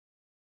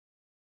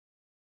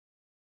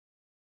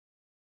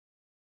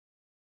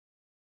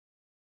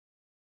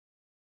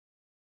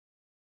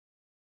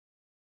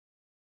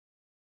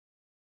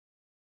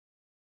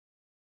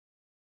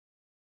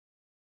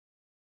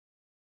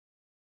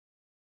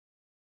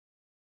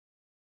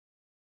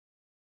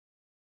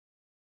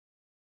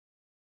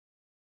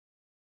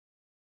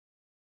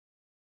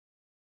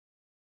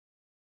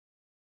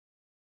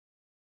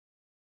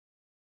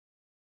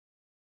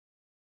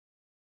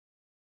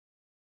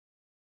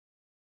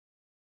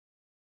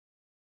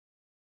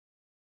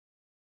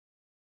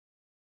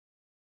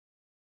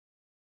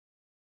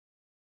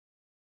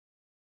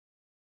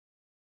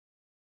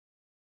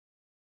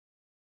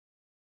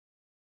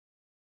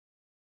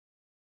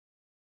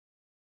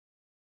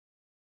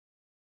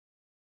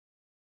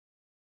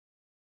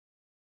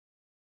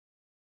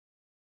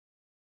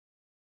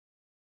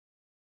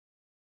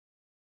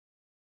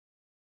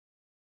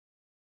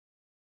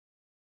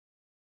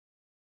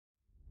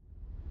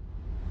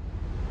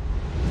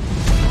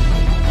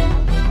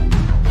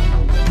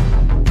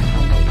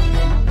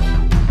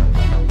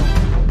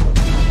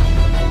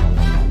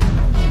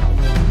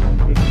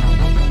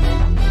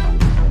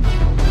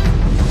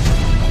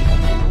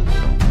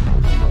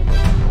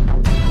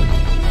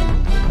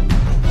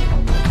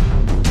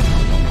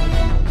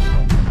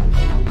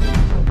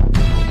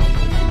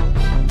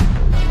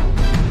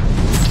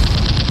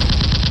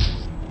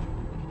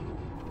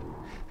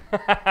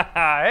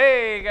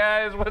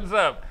guys, what's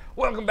up?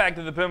 Welcome back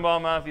to the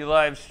Pinball Mafia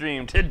live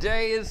stream.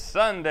 Today is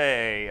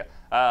Sunday,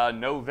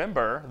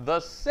 November the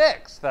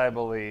 6th, I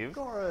believe,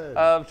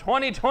 of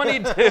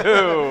 2022. Hey,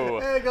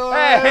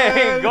 Goran!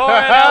 Hey,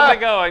 Goran, how's it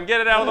going?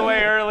 Get it out of the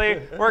way early.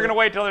 We're going to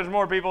wait till there's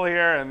more people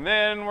here, and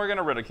then we're going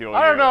to ridicule you.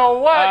 I don't know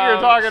what you're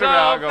talking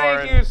about, Goran.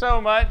 Thank you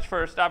so much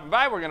for stopping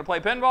by. We're going to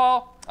play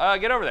pinball.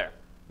 Get over there.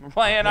 We're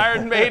playing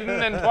Iron Maiden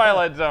and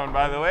Twilight Zone,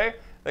 by the way.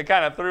 They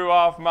kind of threw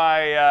off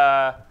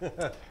my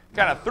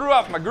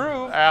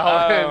groove.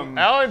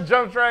 Alan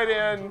jumps right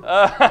in.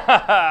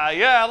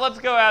 Yeah, let's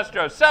go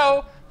Astros.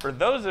 So, for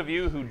those of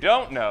you who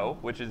don't know,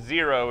 which is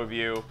 0 of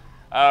you,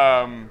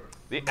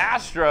 the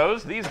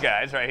Astros, these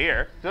guys right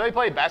here. Do they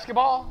play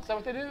basketball? Is that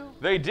what they do?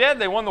 They did.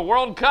 They won the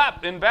World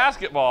Cup in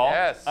basketball.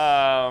 Yes.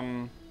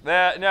 No,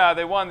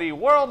 they won the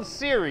World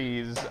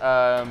Series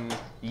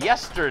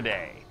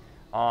yesterday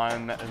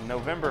on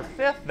November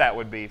 5th, that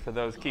would be, for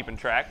those keeping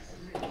track.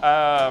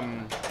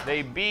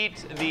 They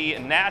beat the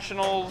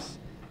Nationals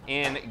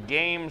in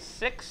Game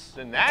 6.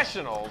 The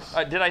Nationals?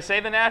 Did I say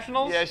the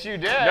Nationals? Yes, you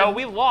did. No,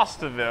 we lost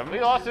to them. We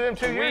lost to them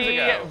 2 years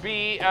ago.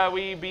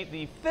 We beat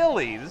the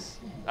Phillies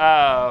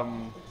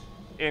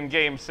in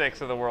Game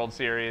 6 of the World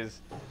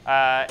Series,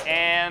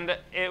 and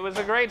it was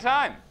a great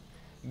time.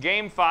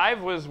 Game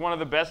 5 was one of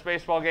the best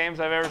baseball games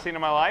I've ever seen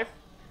in my life.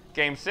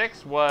 Game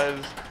 6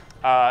 was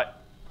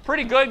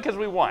pretty good because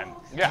we won.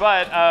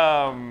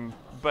 Yeah.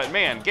 But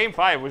man, Game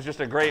 5 was just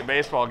a great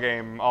baseball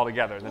game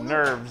altogether. The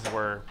nerves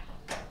were,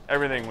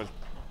 everything was.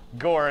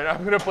 Goran,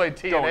 I'm going to play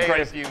TNA in a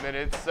crazy. few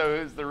minutes, so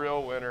who's the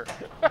real winner?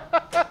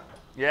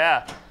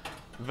 Yeah,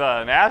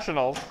 the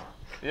Nationals.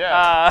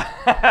 Yeah,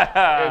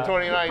 in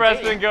 2019.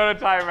 Preston, go to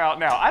timeout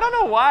now. I don't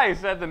know why I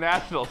said the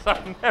Nationals.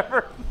 I've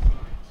never.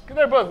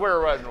 Because they both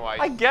wear red and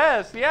white. I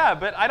guess, yeah,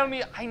 but I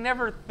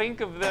never think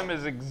of them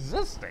as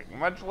existing,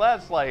 much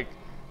less like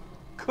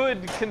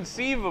could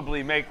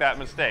conceivably make that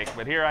mistake.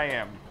 But here I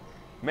am,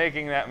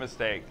 making that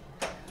mistake.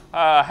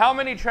 How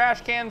many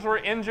trash cans were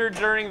injured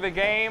during the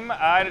game?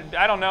 I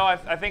don't know.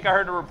 I think I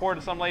heard a report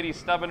of some lady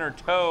stubbing her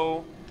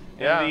toe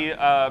in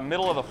the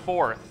middle of the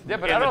 4th. Yeah,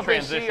 but I don't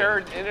think she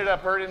ended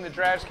up hurting the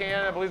trash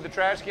can. I believe the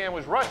trash can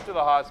was rushed to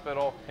the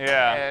hospital.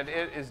 Yeah. And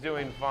it is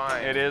doing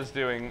fine.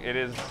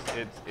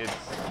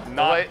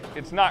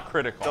 It's not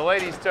critical. The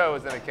lady's toe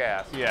is in a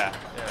cast. Yeah.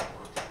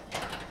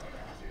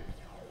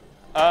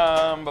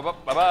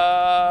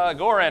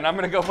 Goran, I'm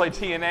gonna go play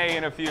TNA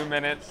in a few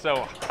minutes.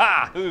 So,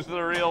 who's the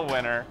real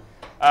winner?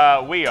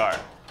 We are.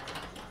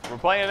 We're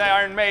playing the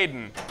Iron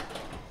Maiden.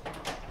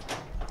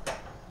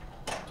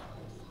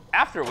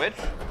 After which,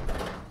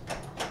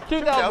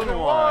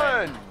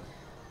 2001.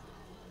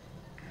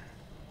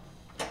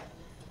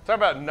 Talk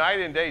about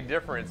night and day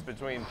difference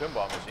between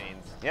pinball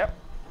machines. Yep.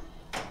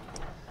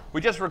 We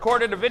just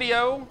recorded a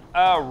video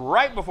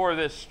right before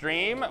this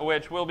stream,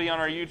 which will be on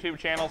our YouTube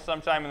channel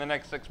sometime in the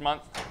next 6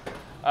 months.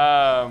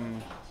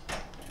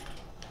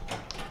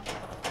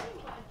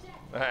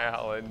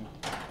 Alan,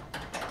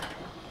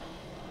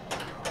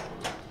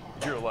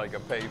 you're like a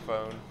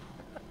payphone.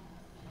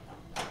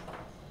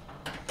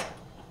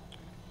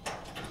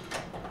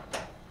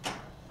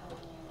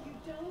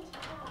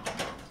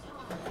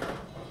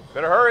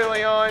 Better hurry,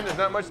 Leon. There's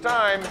not much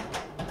time.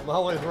 I'm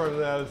always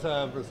running out of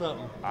time for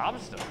something.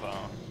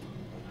 Obstaphone.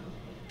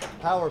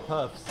 Power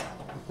Puffs.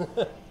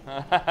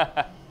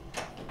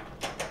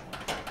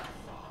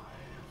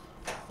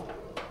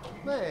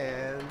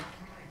 Man.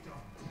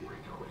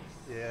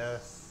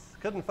 Yes.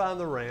 Couldn't find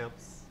the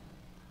ramps.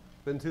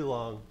 Been too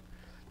long.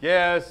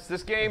 Yes,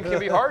 this game can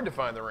be hard to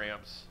find the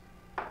ramps.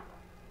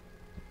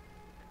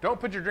 Don't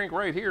put your drink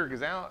right here,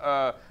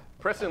 because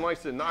Preston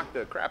likes to knock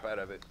the crap out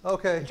of it.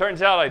 Okay.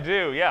 Turns out I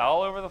do. Yeah,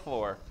 all over the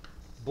floor.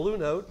 Blue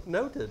note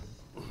noted.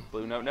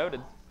 Blue note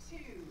noted.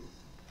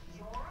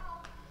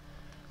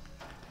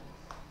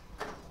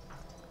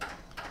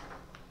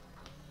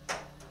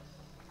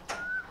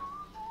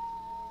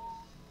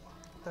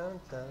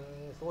 Dun, dun.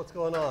 So what's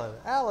going on?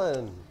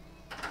 Alan.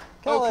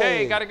 Kelly.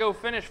 Okay, gotta go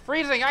finish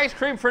freezing ice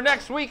cream for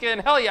next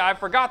weekend. Hell yeah, I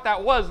forgot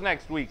that was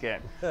next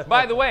weekend.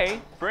 By the way,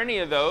 for any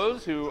of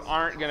those who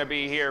aren't gonna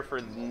be here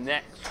for the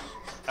next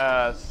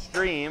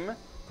stream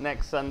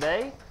next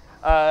Sunday,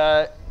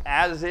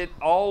 as it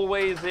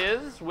always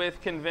is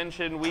with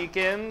convention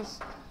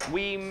weekends,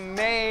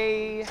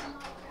 we're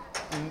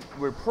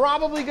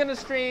probably gonna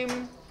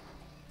stream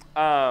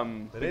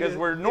because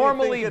we're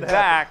normally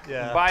back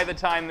by the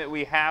time that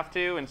we have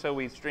to, and so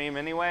we stream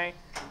anyway.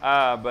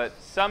 But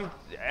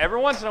every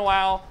once in a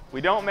while,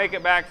 we don't make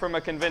it back from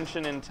a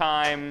convention in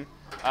time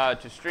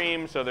to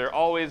stream, so there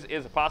always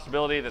is a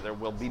possibility that there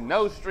will be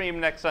no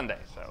stream next Sunday.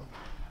 So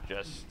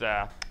just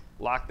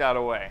lock that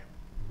away.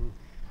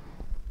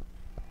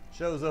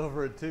 Show's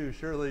over at 2.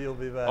 Surely you'll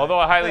be back. Although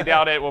I highly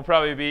doubt it, we'll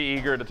probably be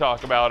eager to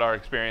talk about our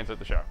experience at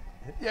the show.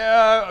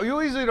 Yeah, you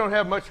usually don't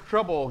have much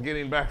trouble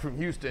getting back from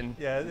Houston.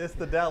 Yeah, it's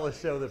the Dallas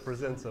show that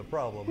presents a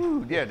problem.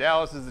 Ooh, yeah,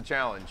 Dallas is the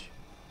challenge.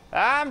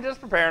 I'm just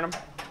preparing them.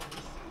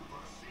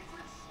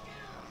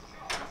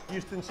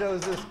 Houston shows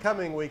this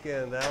coming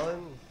weekend,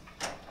 Alan.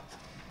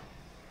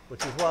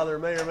 which is why there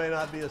may or may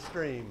not be a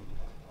stream.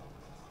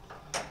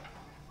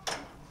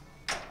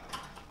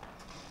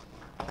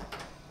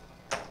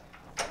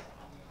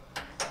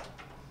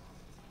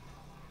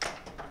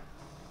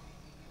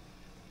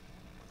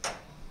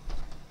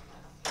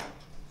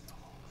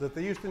 If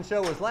the Houston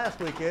show was last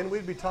weekend,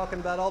 we'd be talking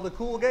about all the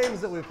cool games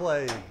that we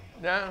played.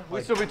 Nah,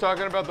 we'd still be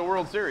talking about the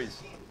World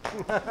Series.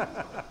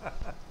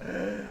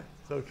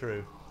 So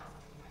true.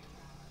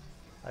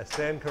 I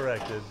stand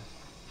corrected.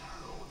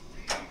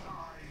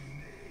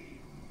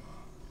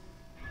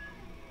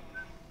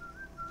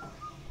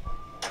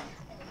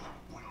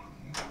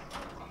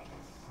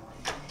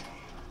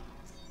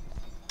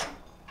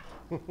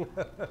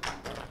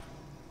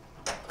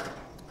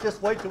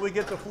 Just wait till we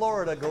get to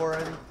Florida,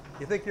 Goran.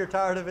 You think you're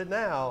tired of it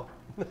now.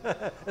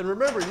 And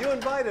remember, you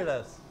invited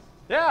us.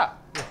 Yeah.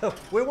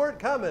 We weren't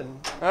coming.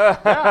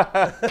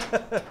 Yeah.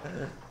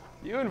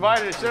 You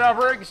invited us. Should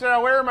I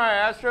wear my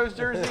Astros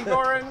jersey,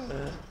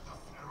 Goran?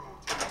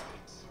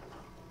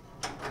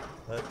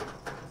 But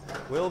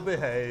we'll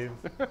behave.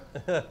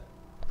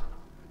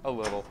 A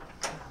little.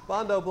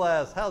 Bondo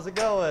Blast, how's it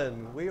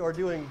going? We are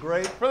doing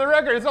great. For the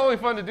record, it's only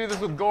fun to do this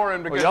with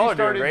Goran because y'all he are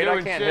started doing great. doing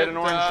I can't shit, hit an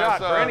orange shot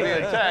for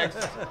anything. via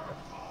text.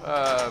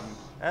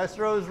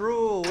 Astros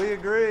rule, we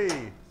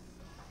agree.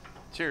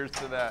 Cheers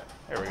to that.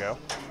 There we go.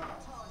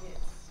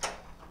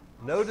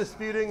 No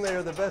disputing they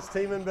are the best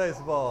team in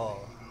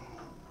baseball.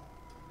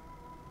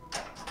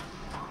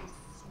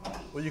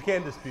 Well, you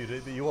can dispute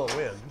it, but you won't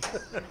win.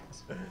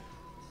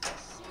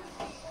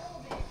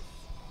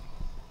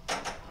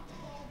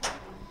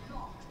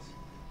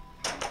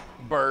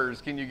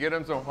 Burrs, can you get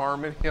him some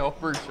Harmon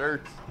Helper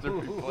shirts to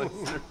replace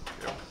their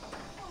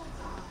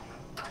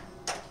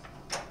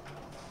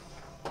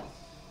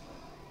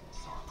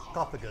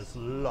Sarcophagus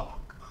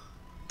lock.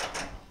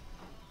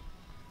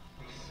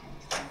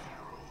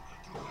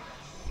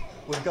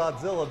 With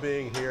Godzilla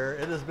being here,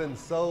 it has been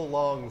so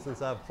long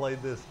since I've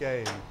played this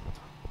game.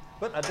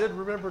 But I did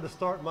remember to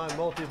start my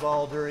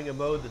multi-ball during a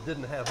mode that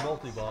didn't have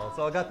multi-ball,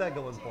 so I got that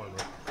going for me.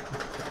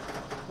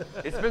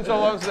 It's been so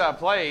long since I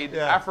played,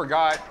 Yeah. I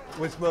forgot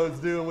Which modes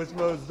do and which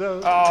modes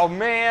don't. Oh,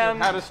 man.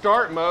 how to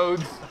start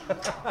modes.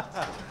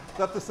 It's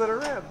up the center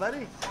ramp,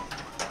 buddy.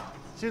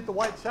 Shoot the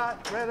white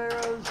shot, red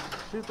arrows,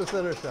 shoot the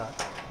center shot.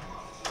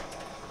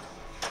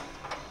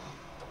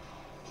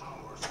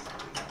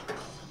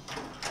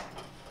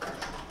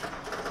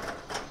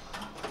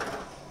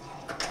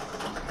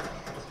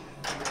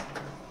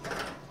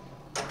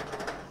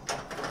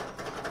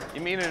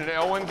 You mean in an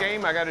L1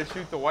 game, I got to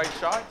shoot the white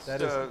shots That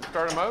to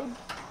start a mode?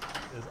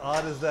 As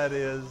odd as that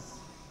is,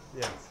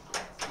 yes.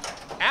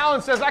 Alan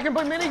says, I can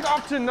play mini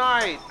golf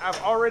tonight. I've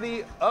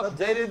already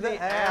updated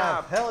the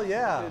app. Hell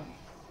yeah.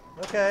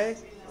 Okay.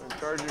 I'm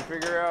trying to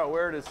figure out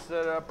where to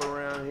set up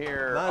around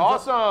here. Mine's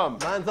Awesome.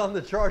 Mine's on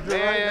the charger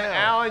Man, right now.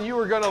 Alan, you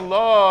are going to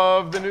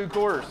love the new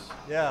course.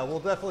 Yeah,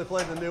 we'll definitely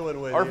play the new one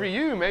with Or you. for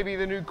you, maybe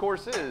the new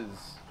course is.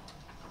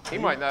 He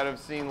might not have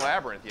seen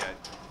Labyrinth yet.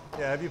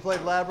 Yeah, have you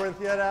played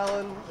Labyrinth yet,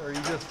 Alan? Or are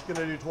you just going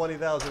to do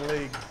 20,000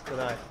 Leagues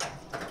tonight?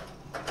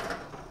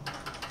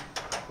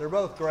 They're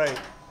both great.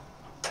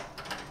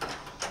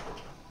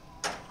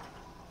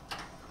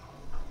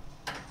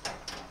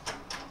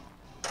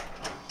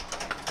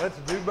 Let's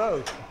do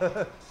both.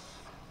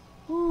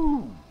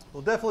 Woo.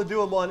 We'll definitely do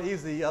them on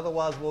easy,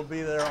 otherwise we'll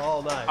be there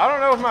all night. I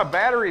don't know if my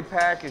battery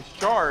pack is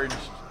charged.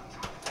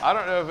 I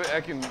don't know if I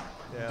can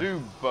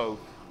do both.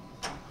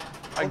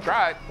 I can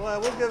try it.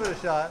 Well, we'll give it a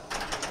shot.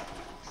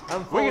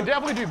 We can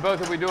definitely do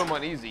both if we do them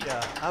on easy.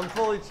 Yeah, I'm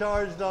fully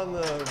charged on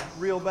the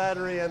real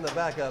battery and the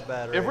backup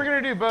battery. If we're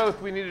going to do both,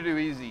 we need to do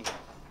easy.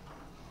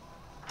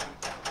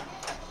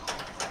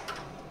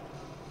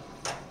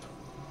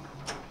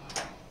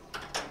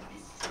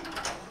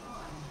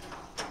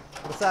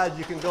 Besides,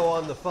 you can go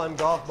on the fun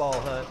golf ball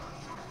hunt.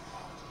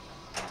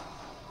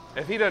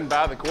 If he doesn't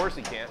buy the course,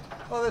 he can't.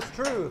 Well, that's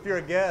true. If you're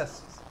a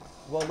guest,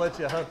 won't let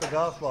you hunt the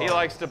golf ball. He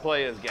likes to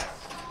play as guest.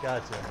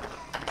 Gotcha.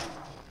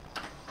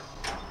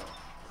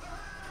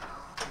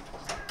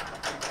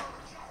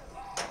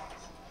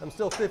 I'm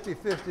still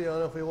 50-50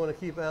 on if we want to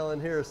keep Alan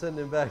here or send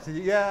him back to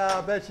you. Yeah, I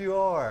bet you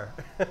are.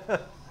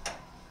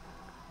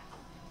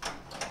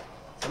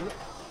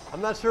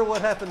 I'm not sure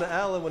what happened to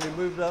Alan when he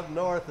moved up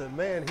north, and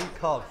man, he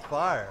caught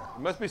fire.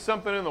 There must be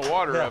something in the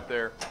water up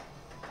there.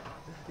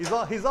 He's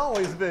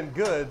always been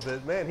good,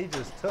 but man, he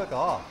just took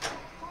off.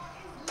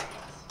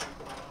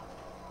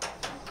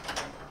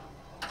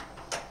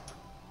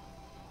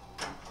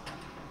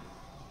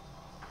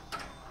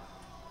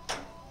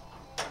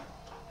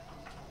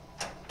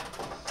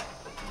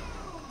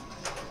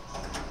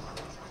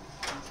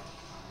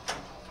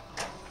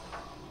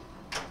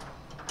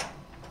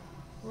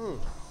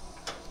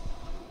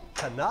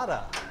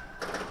 Canada.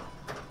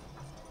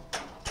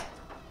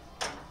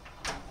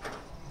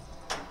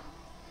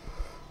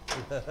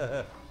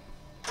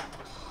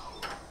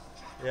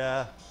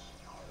 Yeah.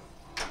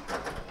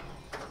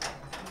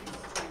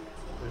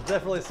 There's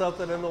definitely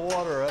something in the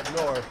water up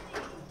north.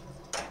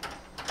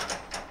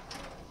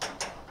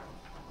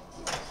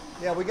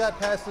 Yeah, we got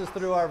passes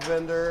through our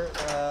vendor,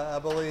 I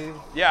believe.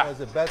 Yeah.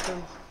 Was it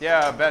Betson?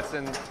 Yeah,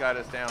 Betson got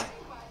us down.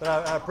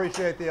 But I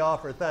appreciate the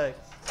offer. Thanks.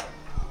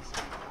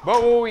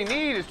 But what we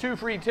need is 2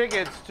 free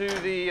tickets to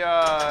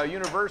the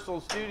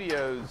Universal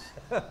Studios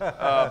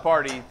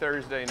party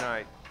Thursday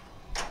night.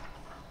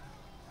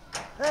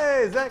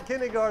 Hey, Zach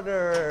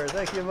Kindergartner,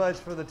 thank you much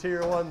for the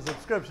Tier 1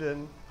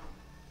 subscription.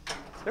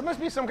 There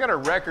must be some kind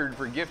of record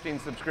for gifting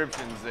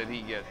subscriptions that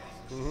he gets.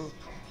 Mm-hmm.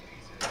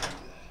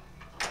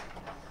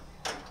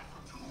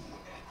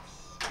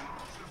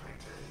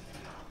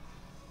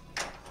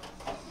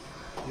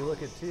 You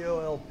look at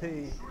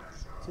TOLPin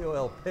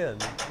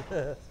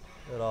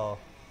at all.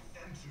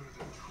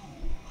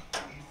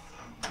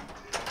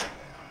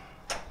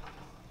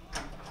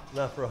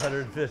 Not for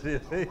 150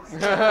 apiece.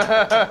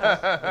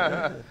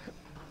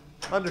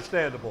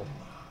 Understandable.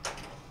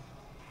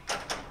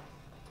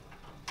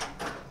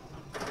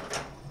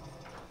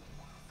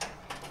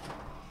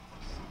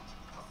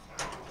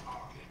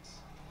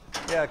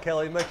 Yeah,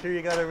 Kelly, make sure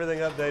you got everything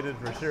updated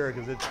for sure,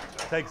 because it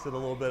takes it a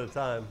little bit of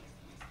time.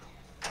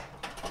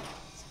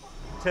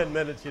 10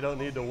 minutes you don't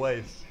need to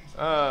waste.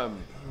 Mine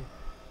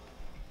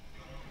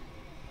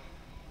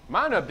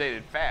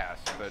updated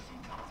fast, but.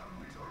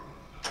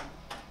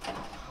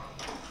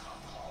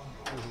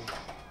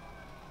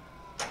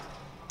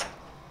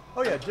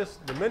 Oh yeah,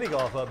 just the mini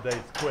golf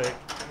update's quick.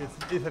 It's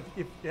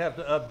if you have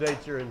to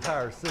update your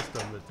entire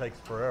system, it takes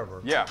forever.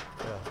 Yeah.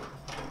 Yeah.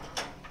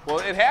 Well,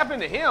 it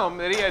happened to him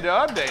that he had to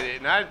update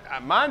it,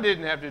 and mine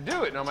didn't have to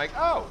do it. And I'm like,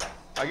 oh,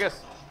 I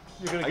guess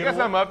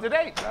I'm up to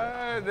date.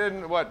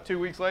 Then what? 2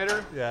 weeks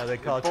later? Yeah, they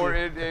caught you.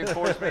 It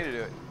forced me to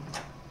do it.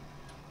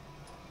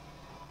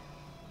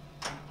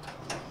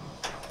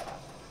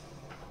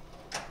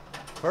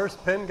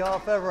 First pin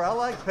golf ever. I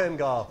like pin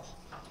golf.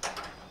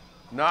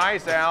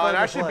 Nice, Alan.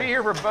 I should play. be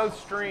here for both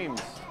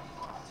streams.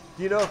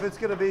 Do you know if it's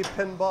going to be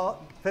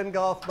pin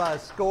golf by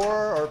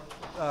score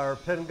or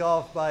pin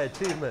golf by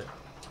achievement?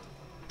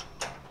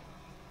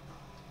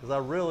 Because I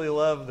really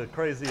love the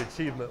crazy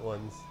achievement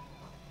ones.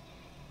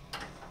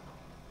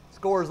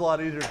 Score's a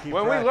lot easier to keep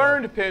When track we of.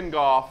 learned pin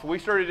golf, we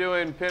started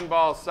doing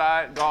pinball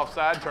golf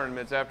side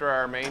tournaments after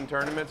our main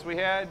tournaments we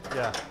had.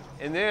 Yeah.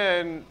 And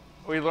then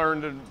we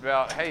learned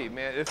about, hey,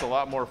 man, it's a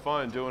lot more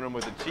fun doing them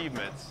with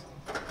achievements.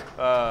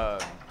 Yeah,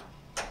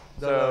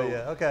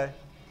 okay.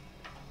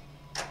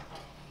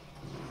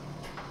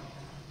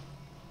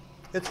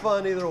 It's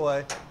fun either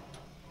way.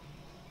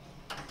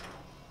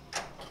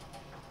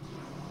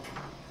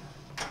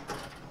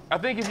 I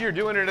think if you're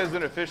doing it as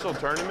an official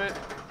tournament,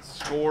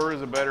 score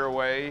is a better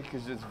way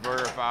because it's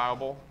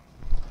verifiable,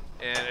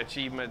 and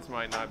achievements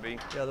might not be.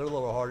 Yeah, they're a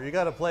little harder. You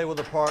got to play with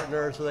a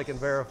partner so they can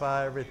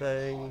verify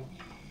everything.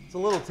 It's a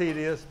little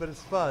tedious, but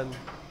it's fun.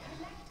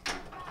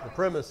 The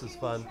premise is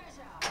fun.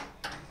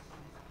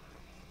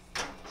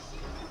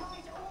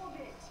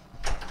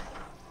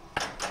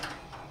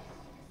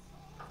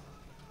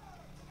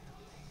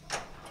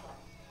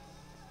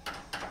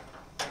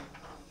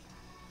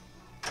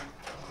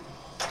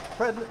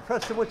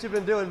 Preston, what you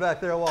been doing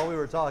back there while we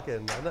were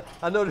talking?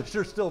 I noticed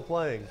you're still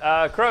playing.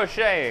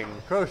 Crocheting.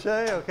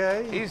 Crochet,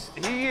 okay.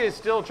 He is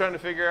still trying to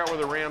figure out where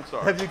the ramps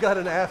are. Have you got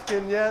an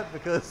Afghan yet?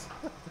 Because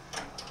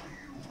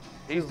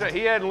he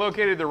hadn't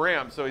located the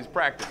ramp, so he's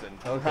practicing.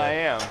 Okay. I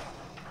am.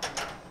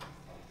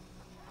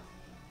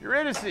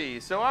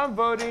 Eurydice, so I'm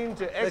voting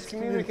to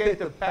excommunicate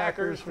the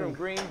Packers from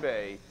Green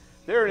Bay.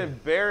 They're an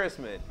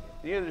embarrassment.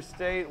 The other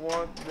state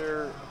want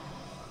their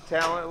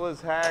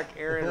talentless hack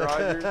Aaron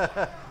Rodgers.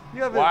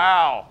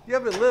 Wow. You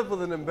haven't lived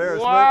with an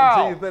embarrassment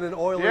until you've been an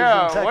Oilers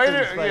and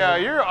Texans fan. Yeah,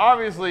 you're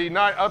obviously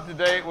not up to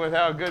date with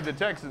how good the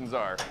Texans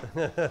are.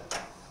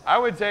 I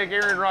would take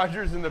Aaron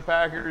Rodgers and the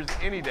Packers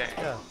any day.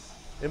 Yeah.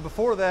 And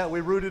before that,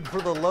 we rooted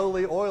for the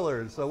lowly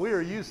Oilers, so we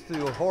are used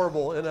to a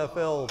horrible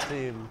NFL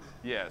team.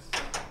 Yes.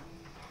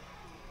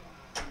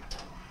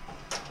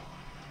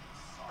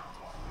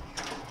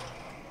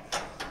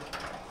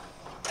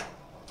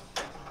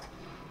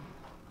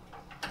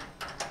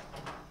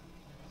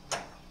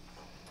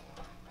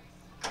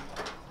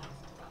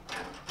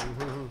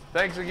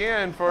 Thanks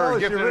again for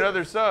gifting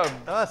another sub.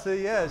 I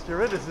see, yes,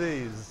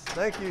 Eurydice.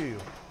 Thank you.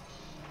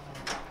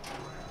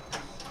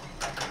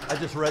 I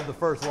just read the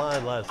first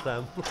line last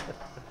time.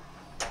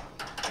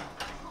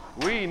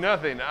 We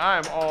nothing.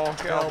 I'm all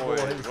Cowboys.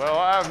 Cowboys. Well,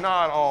 I'm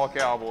not all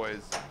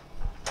Cowboys.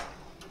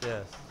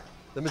 Yes.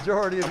 The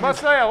majority of I must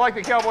say I like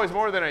the Cowboys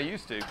more than I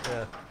used to.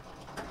 Yeah.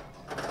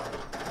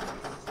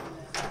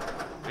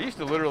 I used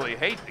to literally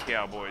hate the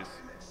Cowboys.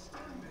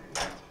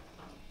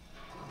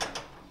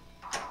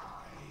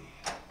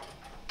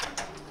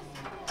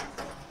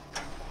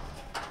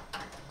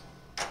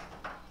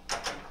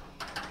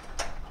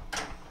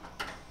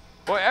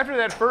 Boy, after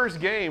that first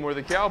game where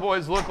the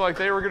Cowboys looked like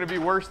they were going to be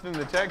worse than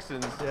the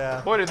Texans,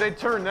 boy, did they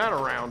turn that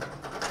around.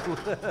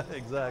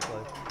 Exactly.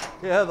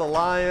 Yeah, the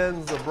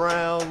Lions, the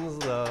Browns,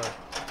 the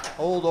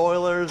old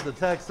Oilers, the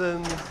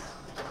Texans.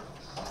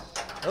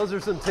 Those are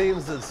some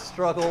teams that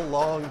struggle a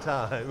long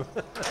time.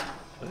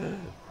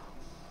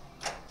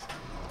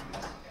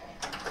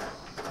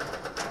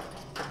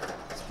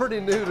 pretty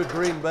new to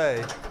Green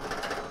Bay.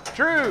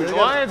 True. The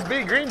Lions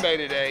beat Green Bay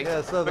today.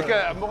 Yeah, so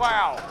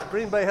wow.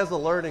 Green Bay has a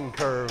learning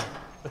curve.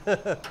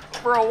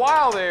 For a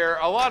while there,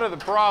 a lot of the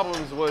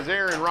problems was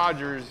Aaron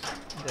Rodgers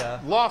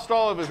lost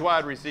all of his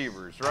wide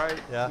receivers, right?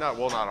 Yeah. Not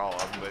all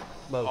of them, but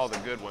most. all the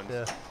good ones.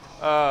 Yeah.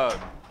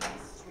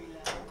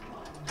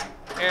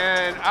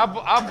 And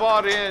I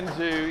bought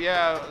into,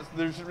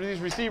 these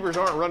receivers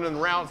aren't running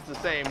routes the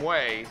same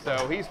way,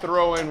 so he's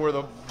throwing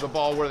the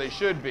ball where they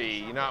should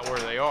be, not where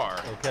they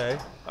are. Okay.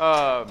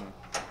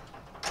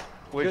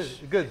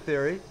 Which good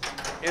theory.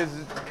 is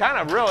kind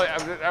of really,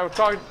 I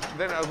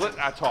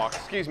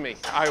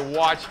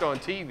watched on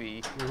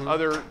TV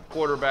other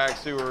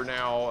quarterbacks who are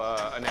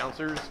now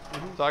announcers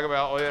talk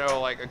about,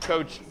 like a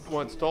coach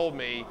once told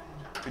me,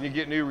 when you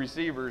get new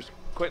receivers,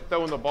 quit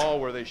throwing the ball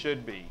where they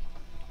should be.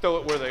 Throw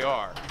it where they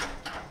are.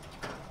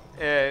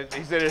 And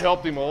he said it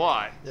helped him a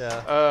lot.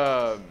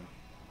 Yeah.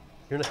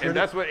 And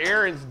that's what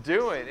Aaron's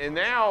doing. And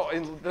now,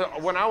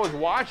 when I was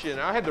watching,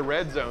 I had the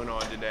red zone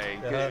on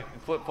today,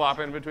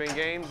 flip-flopping between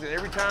games, and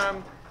every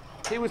time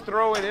he was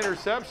throwing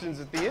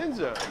interceptions at the end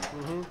zone.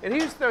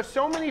 And there's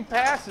so many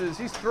passes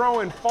he's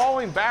throwing,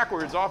 falling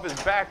backwards off his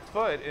back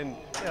foot. And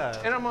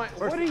I'm like,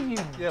 what are you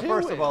doing? Yeah,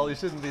 first of all, you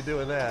shouldn't be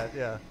doing that,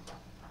 yeah.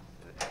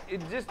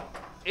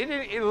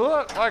 It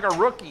looked like a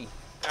rookie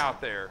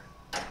out there.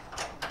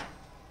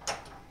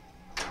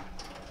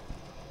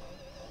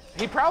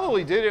 He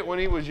probably did it when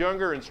he was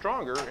younger and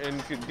stronger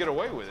and could get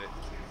away with it.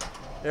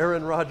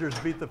 Aaron Rodgers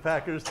beat the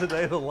Packers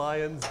today. The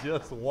Lions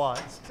just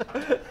watched.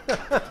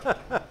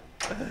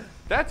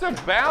 That's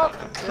about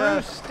a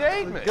true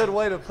statement. Good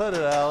way to put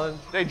it, Alan.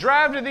 They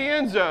drive to the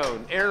end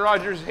zone. Aaron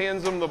Rodgers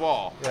hands them the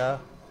ball. Yeah.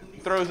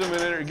 Throws them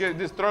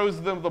just throws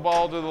them the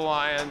ball to the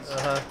Lions.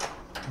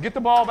 Get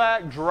the ball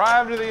back,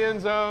 drive to the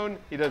end zone.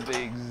 He does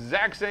the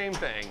exact same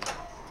thing.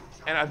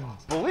 And I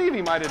believe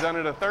he might have done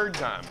it a third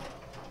time.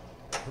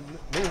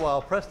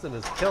 Meanwhile, Preston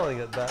is killing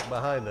it back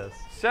behind us.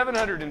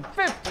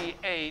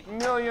 758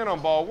 million on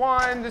ball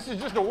one. This is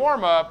just a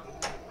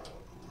warm-up.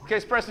 In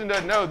case Preston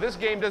doesn't know, this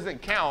game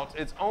doesn't count.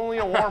 It's only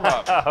a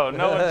warm-up. Oh,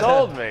 no one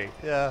told me.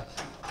 Yeah.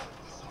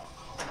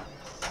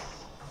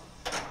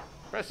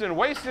 Preston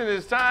wasting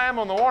his time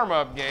on the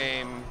warm-up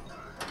game.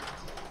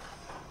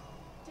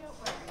 Don't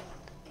worry.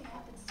 It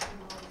happens to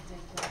all the dead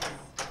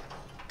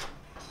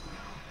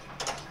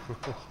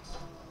guys.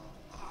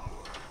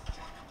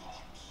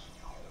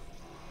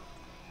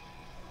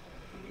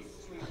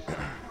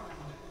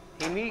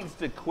 He needs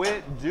to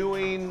quit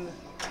doing,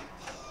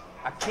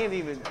 I can't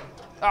even,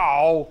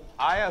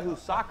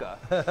 Ayahusaka.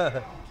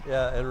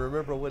 Yeah, and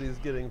remember what he's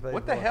getting paid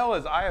What the for. hell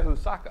is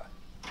Ayahusaka?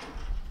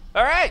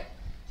 All right.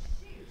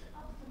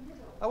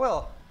 Oh,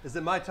 well, is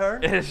it my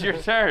turn? It is your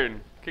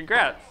turn.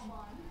 Congrats.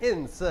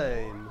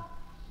 Insane.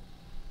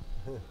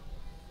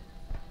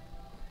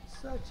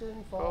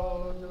 Searching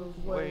for those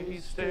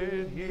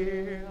wasted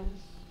years.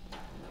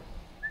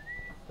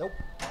 Nope.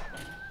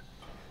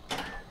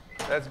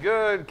 That's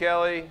good,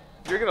 Kelly.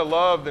 You're going to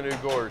love the new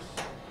course.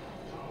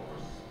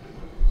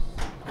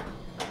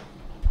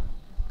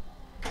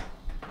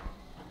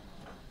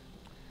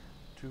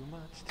 Too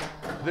much time.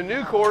 The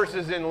new course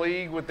is in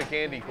league with the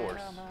candy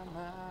course.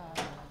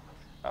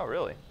 Oh,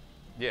 really?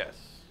 Yes.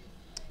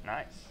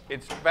 Nice. In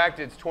fact,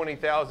 it's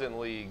 20,000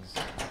 leagues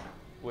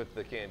with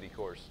the candy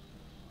course.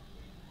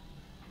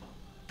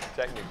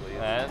 Technically,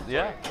 it's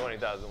yeah.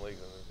 20,000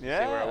 leagues. Yeah.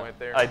 See where I went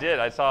there? I did.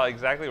 I saw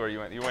exactly where you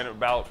went. You went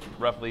about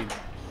roughly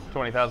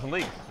 20,000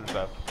 leagues or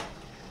so.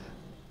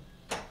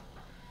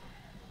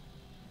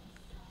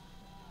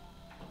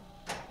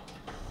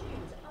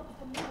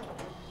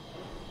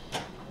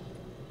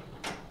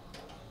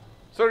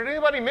 So did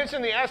anybody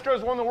mention the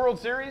Astros won the World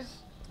Series?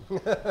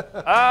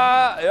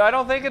 I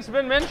don't think it's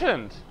been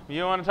mentioned.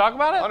 You want to talk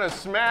about it? On a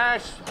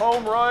smash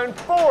home run,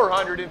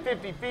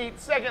 450 feet,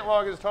 second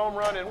longest home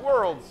run in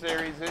World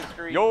Series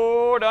history.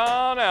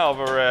 Jordan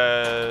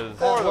Alvarez.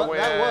 For the win.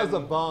 That was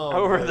a bomb.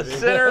 Over baby. the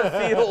center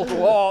field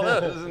wall.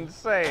 That was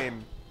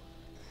insane.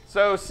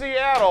 So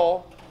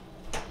Seattle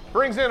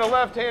brings in a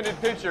left-handed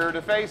pitcher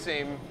to face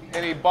him,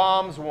 and he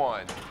bombs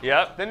one.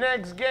 Yep. The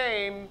next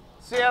game,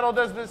 Seattle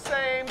does the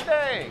same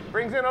thing.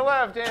 Brings in a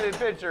left-handed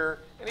pitcher,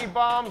 and he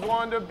bombs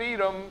one to beat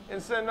them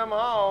and send them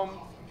home.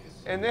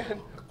 And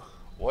then,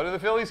 what do the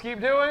Phillies keep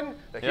doing?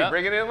 They keep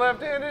bringing in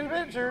left-handed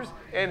pitchers,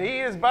 and he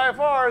is by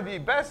far the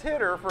best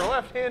hitter for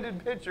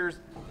left-handed pitchers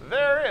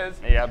there is.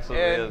 He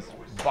absolutely and is.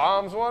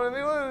 Bombs one and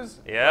they lose.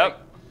 Yep.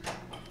 Like,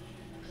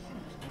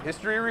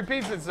 history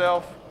repeats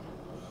itself.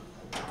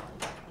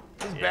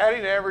 His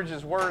batting average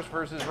is worse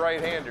versus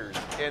right-handers,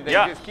 and they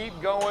just keep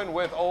going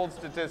with old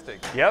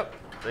statistics. Yep.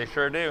 They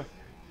sure do.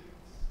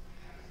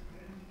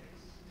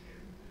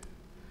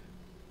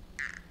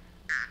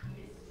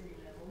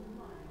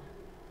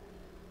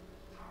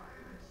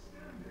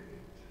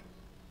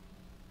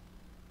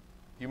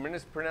 You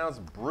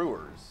mispronounced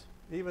Brewers.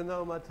 Even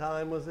though my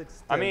time was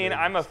extended. I mean,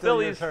 I'm a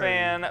still your Phillies turn.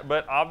 fan,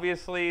 but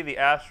obviously the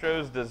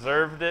Astros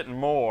deserved it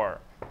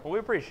more. Well, we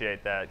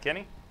appreciate that,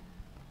 Kenny.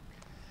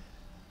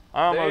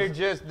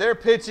 Their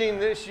pitching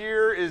this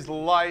year is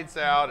lights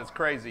out. It's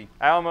crazy.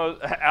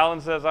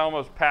 Alan says I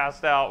almost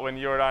passed out when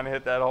Jordan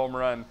hit that home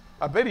run.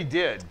 I bet he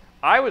did.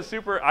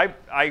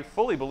 I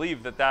fully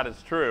believe that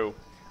is true.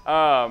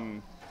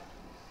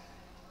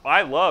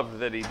 I loved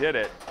that he did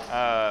it,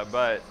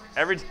 but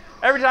every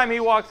time he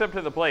walks up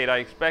to the plate, I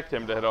expect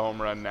him to hit a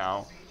home run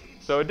now.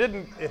 So it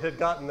didn't. It had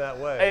gotten that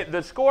way.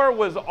 The score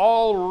was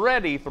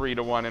already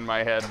 3-1 in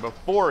my head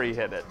before he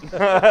hit it.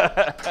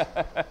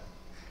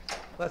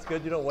 That's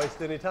good. You don't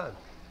waste any time.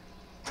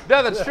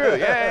 No, that's true.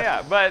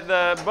 Yeah. But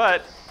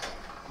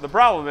the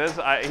problem is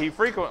he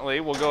frequently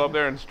will go up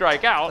there and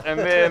strike out, and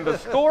then the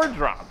score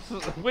drops,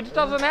 which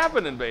doesn't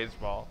happen in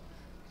baseball.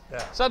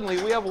 Yeah.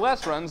 Suddenly, we have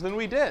less runs than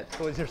we did.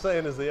 So what you're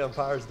saying is the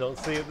umpires don't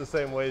see it the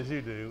same way as you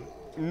do.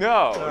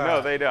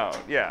 No, they don't.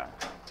 Yeah.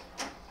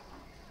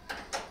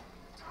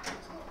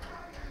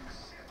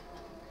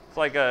 It's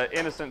like a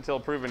innocent till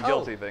proven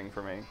guilty thing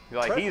for me.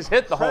 Like he's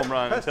hit the home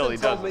run until he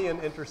doesn't. Preston told me an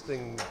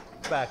interesting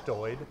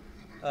factoid.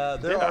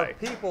 There are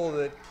people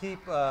that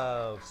keep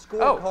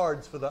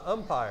scorecards for the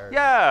umpires.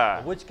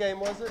 Yeah. Which game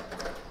was it?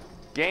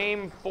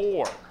 Game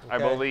 4, I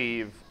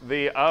believe.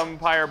 The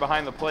umpire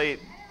behind the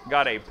plate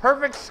got a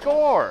perfect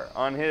score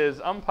on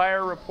his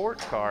umpire report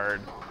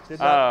card. He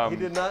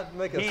did not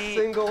make a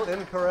single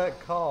incorrect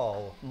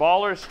call.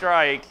 Ball or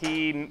strike,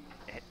 he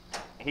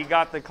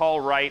got the call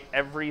right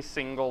every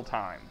single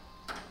time.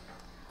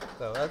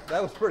 So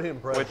that was pretty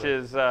impressive. Which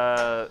is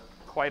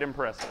quite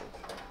impressive.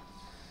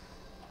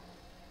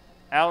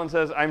 Alan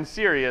says, I'm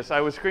serious.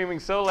 I was screaming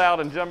so loud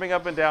and jumping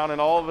up and down, and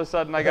all of a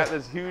sudden I got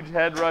this huge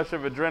head rush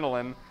of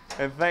adrenaline,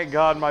 and thank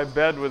God my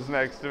bed was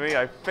next to me.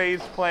 I face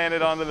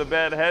planted onto the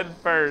bed head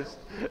first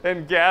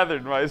and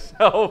gathered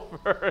myself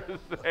for a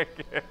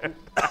second.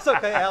 That's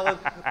okay, Alan.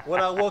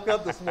 When I woke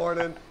up this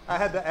morning, I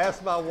had to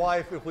ask my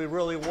wife if we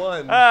really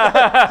won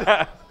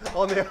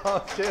on the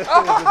off chance it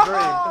was a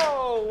dream.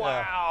 Oh,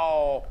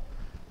 wow.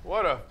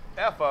 What a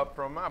F up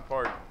from my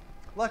part.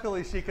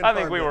 Luckily, she confirmed I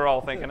think we were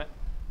all thinking it.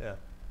 Yeah.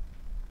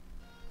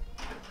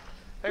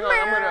 Hang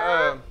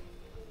on,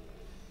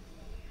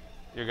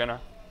 You're gonna?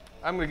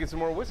 I'm gonna get some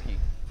more whiskey.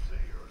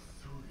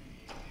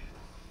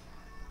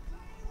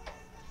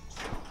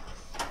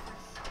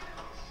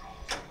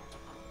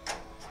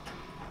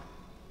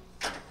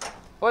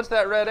 What's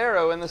that red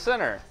arrow in the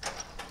center?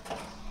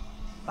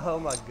 Oh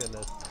my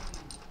goodness.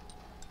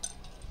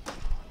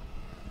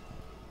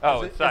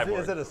 Oh, it's Cyborg.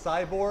 Is it a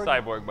cyborg?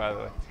 Cyborg, by the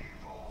way.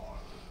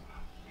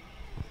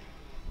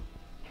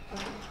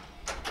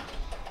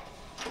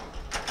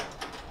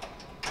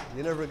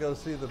 You never go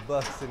see the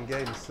Bucks in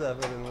Game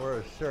 7 and wear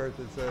a shirt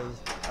that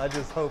says, I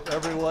just hope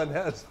everyone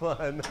has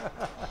fun.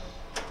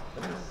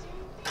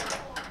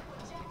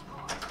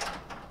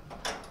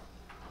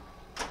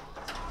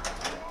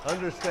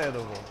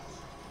 Understandable.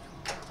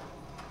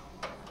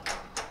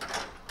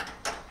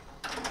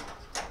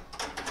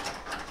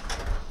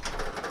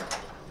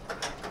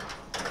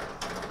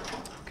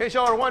 In case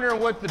y'all are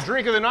wondering what the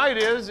drink of the night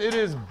is, it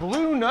is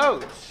Blue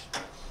Notes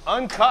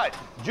Uncut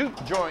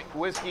Juke Joint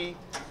Whiskey.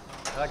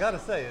 I gotta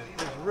say,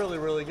 it's really,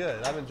 really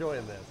good. I'm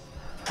enjoying this.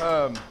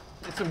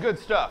 It's some good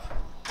stuff.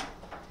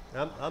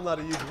 I'm not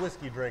a huge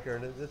whiskey drinker,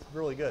 and it's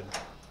really good.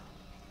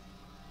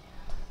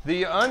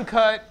 The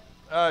Uncut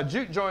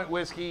Juke Joint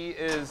Whiskey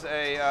is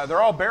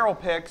they're all barrel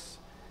picks.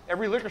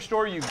 Every liquor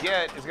store you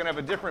get is gonna have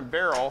a different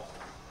barrel.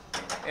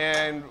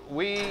 And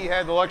we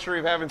had the luxury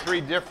of having 3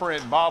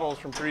 different bottles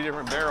from 3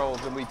 different barrels,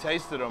 and we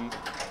tasted them,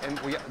 and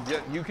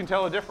you can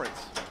tell a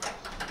difference.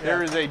 Yeah.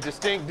 There is a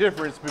distinct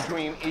difference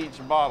between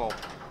each bottle.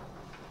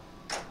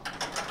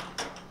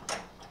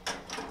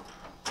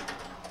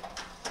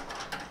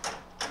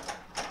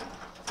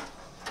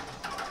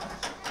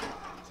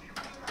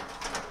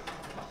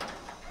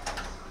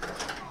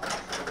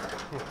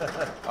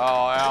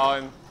 Oh,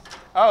 Alan.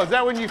 Oh, is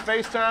that when you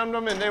FaceTimed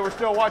them and they were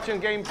still watching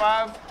Game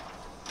 5?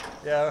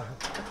 Yeah,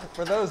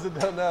 for those that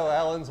don't know,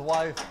 Alan's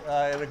wife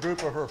and a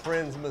group of her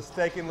friends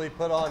mistakenly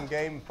put on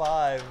Game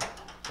 5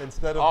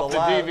 instead of the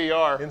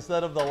DVR.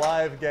 Instead of the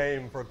live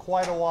game for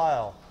quite a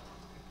while,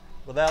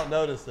 without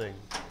noticing.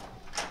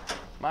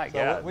 My So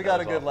God, we got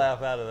a good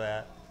laugh out of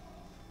that.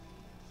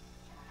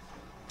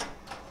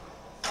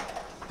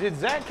 Did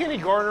Zach Kenny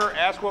Garner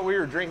ask what we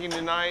were drinking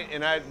tonight,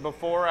 and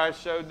before I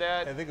showed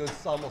that? I think it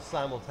was almost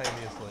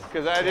simultaneously.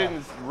 Because I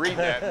didn't read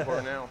that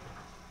before now.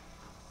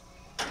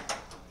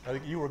 I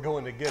think you were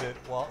going to get it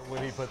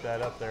when he put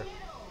that up there.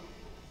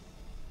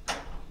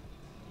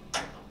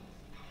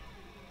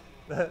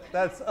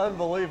 That's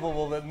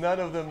unbelievable that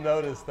none of them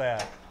noticed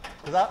that.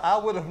 Because I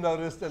would have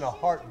noticed in a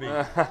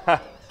heartbeat.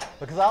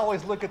 Because I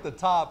always look at the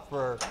top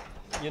for,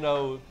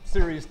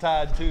 series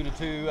tied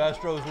 2-2,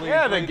 Astros lead.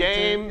 Yeah, the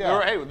game.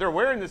 Yeah. They're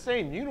wearing the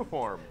same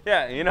uniform.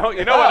 Yeah, you know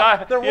what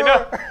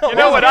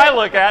I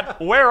look at?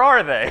 Where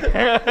are they?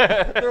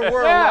 There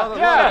were a lot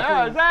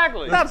of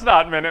exactly. That's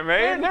not Minute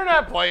Maid. They're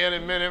not playing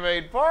in Minute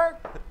Maid Park.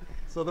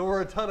 So there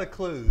were a ton of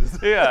clues.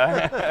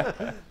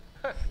 Yeah.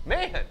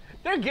 Man,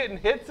 they're getting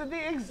hits at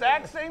the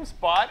exact same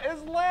spot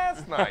as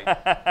last night.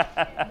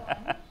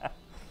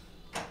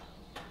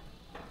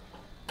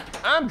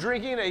 I'm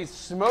drinking a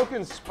Smoke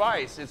and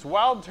Spice. It's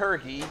wild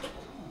turkey,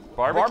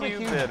 Barbecue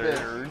bitters,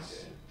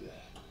 bitters,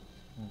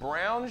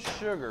 brown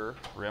sugar.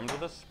 rimmed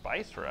with a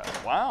spice rub.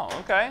 Wow,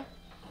 okay.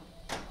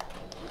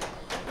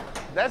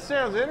 That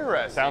sounds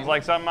interesting. Sounds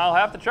like something I'll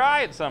have to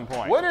try at some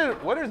point.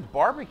 What is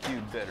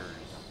barbecue bitters?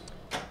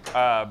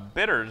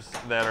 Bitters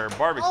that are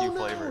barbecue Oh,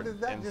 no, flavored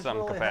did that in just some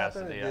really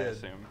capacity, happen? It I did.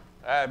 assume.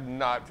 I'm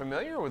not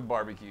familiar with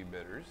barbecue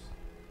bitters.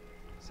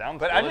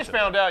 Sounds But delicious. I just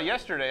found out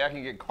yesterday I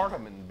can get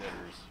cardamom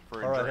bitters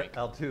for a All right, drink.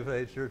 Altuve,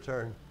 it's your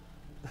turn.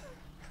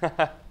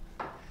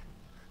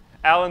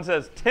 Alan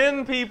says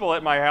 10 people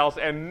at my house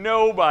and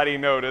nobody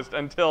noticed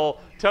until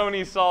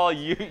Tony saw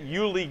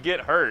Yuli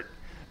get hurt.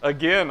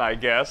 Again, I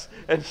guess.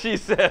 And she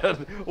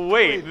said,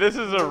 wait, this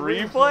is a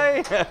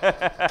replay?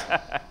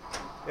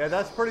 Yeah,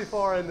 that's pretty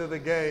far into the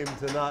game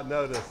to not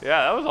notice.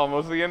 Yeah, that was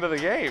almost the end of the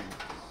game.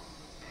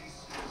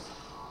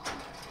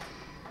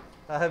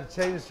 I have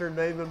changed her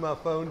name in my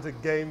phone to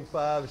Game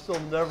 5. She'll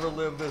never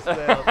live this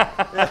down.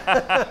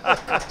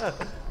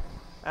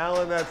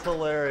 Alan, that's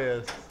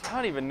hilarious. I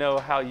don't even know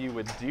how you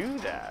would do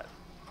that.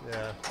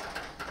 Yeah.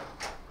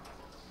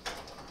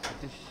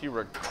 Did she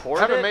record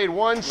Haven't it, made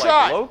one like,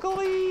 shot.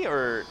 locally,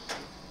 or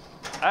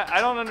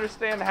I don't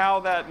understand how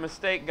that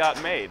mistake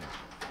got made.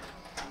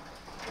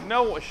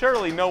 No,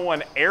 surely no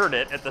one aired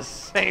it at the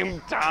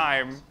same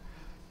time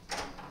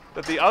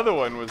that the other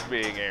one was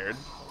being aired.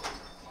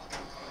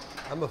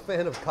 I'm a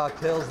fan of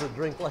cocktails that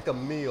drink like a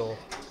meal.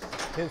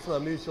 Hence my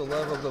mutual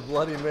love of the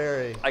Bloody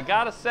Mary. I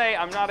gotta say,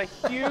 I'm not a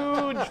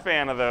huge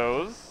fan of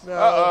those. No,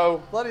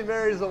 Uh-oh. Bloody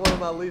Marys are one of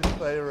my least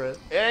favorite.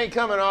 It ain't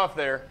coming off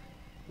there.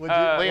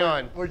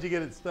 Leon. Where'd you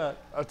get it stuck?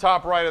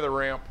 Top right of the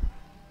ramp.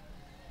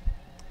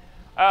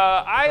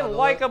 I On the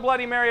like left? a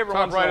Bloody Mary every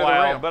Top once right in a of the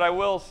while, ramp. but I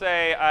will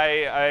say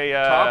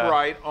Top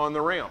right on the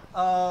ramp.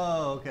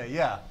 Oh, okay,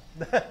 yeah.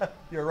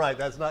 You're right,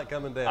 that's not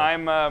coming down.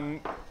 I'm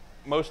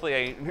mostly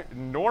a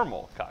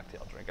normal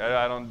cocktail drinker.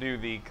 I don't do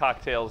the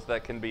cocktails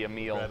that can be a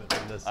meal Grab it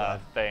from this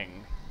side.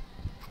 thing.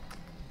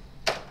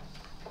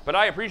 But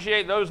I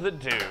appreciate those that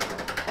do.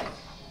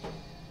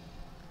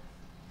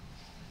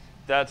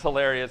 That's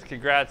hilarious.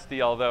 Congrats to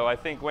y'all, though. I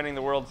think winning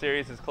the World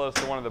Series is close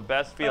to one of the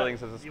best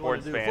feelings as a you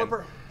wanna sports do the fan.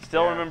 flipper?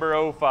 Still Yeah. remember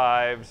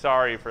 05.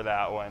 Sorry for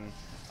that one.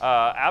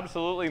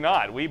 Absolutely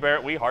not. We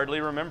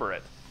hardly remember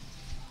it.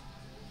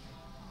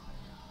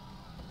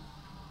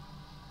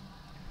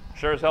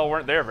 Sure as hell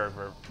weren't there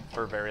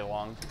for very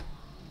long.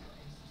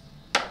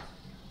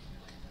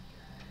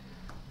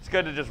 It's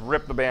good to just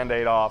rip the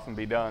Band-Aid off and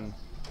be done.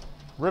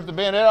 Rip the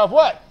Band-Aid off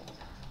what?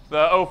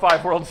 The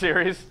 05 World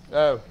Series.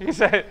 Oh. He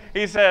said,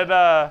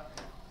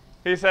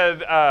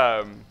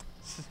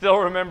 still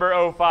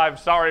remember 05,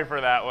 sorry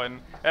for that one.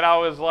 And I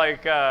was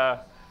like,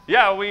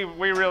 yeah, we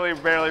really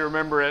barely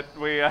remember it.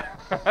 We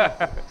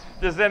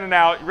just in and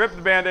out, rip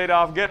the Band-Aid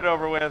off, get it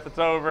over with, it's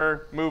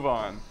over, move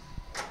on.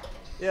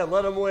 Yeah,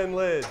 let him win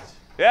Lidge.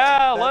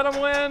 Yeah, let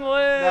him win,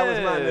 Lidge. That was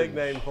my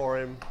nickname for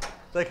him.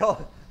 They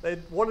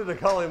wanted to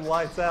call him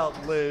Lights Out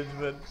Lidge,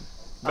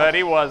 But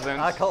he wasn't.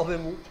 I called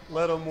him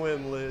Let Him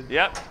Win Lidge.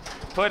 Yep,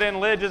 put in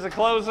Lidge as a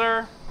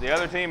closer, the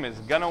other team is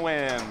gonna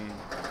win.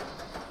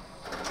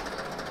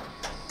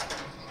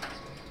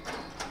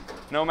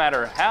 No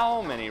matter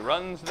how many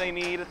runs they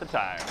need at the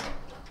time.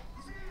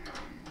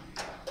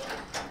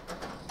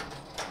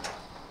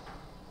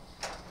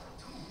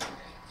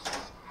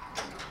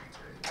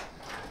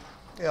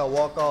 Yeah,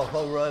 walk-off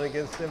home run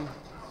against him.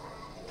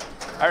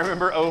 I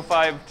remember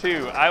 05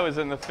 too. I was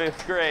in the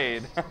 5th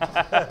grade.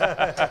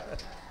 I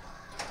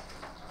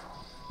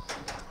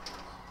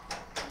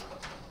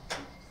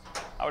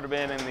would have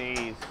been in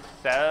the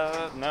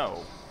 7th.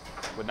 No,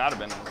 would not have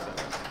been in the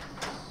 7th.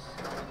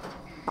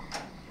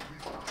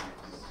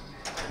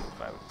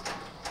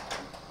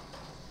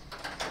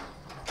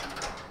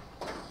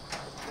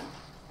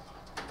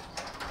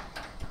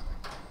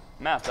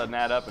 Math doesn't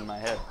add up in my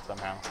head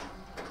somehow.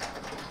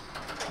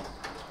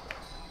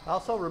 I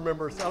also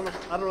remember, I don't know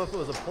if it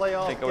was a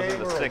playoff I think I was in game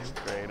the or 6th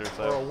grade or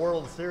or a so.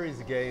 World Series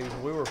game.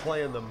 We were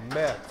playing the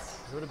Mets.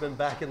 It would have been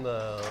back in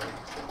the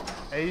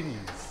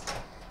 80s.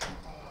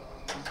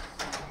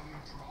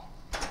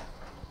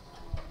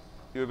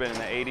 You would have been in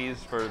the 80s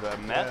for the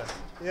Mets?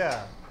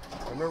 Yeah.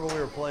 I remember we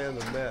were playing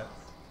the Mets.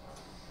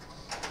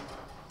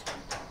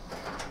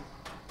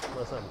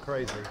 Unless I'm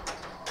crazy.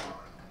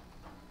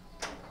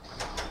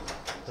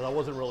 Because I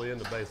wasn't really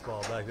into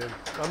baseball back then.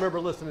 I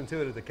remember listening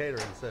to it at the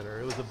catering center.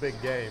 It was a big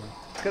game.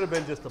 Could have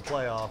been just a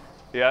playoff.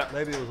 Yeah.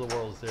 Maybe it was a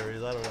World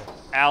Series. I don't know.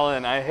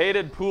 Alan, I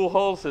hated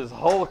Pujols his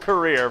whole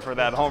career for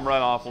that home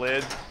run off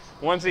Lidge.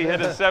 Once he hit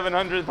his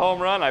 700th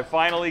home run, I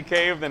finally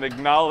caved and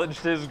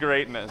acknowledged his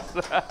greatness.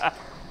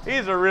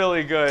 He's a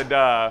really good,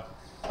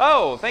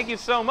 oh, thank you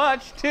so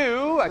much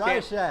to,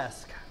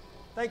 Ryshask.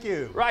 Thank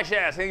you.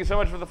 Ryshask, thank you so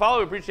much for the follow.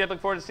 We appreciate it. Look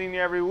forward to seeing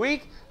you every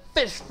week.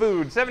 Fish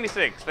Food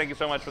 76, thank you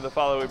so much for the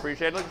follow. We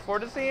appreciate it. Looking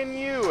forward to seeing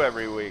you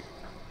every week.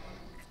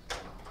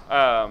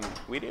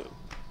 We do.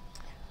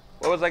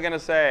 What was I going to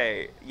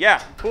say?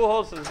 Yeah,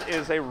 Pujols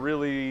is a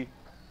really,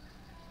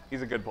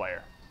 he's a good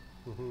player.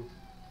 He's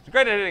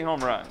great at hitting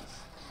home runs.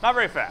 Not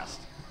very fast.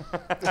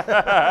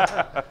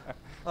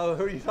 Oh,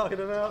 who are you talking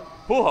about?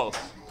 Pujols.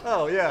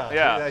 Oh, yeah.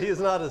 Yeah. He is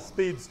not a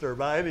speedster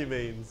by any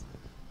means.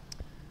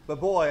 But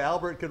boy,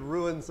 Albert could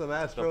ruin some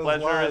Astros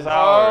pleasure lives is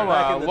ours. Oh,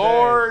 back my in the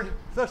Lord. day.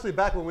 Especially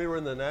back when we were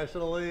in the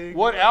National League.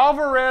 What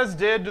Alvarez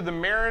did to the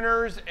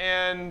Mariners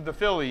and the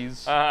Phillies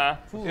is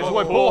what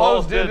Pujols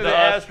Pujols did to the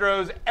us.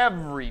 Astros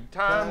every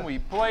time we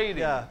played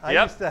him. Yeah, I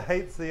Yep. used to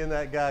hate seeing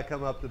that guy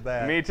come up to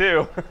bat. Me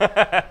too.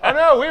 I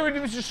know, we were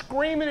just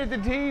screaming at the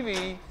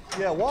TV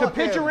Yeah, walk to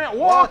pitch him, around,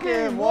 walk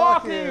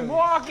walk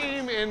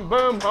him. him, and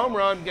boom, home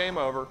run, game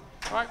over. All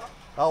right.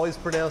 I always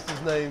pronounced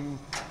his name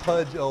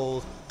Pudge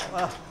Oles.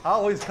 I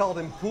always called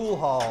him Pool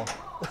Hall.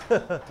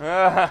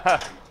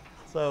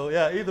 So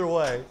yeah, either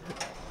way.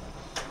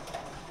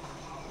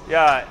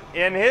 Yeah,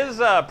 in his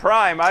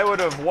prime, I would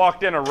have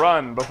walked in a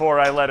run before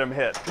I let him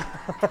hit.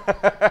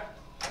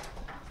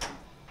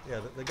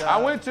 Yeah, the guy. I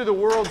went to the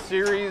World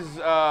Series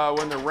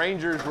when the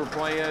Rangers were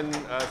playing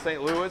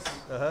St. Louis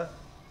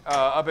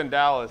up in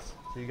Dallas.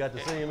 So you got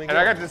to see him again. And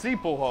I got to see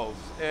Pujols.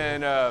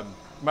 And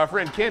my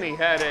friend Kenny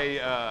had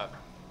a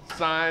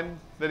sign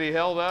that he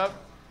held up,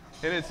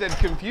 and it said,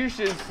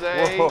 Confucius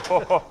say,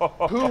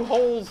 who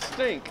holes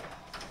stink?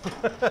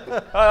 That's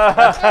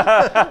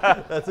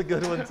a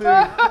good one too.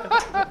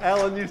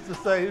 Alan used to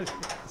say,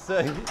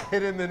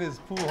 hit him in his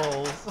pool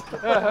holes.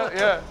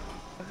 Yeah.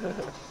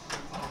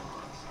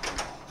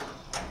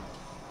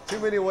 Too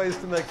many ways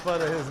to make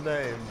fun of his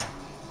name.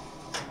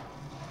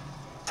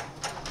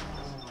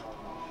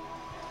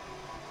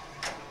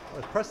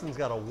 Well, Preston's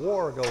got a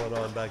war going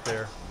on back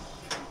there.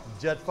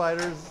 Jet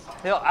fighters.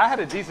 Hell, I had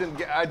a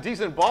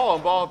decent ball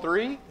on ball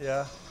 3,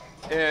 Yeah.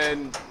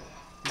 and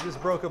You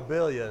just broke $1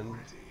 billion.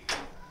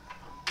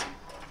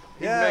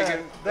 he's making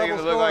it double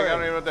look like I don't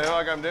scoring. even know what the hell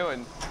I'm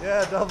doing.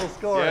 Yeah, double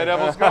scoring. Yeah,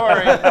 double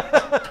scoring.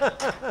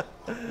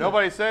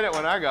 Nobody said it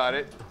when I got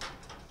it.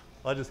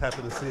 I just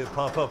happened to see it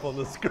pop up on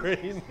the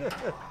screen.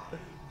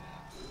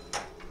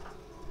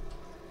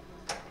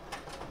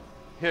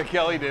 Yeah,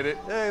 Kelly did it.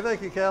 Hey,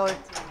 thank you, Kelly.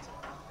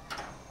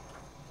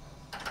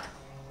 Collect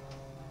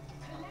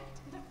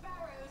the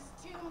Pharaoh's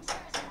tomb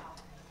treasure.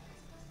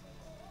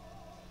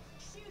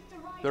 Shoot the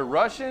right The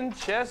Russian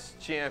chess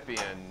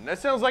champion. That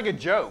sounds like a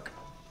joke.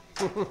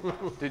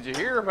 Did you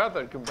hear about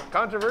the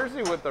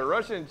controversy with the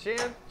Russian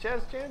chess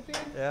champion?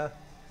 Yeah.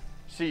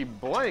 She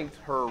blanked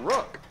her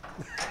rook.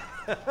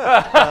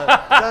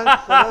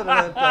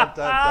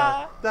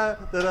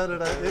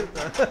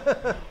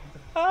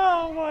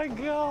 Oh my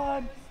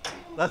God.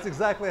 That's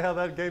exactly how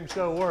that game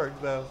show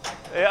worked, though.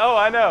 Yeah, oh,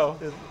 I know.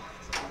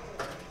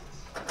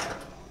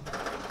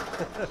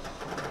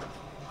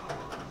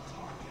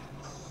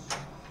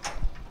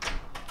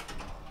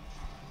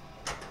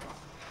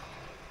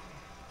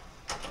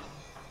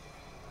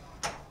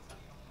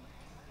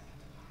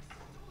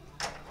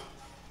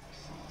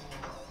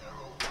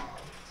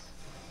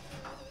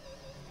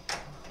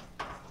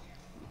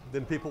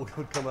 Then people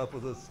would come up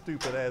with the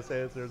stupid ass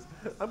answers.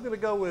 I'm going to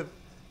go with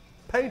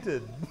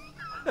painted.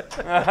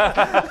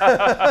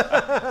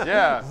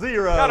 Yeah.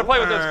 0. Gotta play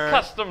with those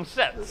custom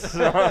sets.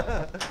 like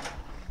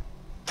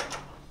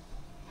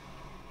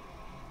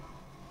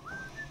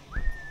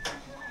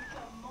a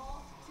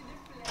moth to the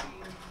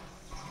flame.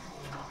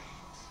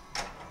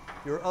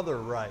 Your other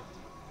right.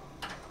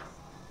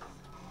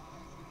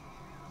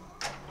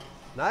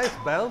 Nice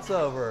bounce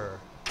over.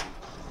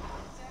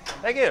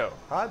 Thank you.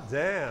 Hot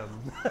damn.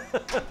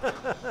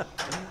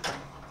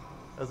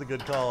 That's a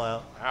good call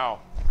out. Ow.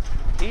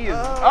 He is. Oh,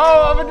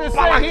 I was going to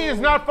say, he is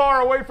not far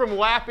away from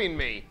lapping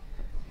me.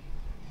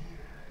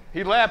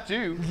 He lapped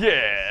you.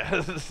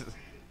 Yes.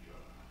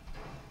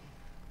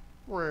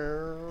 All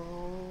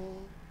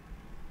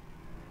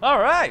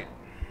right.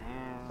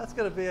 That's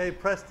going to be a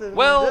Preston.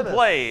 Well Dennis.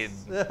 played,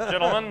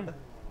 gentlemen.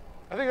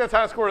 I think that's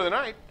high score of the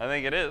night. I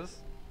think it is.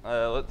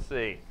 Let's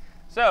see.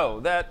 So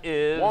that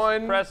is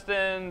One.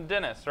 Preston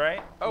Dennis,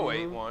 right?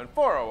 081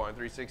 401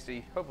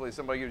 360. Hopefully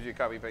somebody gives you a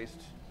copy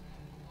paste.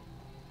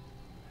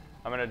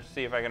 I'm gonna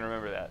see if I can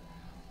remember that.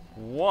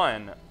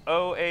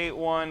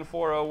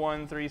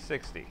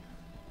 1-081-401-360.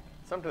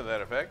 Something to that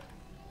effect.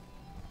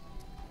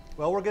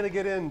 Well, we're going to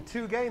get in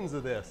 2 games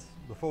of this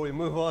before we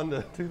move on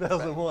to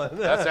 2001.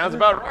 That sounds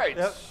about right.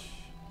 Yep.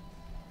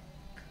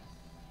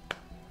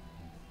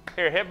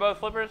 Here, hit both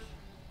flippers.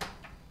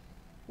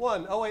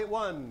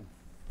 1-081.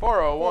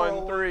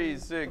 401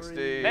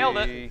 360. Nailed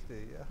it. 60.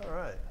 Yeah, all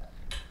right.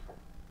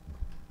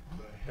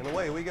 And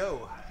away we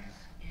go.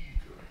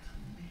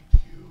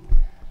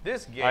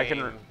 This I can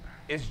game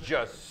is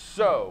just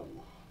so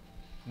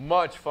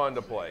much fun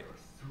to play.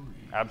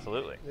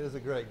 Absolutely. It is a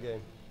great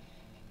game.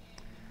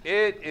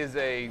 It is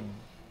a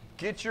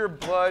get your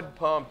blood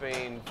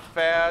pumping,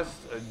 fast,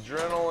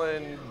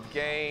 adrenaline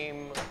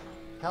game.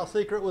 How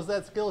secret was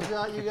that skill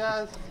shot, you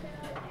guys?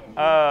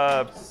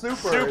 Super,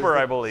 is the-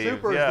 I believe.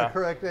 Super yeah. is the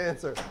correct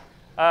answer.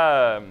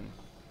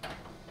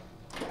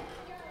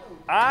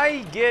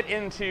 I get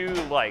into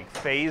like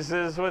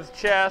phases with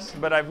chess,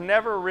 but I've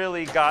never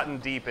really gotten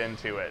deep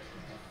into it.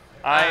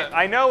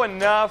 I know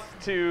enough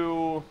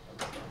to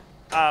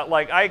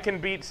like I can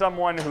beat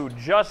someone who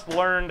just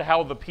learned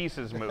how the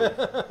pieces move.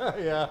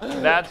 Yeah.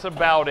 That's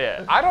about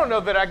it. I don't know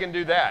that I can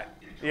do that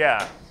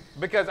Yeah.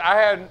 because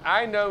I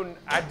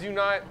do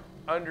not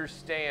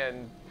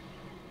understand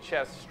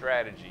chess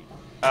strategy.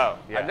 Oh,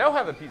 yeah. I know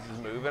how the pieces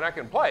move and I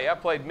can play. I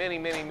played many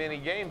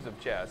games of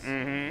chess,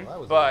 Mm-hmm. Well, that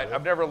was but good.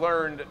 I've never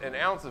learned an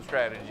ounce of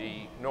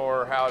strategy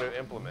nor how to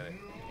implement it.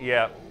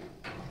 Yeah.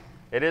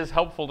 It is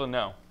helpful to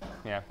know.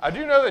 Yeah. I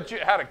do know that you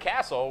had a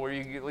castle where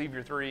you can leave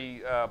your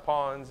 3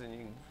 pawns and you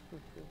can.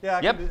 Yeah,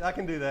 Yep. I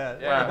can do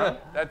that. Yeah,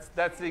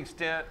 that's the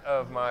extent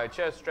of my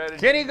chess strategy.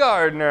 Kenny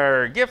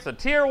Gardner gifts a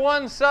tier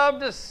 1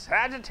 sub to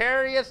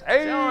Sagittarius.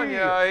 Hey, telling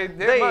you,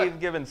 they've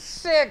given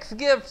 6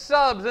 gift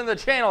subs in the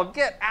channel.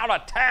 Get out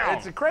of town.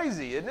 It's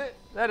crazy, isn't it?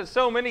 That is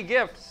so many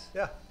gifts.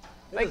 Yeah.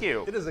 Thank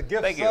you. It is a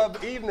gift Thank you.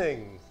 sub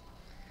evening.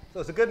 So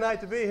it's a good night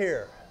to be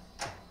here.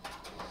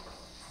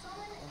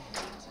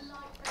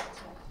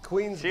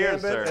 Queen's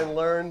Cheers, Gambit sir. and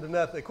learned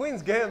nothing.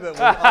 Queen's Gambit was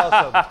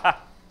awesome.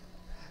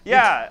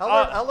 Yeah.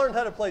 I learned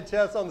how to play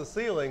chess on the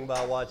ceiling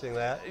by watching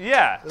that.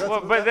 Yeah. That's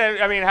Well, what but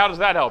then, I mean, how does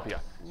that help you?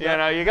 You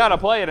know, you got to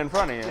play it in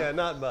front of you. Yeah,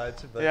 not much,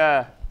 but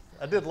Yeah.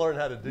 I did learn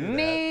how to do that.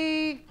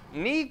 Knee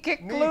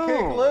kick Knee glue. kick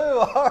glue.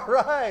 All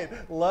right.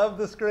 Love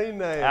the screen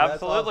name. That's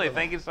Absolutely. awesome.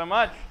 Thank you so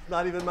much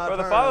Not even my for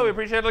turn. the follow. We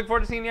appreciate it. Look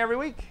forward to seeing you every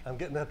week. I'm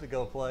getting up to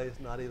go play. It's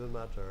not even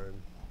my turn.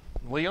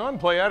 Leon,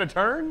 play out of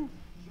turn?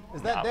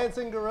 Is that No.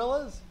 Dancing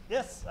Gorillas?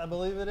 Yes, I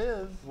believe it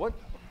is. What?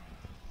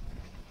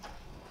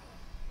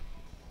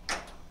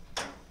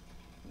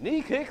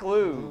 Knee kick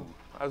Lou.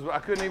 I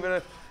couldn't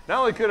even. Not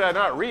only could I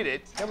not read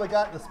it. Then we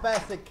got the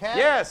Spastic Cat.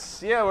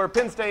 Yes, yeah, we're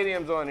Penn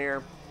Stadium's on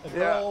here. A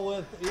girl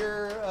with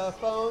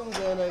earphones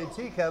and a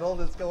tea kettle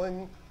that's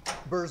going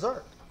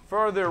berserk.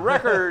 For the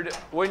record,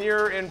 when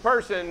you're in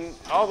person,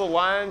 all the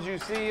lines you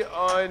see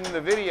on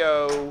the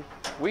video,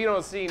 we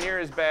don't see near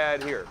as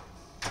bad here.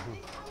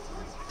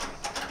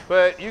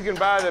 But you can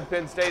buy the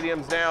Penn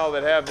Stadiums now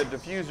that have the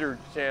diffuser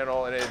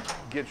channel, and it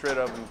gets rid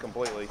of them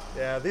completely.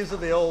 Yeah, these are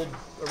the old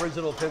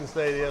original Penn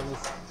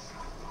Stadiums.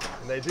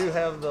 And they do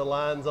have the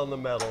lines on the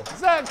metal.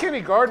 Zach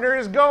Kenny Gardner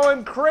is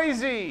going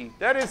crazy.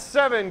 That is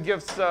 7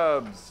 gift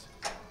subs.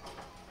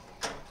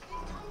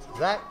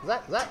 Zach.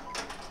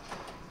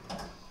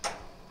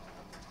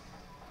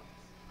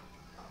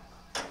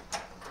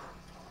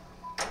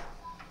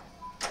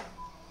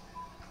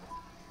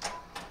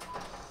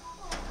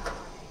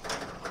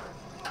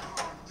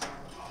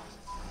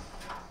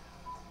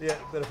 Yeah,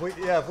 but if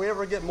we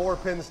ever get more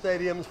Penn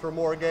Stadiums for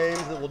more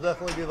games, it will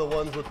definitely be the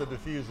ones with the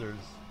diffusers.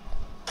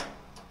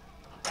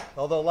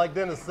 Although, like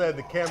Dennis said,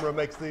 the camera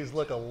makes these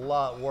look a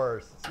lot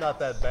worse. It's not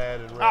that bad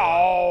in real life.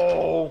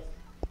 Oh.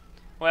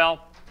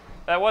 Well,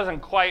 that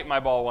wasn't quite my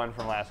ball 1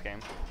 from last game.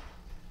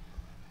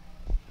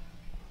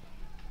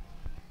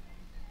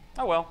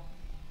 Oh well.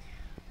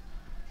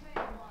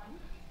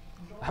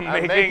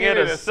 I'm making it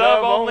a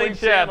sub-only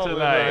chat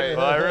tonight.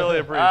 Well, I really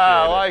appreciate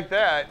I it. like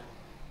that.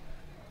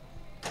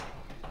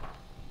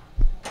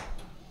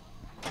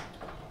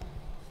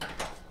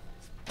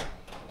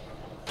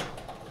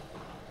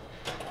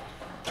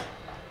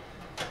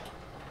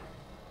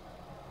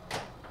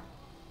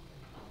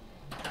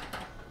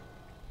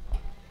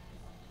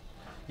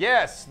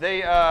 Yes,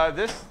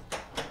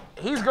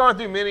 he's gone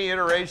through many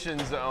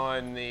iterations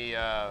on the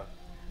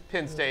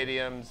Penn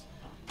Stadiums.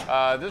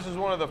 This is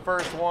one of the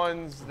first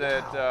ones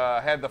that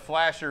had the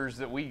flashers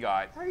that we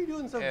got. How are you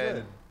doing so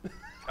And, good?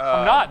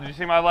 I'm not. Did you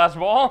see my last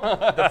ball?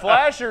 The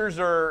flashers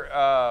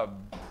are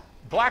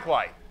black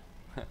light.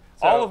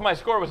 All of my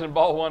score was in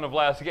ball 1 of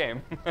last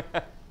game.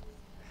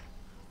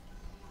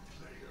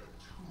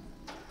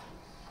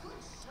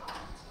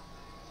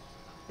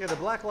 Yeah, the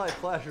black light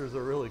flashers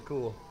are really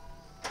cool.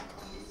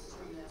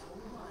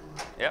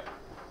 Yep.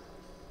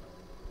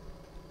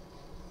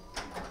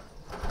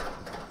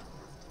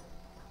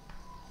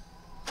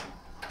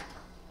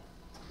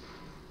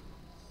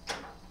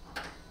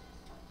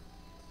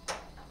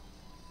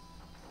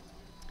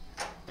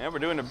 Yeah, we're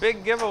doing a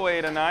big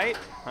giveaway tonight.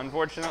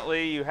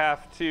 Unfortunately, you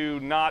have to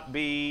not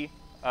be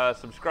a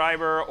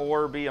subscriber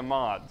or be a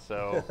mod,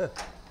 so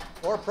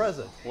Or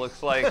present.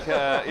 looks like,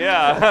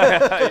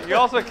 yeah. You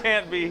also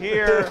can't be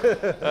here.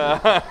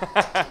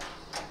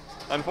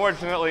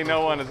 Unfortunately,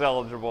 no one is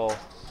eligible,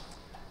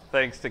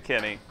 thanks to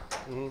Kenny.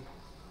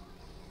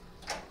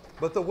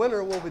 But the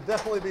winner will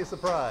definitely be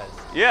surprised.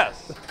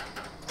 Yes.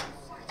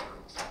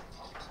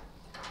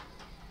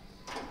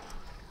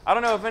 I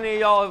don't know if any of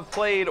y'all have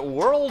played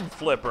World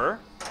Flipper,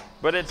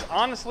 but it's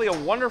honestly a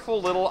wonderful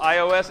little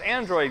iOS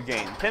Android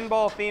game.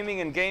 Pinball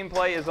theming and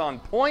gameplay is on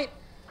point,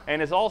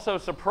 and is also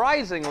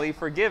surprisingly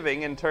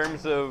forgiving in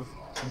terms of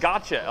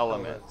gotcha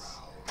elements.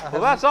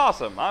 Well, that's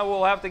awesome. I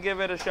will have to give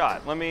it a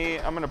shot. I'm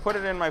going to put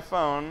it in my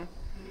phone.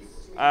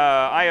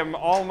 I am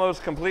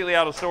almost completely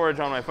out of storage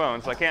on my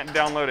phone, so I can't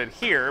download it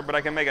here, but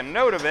I can make a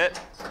note of it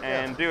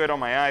and do it on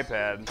my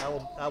iPad.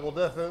 I will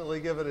definitely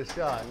give it a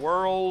shot.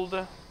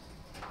 World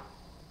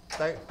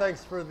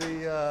Thanks for the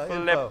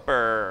info.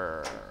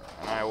 Flipper.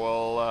 And I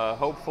will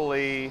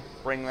hopefully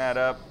bring that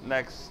up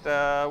next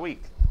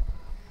week.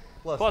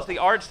 Plus the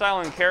art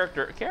style and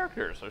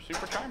characters are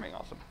super charming.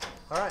 Awesome.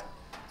 All right.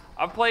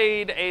 I've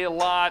played a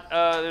lot.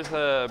 There's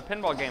a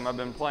pinball game I've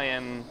been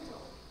playing,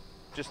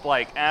 just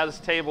like as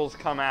tables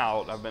come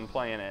out. I've been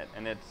playing it,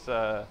 and it's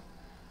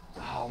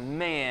oh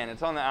man,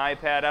 it's on the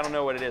iPad. I don't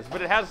know what it is,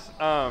 but it has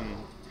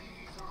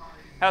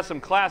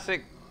some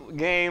classic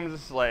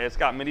games. Like it's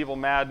got Medieval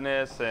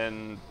Madness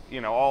and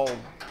all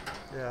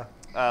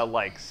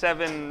like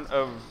 7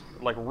 of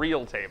like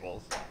real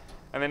tables,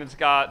 and then it's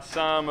got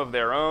some of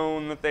their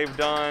own that they've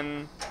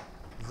done.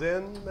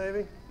 Zen,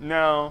 maybe?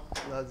 No.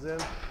 Not Zen?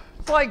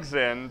 It's like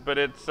Zen, but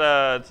it's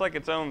like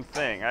its own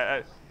thing.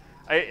 I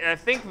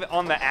think that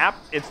on the app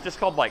it's just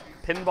called like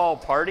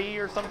Pinball Party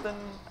or something.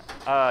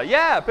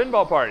 Yeah,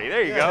 Pinball Party.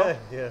 There you go.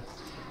 Yeah.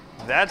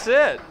 That's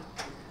it.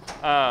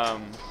 I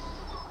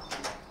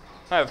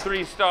have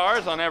 3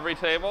 stars on every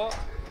table.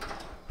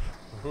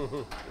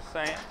 Just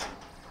saying.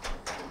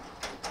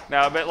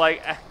 No, but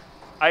like,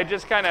 I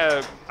just kind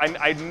of,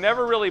 I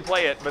never really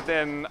play it, but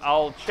then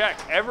I'll check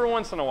every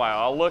once in a while.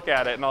 I'll look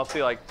at it and I'll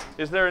see like,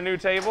 is there a new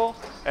table?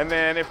 And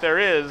then if there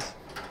is,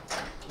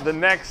 the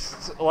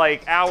next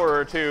like hour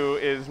or 2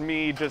 is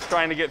me just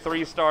trying to get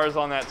 3 stars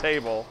on that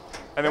table.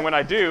 And then when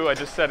I do, I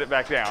just set it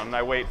back down and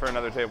I wait for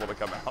another table to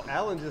come out.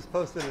 Alan just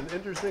posted an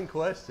interesting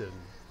question.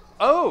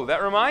 Oh,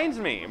 that reminds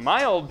me.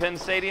 My old Penn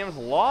Stadiums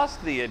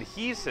lost the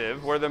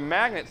adhesive where the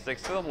magnet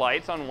sticks to the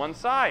lights on one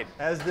side.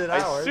 As did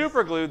I ours.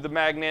 super glued the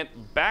magnet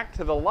back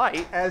to the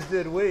light. As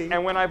did we.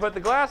 And when I put the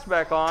glass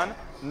back on,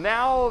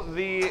 now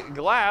the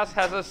glass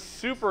has a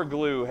super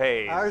glue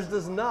haze. Ours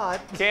does not.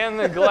 Can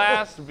the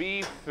glass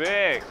be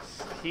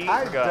fixed? Heat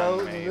I gun,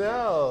 don't maybe.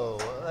 know.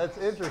 That's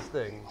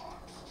interesting.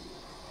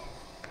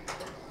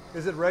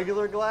 Is it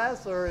regular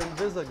glass or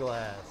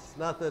Invisiglass?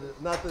 Not that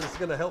it's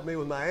going to help me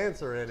with my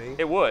answer any.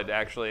 It would,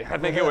 actually. I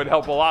think it would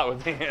help a lot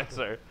with the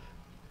answer.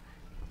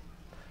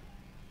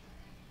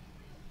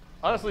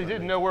 Honestly,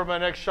 didn't know where my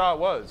next shot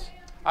was.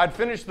 I'd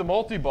finished the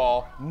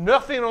multi-ball,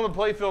 nothing on the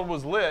playfield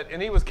was lit,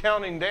 and he was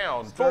counting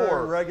down.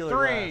 4, regular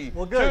 3, glass.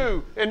 Well,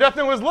 good. 2, and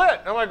nothing was lit.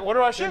 I'm like, what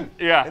do I shoot?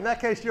 Yeah. In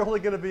that case, you're only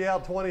going to be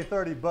out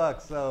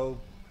 $20-30, so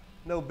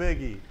no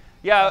biggie.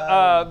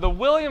 Yeah, the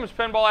Williams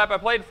pinball app I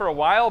played for a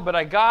while, but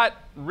I got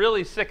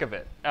really sick of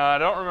it. I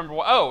don't remember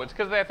why. Oh, it's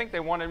because I think they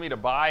wanted me to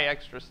buy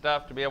extra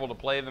stuff to be able to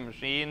play the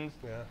machines.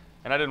 Yeah.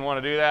 And I didn't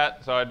want to do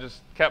that, so I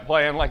just kept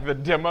playing like the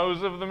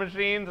demos of the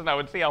machines, and I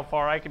would see how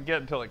far I could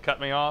get until it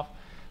cut me off.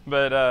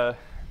 But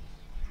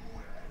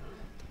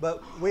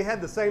we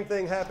had the same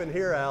thing happen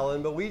here,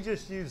 Alan, but we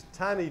just used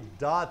tiny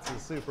dots of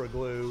super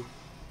glue,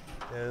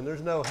 and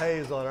there's no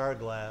haze on our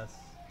glass.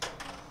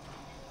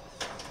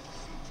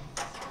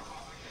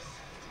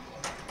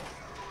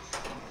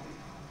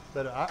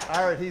 But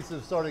our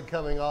adhesive started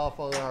coming off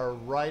on our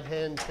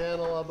right-hand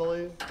channel, I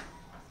believe.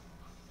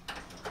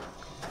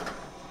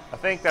 I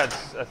think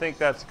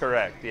that's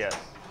correct. Yes.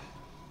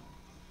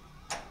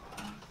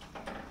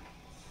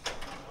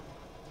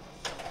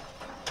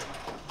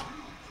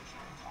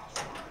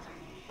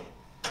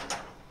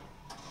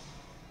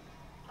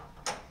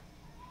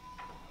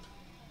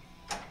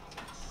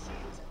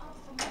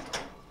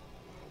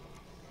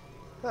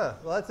 Huh,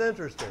 well, that's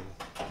interesting.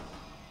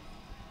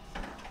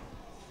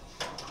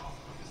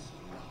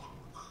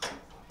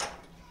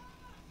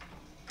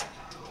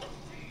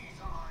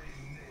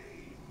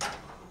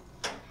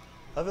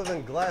 Other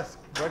than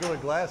regular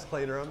glass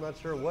cleaner, I'm not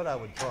sure what I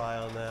would try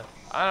on that.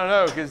 I don't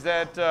know, because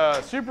that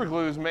super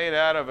glue is made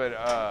out of like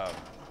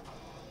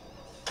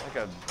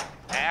a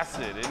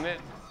acid, isn't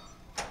it?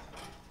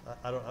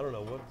 I don't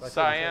know what.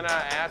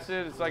 Cyanide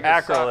acid. It's like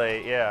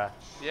Acrylate, yeah.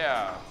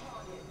 Yeah.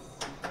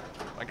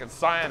 Like a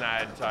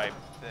cyanide type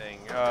thing.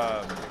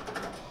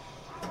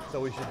 So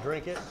we should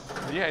drink it?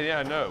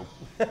 Yeah, no.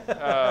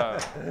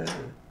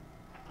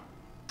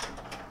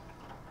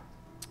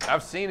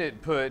 I've seen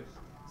it put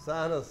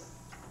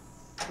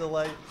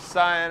Cyanacrylate.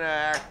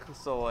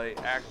 cyanacrylate.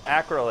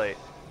 Acrylate.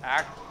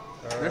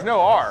 There's no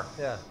R.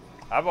 Yeah.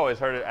 I've always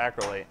heard it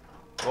acrylate.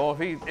 Well,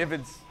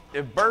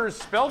 if Burrs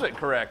spelled it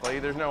correctly,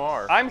 there's no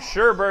R. I'm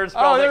sure Bird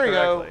spelled it correctly.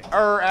 Oh, there you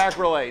go.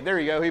 Acrylate. There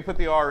you go. He put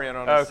the R in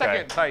on his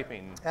second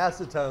typing.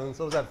 Acetone.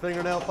 So was that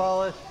fingernail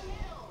polish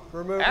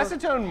remover?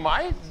 Acetone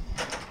might.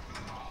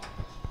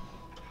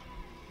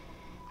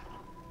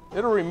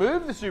 It'll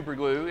remove the super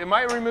glue. It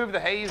might remove the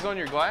haze on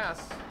your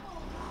glass.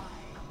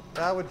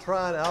 I would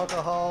try an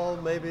alcohol,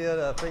 maybe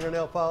a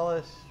fingernail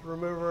polish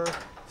remover.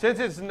 Since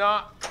it's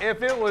not,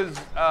 if it was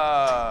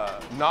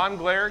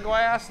non-glare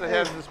glass that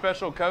has the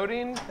special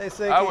coating,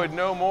 I would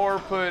no more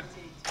put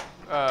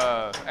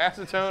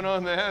acetone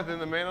on that than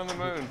the Man on the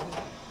Moon.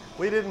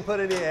 We didn't put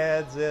any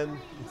ads in.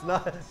 It's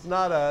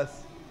not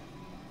us.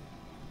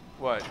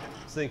 What?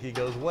 Sinky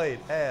goes, wait,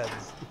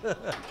 ads.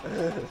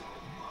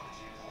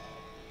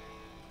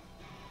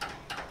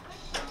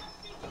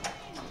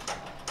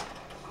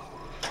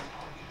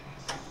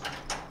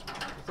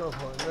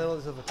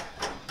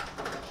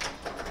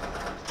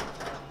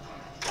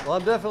 Well,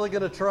 I'm definitely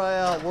going to try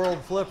out World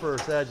Flipper,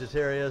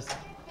 Sagittarius.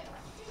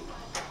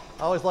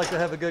 I always like to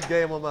have a good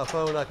game on my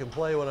phone I can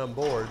play when I'm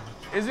bored.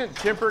 Isn't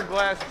tempered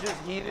glass just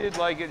heated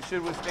like it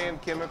should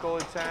withstand chemical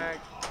attack?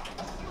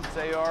 It's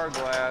AR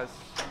glass.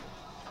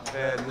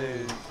 Bad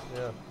news.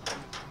 Yeah.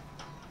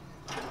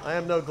 I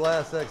am no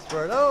glass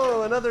expert.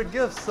 Oh, another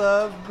gift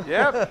sub.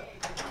 Yep.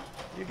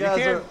 You guys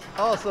can't-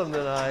 are awesome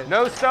tonight.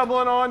 No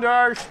stumbling onto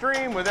our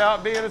stream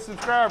without being a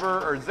subscriber,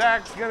 or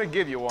Zach's gonna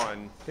give you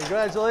one.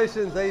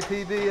 Congratulations,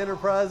 APB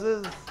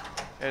Enterprises.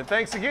 And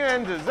thanks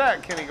again to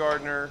Zach Kenny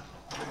Gardner.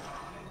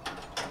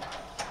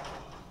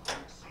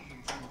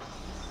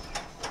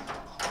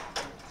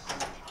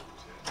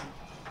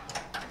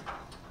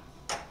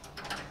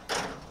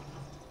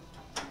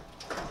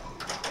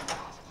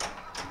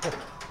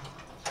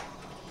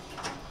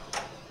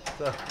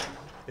 So,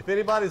 if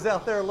anybody's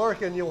out there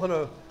lurking, you want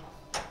to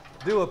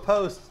do a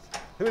post,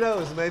 who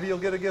knows, maybe you'll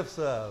get a gift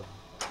sub.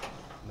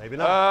 Maybe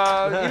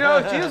not. You know,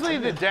 it's usually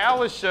the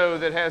Dallas show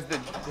that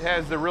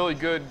has the really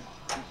good,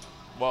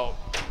 well,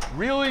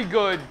 really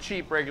good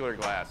cheap regular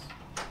glass.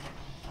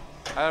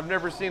 I've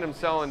never seen them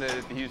selling it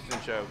at the Houston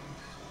show.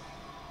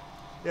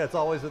 Yeah, it's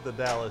always at the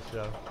Dallas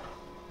show.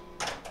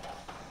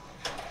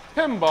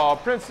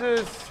 Pinball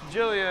Princess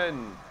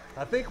Jillian,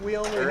 I think we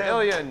only or have...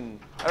 Illian.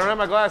 I don't have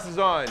my glasses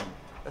on.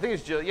 I think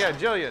it's Jillian. Yeah,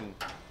 Jillian.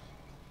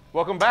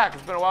 Welcome back.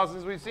 It's been a while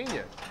since we've seen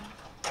you.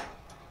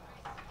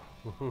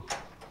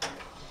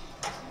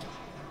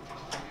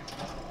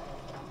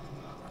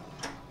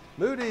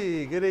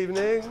 Moody, good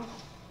evening.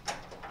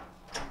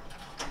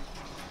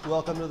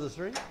 Welcome to the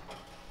stream.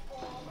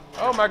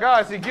 Oh my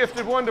gosh, he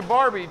gifted one to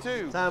Barbie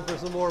too. Time for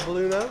some more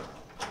Blue Note.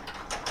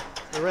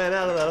 We ran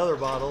out of that other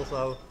bottle,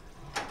 so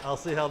I'll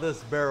see how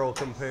this barrel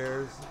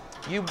compares.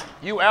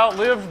 You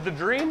outlived the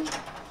dream?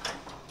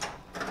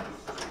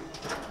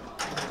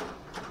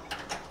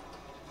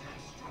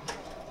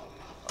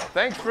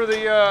 Thanks for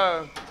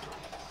the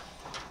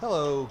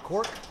Hello,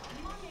 Cork.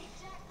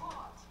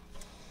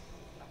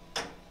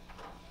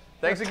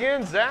 thanks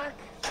again, Zach.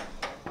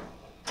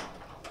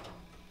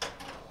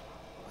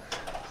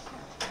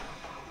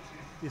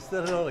 You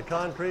set it on a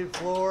concrete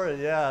floor, and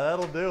yeah,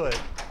 that'll do it.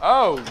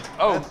 Oh,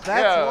 That's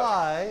yeah.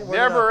 why we're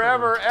Never, not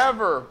ever,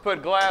 ever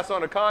put glass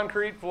on a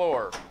concrete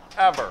floor.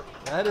 Ever.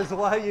 That is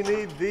why you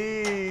need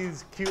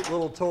these cute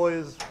little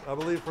toys, I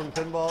believe from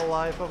Pinball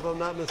Life, if I'm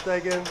not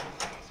mistaken.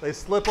 They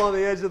slip on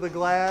the edge of the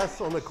glass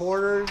on the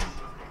corners,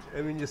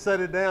 and when you set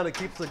it down, it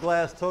keeps the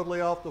glass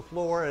totally off the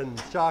floor and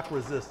shock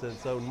resistant,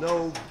 so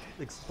no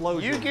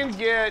explosion. You can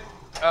get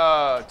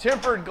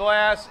tempered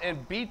glass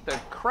and beat the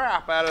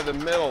crap out of the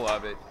middle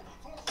of it,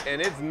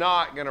 and it's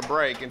not gonna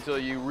break until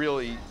you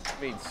really,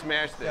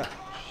 smash the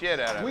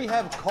shit out of We it.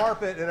 have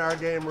carpet in our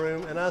game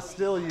room, and I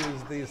still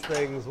use these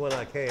things when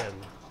I can.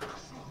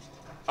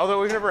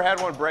 Although we've never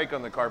had one break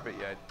on the carpet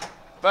yet.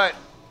 But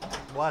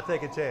Why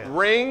take a chance?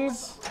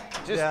 rings,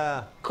 just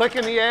Yeah.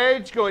 clicking the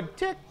edge, going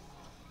tick.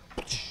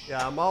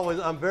 Yeah,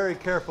 I'm very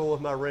careful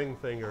with my ring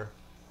finger.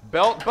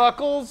 Belt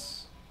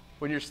buckles,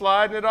 when you're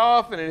sliding it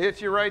off and it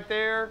hits you right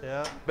there.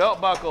 Yeah.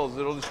 Belt buckles,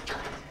 it'll just.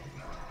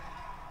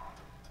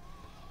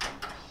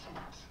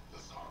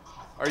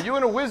 Are you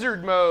in a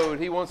wizard mode?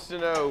 He wants to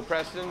know,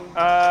 Preston.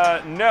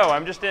 No,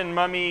 I'm just in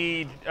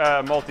Mummy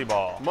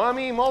multi-ball.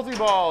 Mummy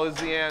multi-ball is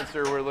the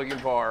answer we're looking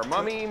for.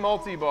 Mummy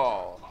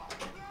multi-ball.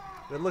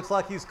 It looks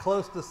like he's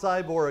close to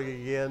Cyborg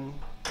again.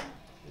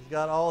 He's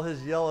got all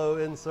his yellow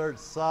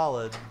inserts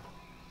solid.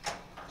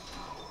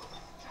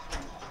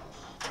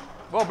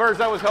 Well,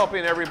 Burrs, I was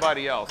helping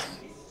everybody else.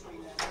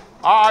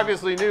 I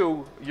obviously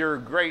knew your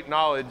great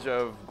knowledge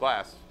of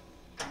glass.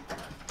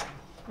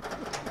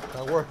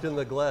 I worked in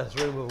the glass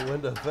room of a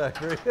window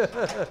factory.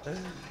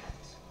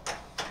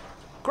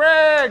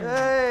 Craig!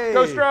 Hey!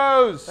 Go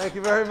Stros! Thank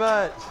you very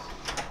much.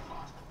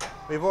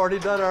 We've already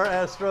done our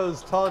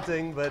Astros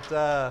taunting, but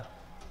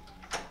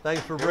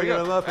thanks for Here we bringing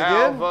go. them up again.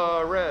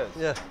 Alvarez.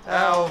 Yeah,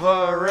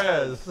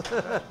 Alvarez.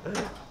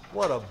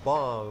 What a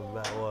bomb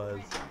that was.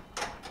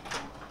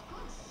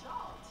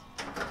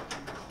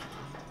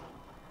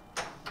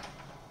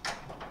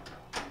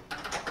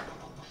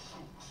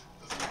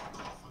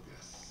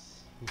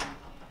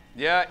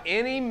 Yeah,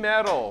 any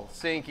metal,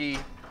 Sinky,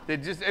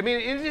 that just,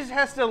 it just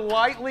has to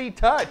lightly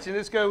touch and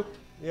just go,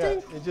 Yeah,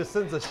 ding. it just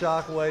sends a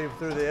shock wave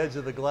through the edge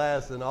of the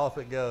glass and off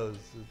it goes.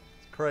 It's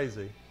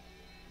crazy.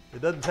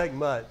 It doesn't take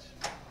much.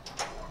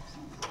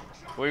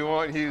 We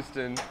want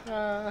Houston.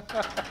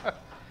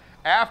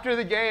 After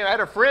the game, I had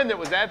a friend that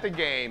was at the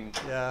game,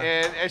 Yeah.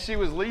 and as she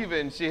was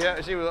leaving, she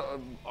was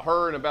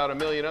her and about a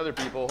million other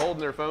people holding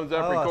their phones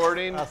up, Oh,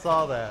 recording. I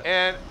saw that.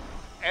 And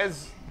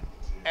as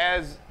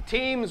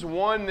teams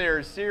won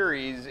their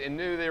series and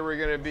knew they were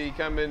going to be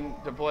coming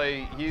to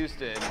play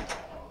Houston,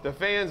 the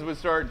fans would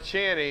start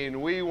chanting,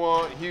 "We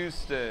want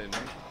Houston."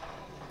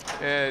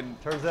 And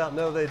Turns out,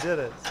 no, they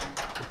didn't.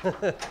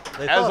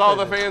 They as thought all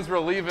they the did. fans were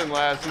leaving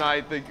last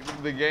night,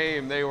 the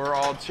game, they were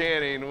all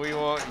chanting, "We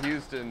want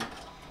Houston."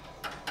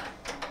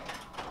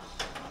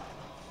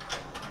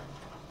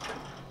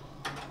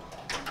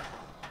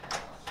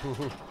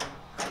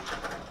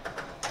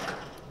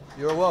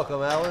 You're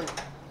welcome, Alan.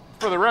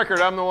 For the record,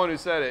 I'm the one who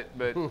said it,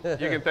 but you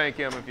can thank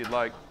him if you'd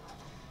like.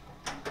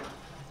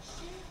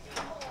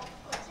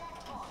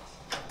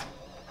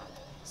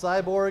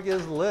 Cyborg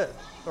is lit.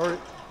 Or,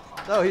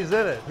 no, he's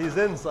in it. He's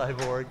in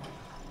Cyborg.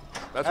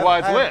 That's why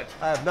it's lit.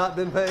 I have not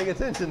been paying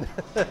attention.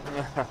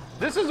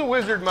 This is a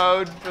wizard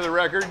mode, for the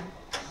record.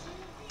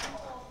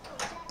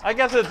 I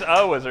guess it's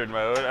a wizard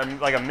mode. I mean,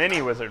 like a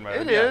mini wizard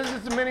mode. It is.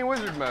 It's a mini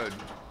wizard mode.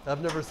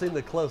 I've never seen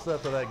the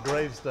close-up of that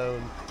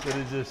gravestone that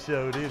it just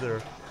showed either.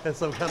 And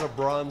some kind of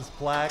bronze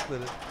plaque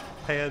that it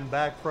panned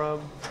back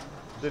from.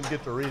 Didn't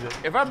get to read it.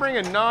 If I bring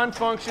a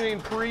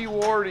non-functioning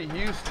pre-war to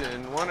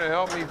Houston, want to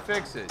help me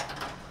fix it?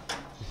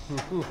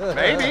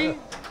 Maybe.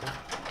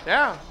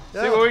 Yeah. See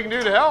Yeah. what we can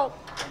do to help.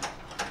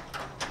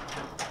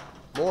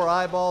 More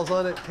eyeballs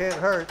on it can't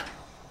hurt.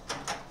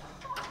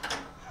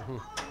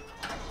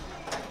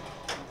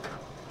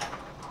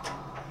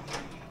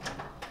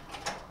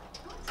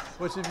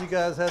 Which of you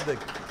guys had the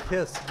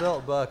KISS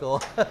belt buckle?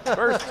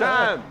 First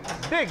time.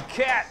 Big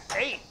Cat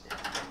 8.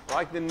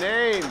 Like the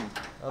name.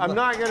 I'm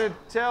not going to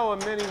tell a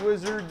mini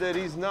wizard that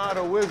he's not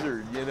a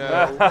wizard, you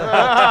know.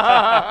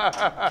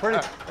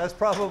 That's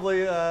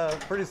probably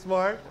pretty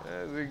smart.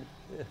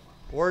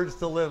 Words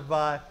to live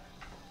by.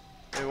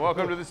 And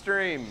welcome to the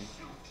stream.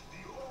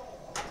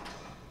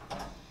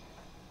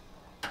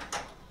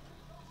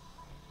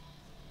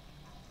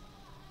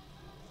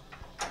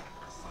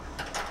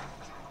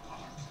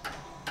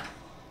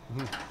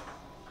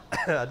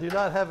 I do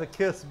not have a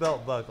KISS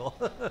belt buckle.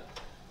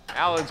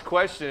 Alan's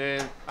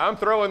questioning. I'm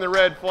throwing the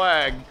red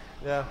flag.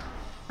 Yeah.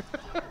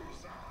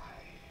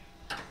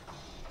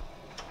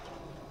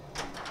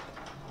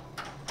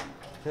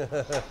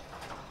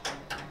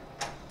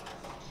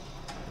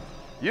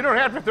 You don't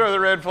have to throw the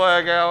red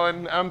flag,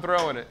 Alan. I'm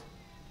throwing it.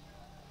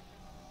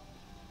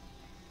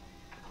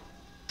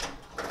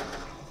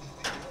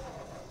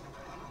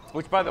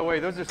 Which, by the way,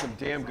 those are some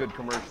damn good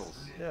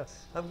commercials. Yeah.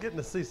 I'm getting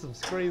to see some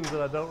screens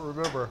that I don't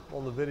remember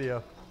on the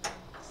video.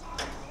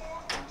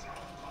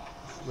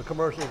 The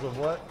commercials of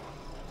what?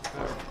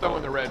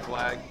 Throwing the red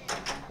flag.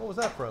 What was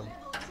that from?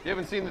 You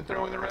haven't seen the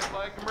throwing the red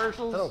flag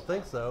commercials? I don't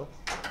think so.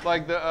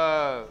 Like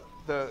the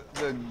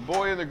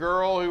boy and the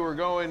girl who were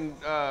going,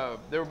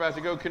 they were about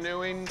to go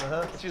canoeing.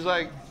 She's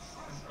like,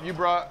 you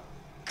brought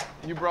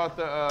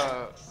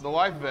the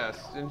life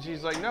vest, and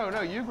she's like,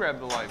 no, you grabbed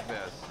the life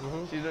vest.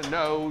 She said,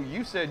 no,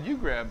 you said you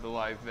grabbed the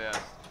life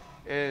vest,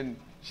 and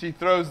she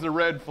throws the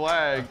red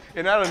flag,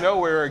 and out of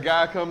nowhere, a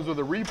guy comes with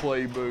a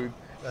replay booth.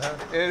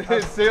 And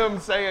it's him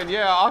saying,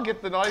 yeah, I'll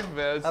get the life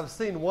vest. I've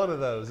seen one of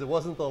those. It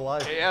wasn't the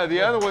life. Yeah, the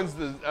other one's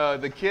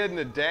the kid and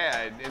the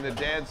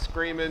dad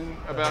screaming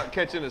about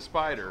catching a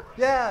spider.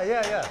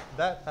 Yeah.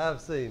 That I've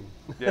seen.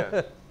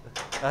 Yeah.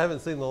 I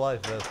haven't seen the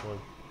life vest one.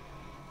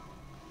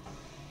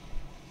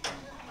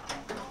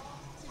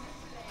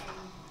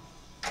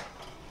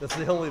 That's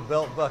the only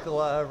belt buckle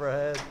I ever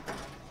had.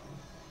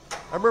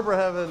 I remember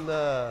having,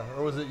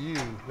 or was it you?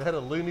 They had a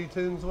Looney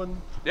Tunes one?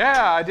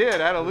 Yeah, I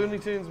did. I had a Looney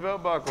Tunes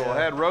belt buckle. Yeah.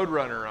 I had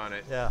Roadrunner on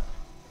it. Yeah.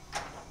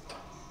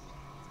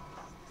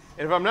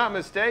 And if I'm not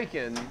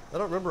mistaken, I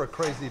don't remember a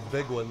crazy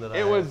big one that I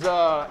it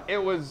had.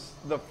 was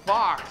the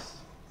fox,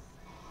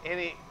 and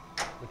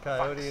The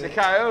coyote. the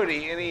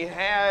coyote, and he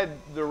had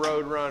the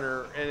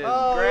Roadrunner in his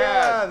Oh, grasp,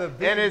 yeah, the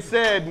beep. and it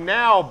said,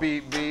 "Now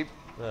beep beep."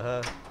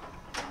 Uh-huh.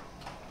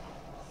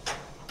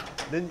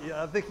 Then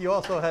I think you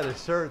also had a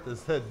shirt that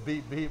said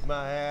 "Beep beep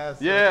my ass."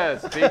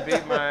 Yes, beep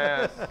beep my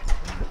ass.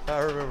 I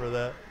remember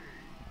that.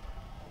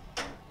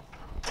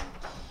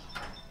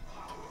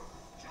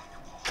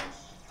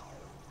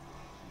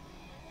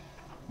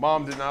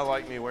 Mom did not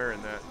like me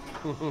wearing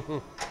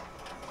that.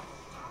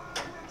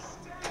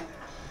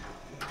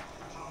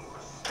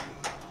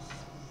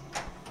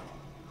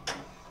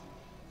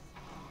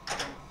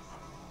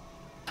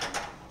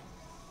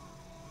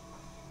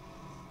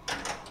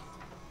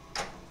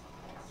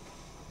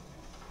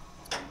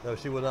 No,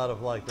 she would not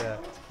have liked that.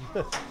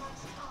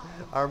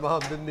 Our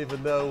mom didn't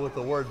even know what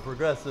the word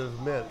progressive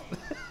meant.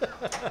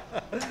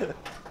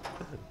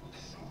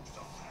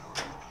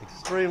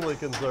 Extremely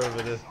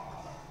conservative.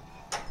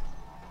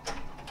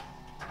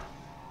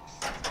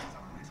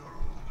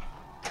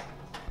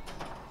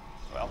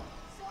 Well,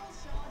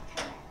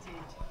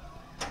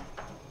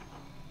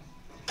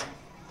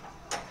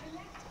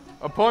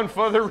 Upon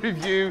further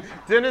review,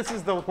 Dennis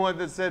is the one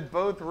that said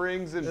both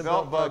rings and And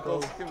belt belt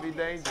buckles buckles. can be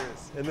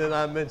dangerous. And then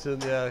I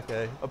mentioned, yeah,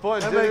 okay.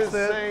 Upon That makes Dennis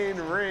sense.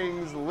 saying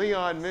rings,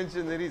 Leon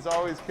mentioned that he's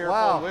always careful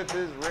Wow. with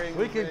his ring.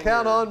 We can finger.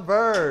 count on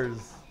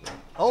Burrs,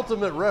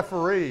 ultimate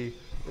referee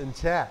in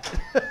chat.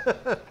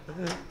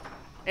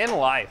 in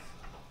life.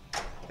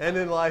 And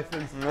in life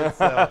itself.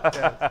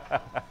 Yeah.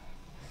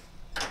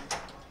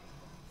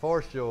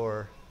 For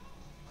sure.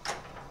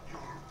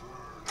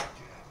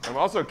 I'm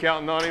also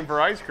counting on him for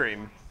ice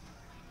cream.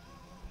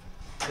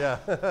 Yeah.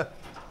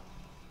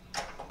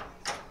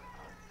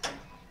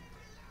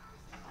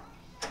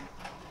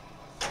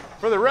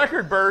 For the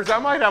record, Burrs, I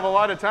might have a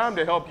lot of time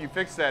to help you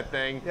fix that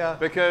thing. Yeah.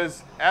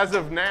 Because as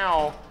of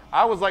now,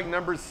 I was like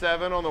number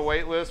 7 on the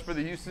wait list for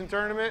the Houston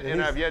tournament, and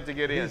he's- I've yet to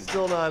get in. He's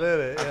still not in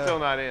it. I'm yeah. still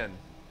not in.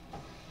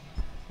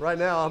 Right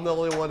now, I'm the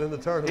only one in the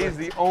tournament. He's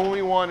the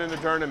only one in the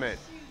tournament.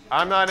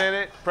 I'm not in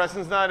it.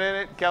 Preston's not in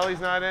it. Kelly's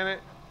not in it.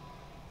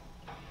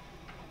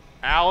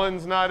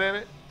 Alan's not in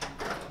it.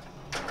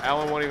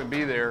 Alan won't even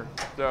be there,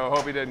 so I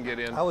hope he doesn't get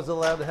in. I was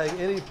allowed to hang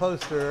any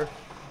poster,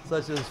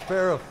 such as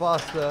Farrah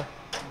Fawcett,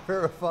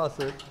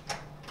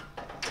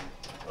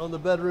 on the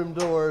bedroom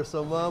door,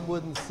 so Mom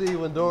wouldn't see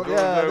when door. Door's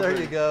Yeah, there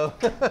open. you go.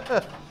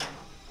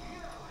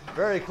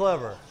 Very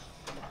clever.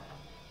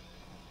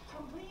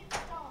 Complete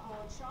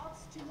starboard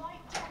shots to light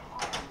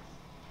jackpot.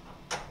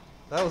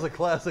 That was a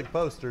classic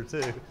poster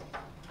too.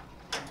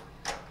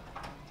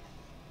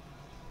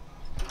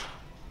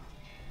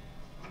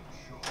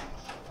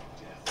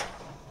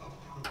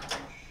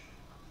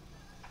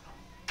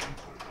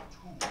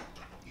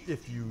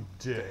 If you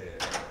dare.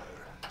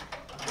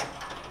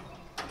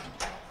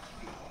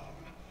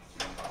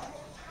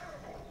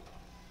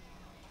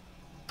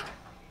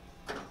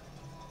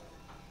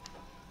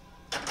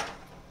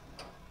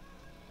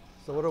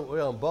 So what are we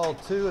on? Ball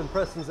 2 and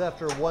Preston's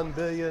after 1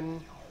 billion,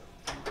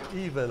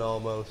 even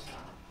almost.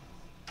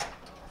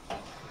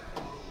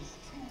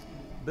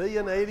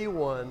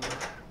 1,000,000,081. Collect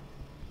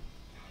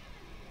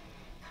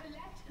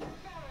the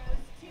Pharaoh's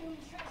tomb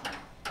treasure.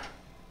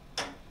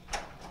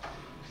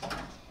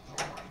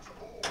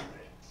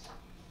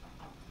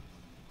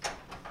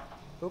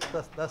 Oops,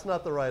 that's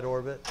not the right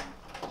orbit.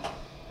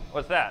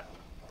 What's that?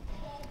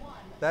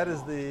 That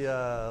is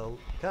the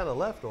kind of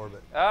left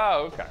orbit.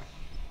 Oh, okay.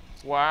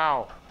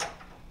 Wow.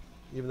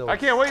 Even though I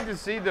it's- can't wait to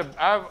see the.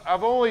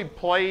 I've only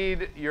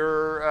played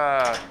your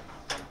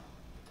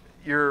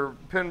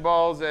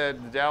pinballs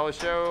at the Dallas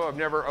show. I've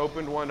never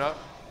opened one up,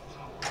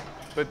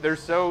 but they're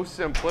so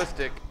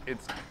simplistic.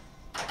 It's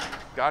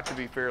got to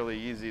be fairly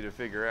easy to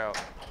figure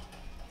out.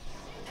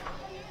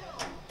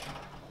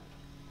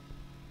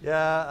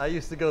 Yeah, I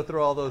used to go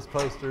through all those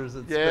posters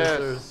at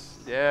Spencer's.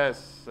 Yes,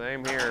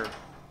 same here.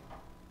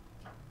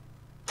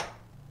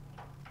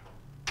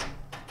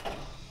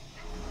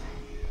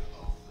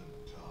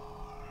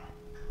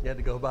 You had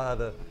to go by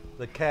the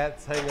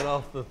cats hanging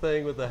off the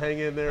thing with the hang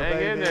in there, Hang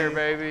baby. in there,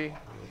 baby.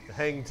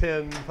 Hang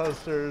 10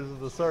 posters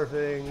of the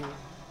surfing.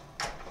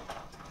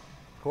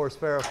 Of course,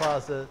 Farrah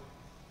Fawcett.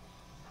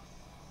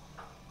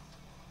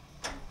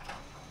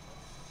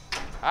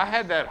 I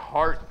had that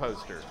heart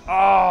poster. Oh,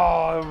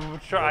 I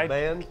tried, The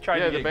band? tried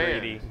Yeah, to the get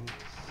band. greedy.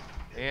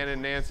 Ann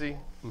and Nancy.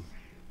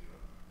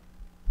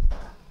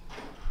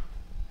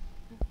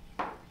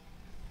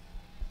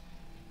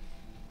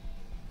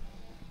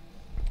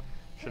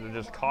 Should have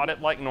just caught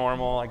it like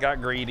normal. I got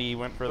greedy,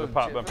 went for the So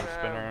pop Chip bumper and I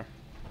spinner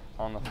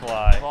on the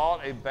fly.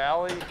 Bought a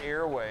Bally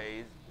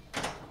Airways,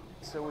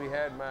 so we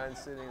had mine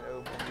sitting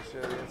open to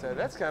show the inside.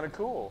 That's kind of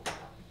cool.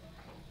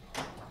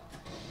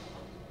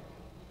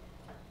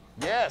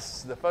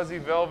 Yes, the fuzzy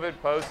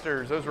velvet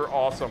posters. Those were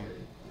awesome.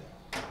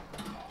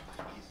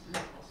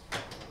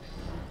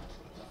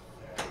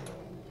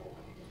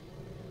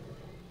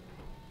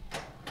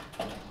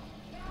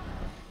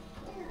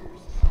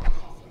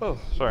 Oh,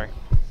 sorry.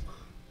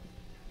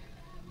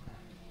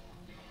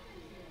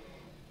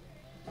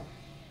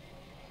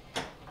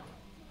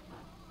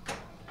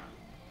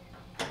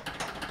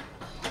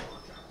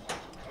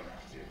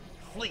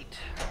 Fleet,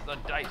 the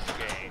dice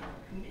game.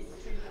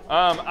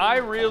 I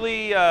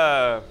really,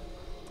 I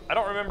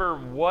don't remember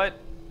what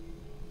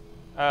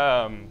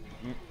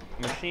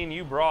machine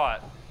you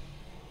brought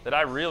that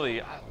I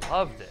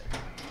loved it.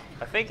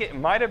 I think it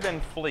might have been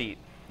Fleet.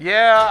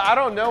 Yeah, I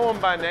don't know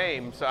them by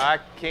name, so I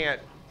can't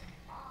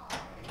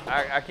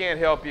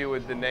help you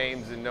with the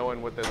names and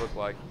knowing what they look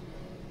like.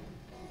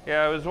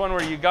 Yeah, it was one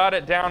where you got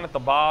it down at the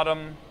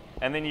bottom,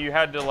 and then you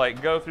had to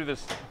like go through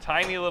this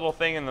tiny little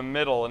thing in the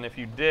middle, and if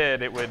you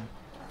did, it would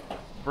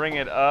bring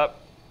it up.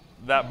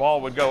 That ball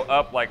would go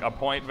up like a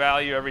point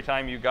value every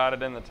time you got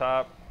it in the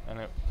top, and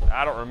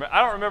I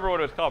don't remember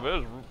what it was called, but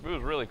it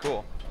was really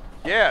cool.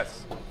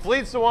 Yes,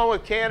 Fleet's the one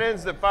with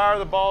cannons that fire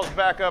the balls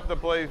back up the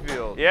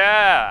playfield.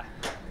 Yeah,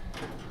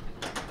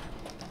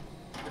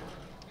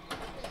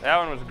 that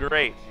one was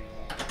great.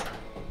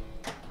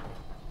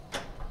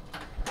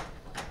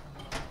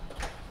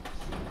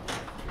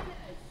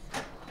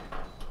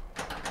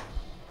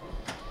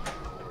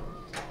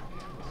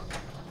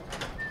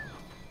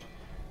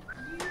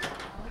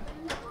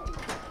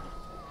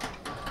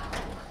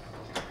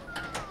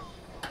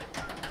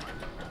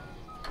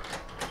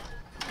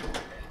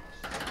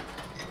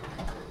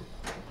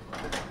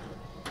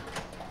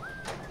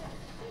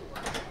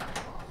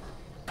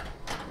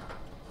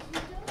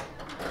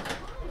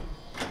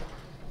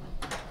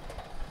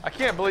 I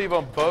can't believe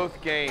on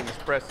both games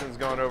Preston's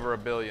gone over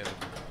 1 billion.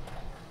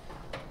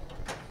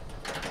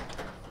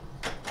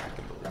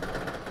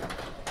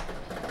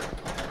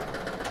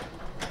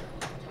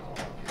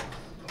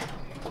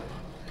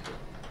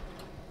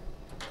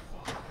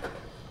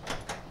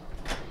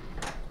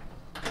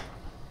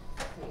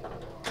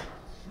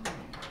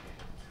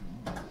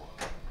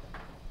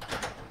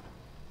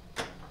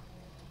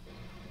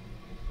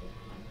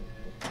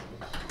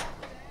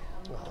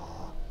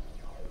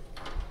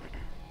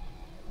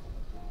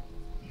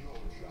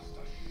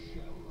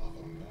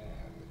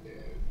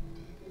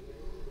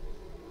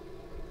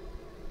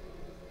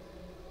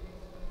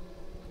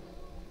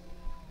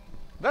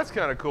 That's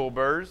kind of cool,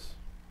 Burrs.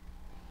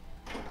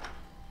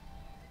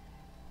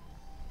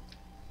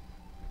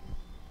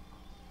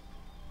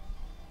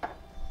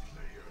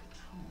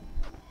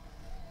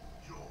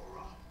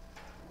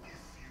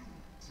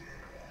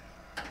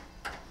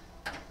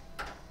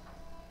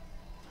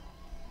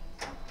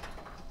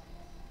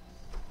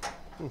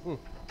 I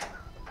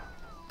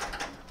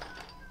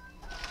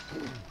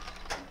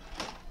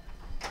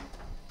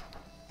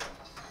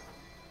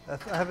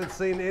haven't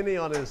seen any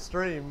on his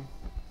stream.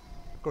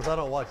 Of course, I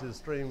don't watch his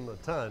stream a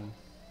ton.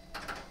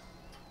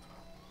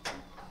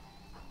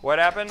 What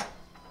happened?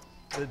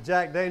 That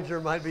Jack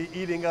Danger might be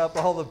eating up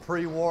all the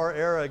pre-war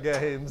era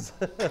games.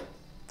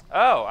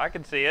 Oh, I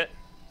can see it.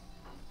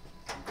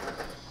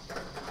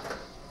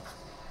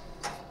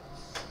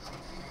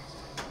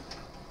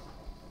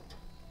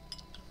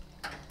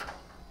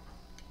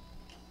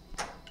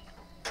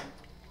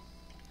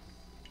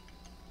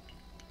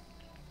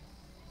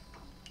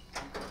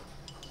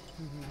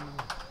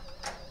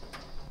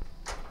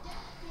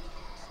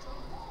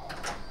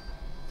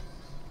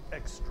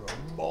 Extra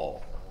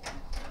ball.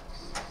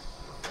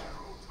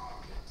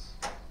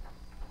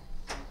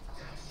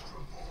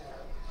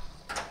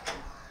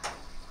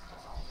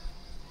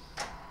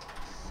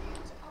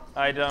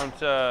 I don't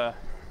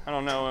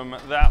know him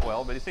that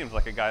well, but he seems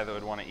like a guy that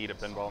would want to eat a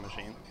pinball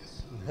machine.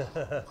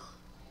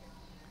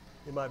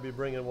 He might be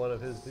bringing one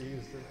of his to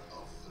Houston.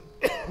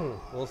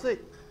 We'll see.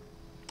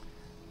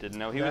 Didn't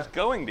know he was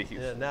going to Yeah,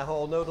 Houston. now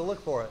he'll know to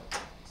look for it.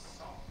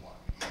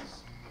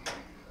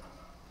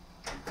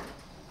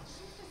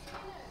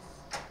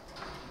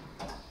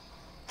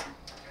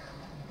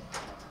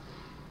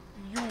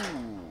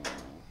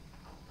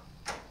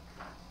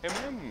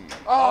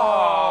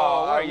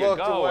 Oh, there I you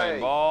looked going, away.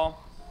 ball.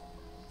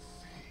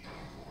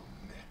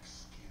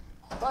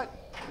 But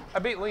I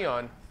beat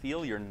Leon.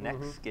 Feel your neck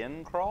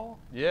skin crawl?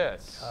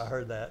 Yes. I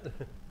heard that.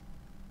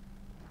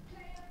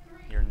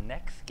 Your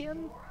neck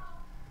skin?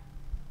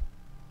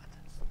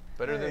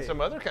 Better than Hey.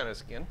 some other kind of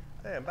skin.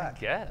 Hey, I'm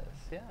back. Guess,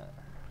 yeah.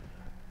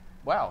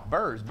 Wow,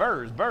 burrs,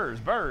 burrs, burrs,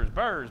 burrs,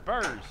 burrs,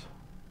 burrs.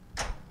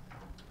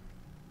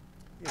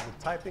 He's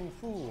a typing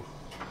fool.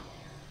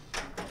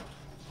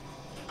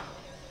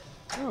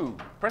 Ooh,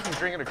 Preston's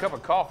drinking a cup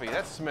of coffee.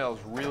 That smells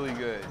really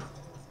good.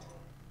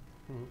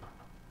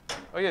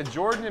 Oh yeah,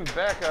 Jordan and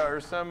Becca are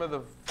some of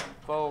the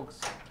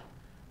folks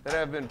that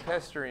have been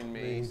pestering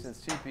me since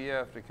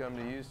TPF to come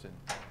to Houston.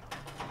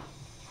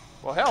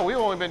 Well, hell, we've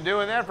only been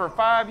doing that for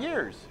 5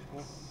 years.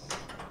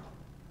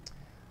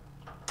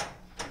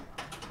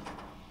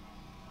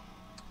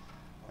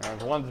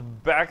 And once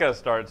Becca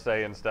starts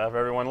saying stuff,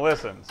 everyone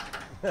listens.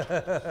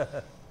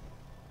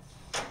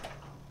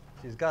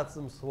 She's got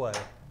some sway.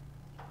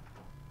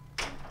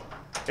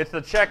 It's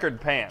the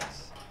checkered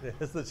pants.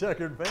 It's the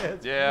checkered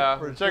pants. Yeah,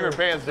 for checkered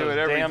sure. pants do Those it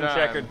every damn time.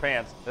 checkered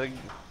pants.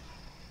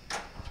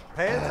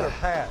 Pants or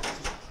pants?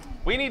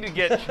 We need to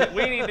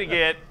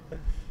get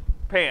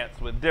pants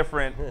with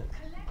different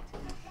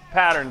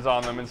patterns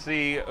on them and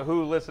see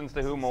who listens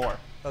to who more.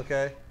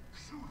 Okay.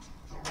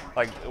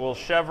 Like, will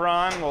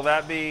Chevron, will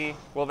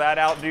that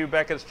outdo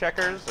Becca's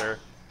checkers, or?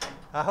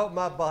 I hope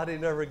my body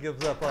never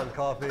gives up on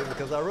coffee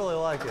because I really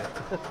like it.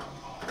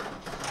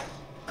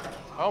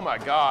 Oh my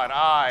God,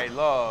 I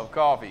love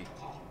coffee.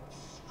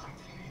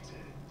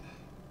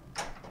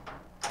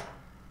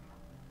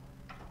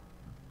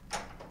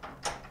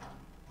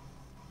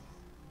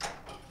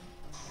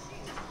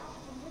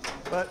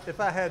 But if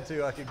I had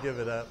to, I could give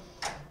it up.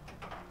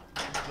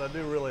 But I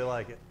do really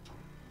like it.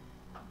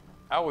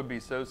 I would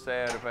be so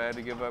sad if I had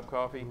to give up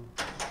coffee.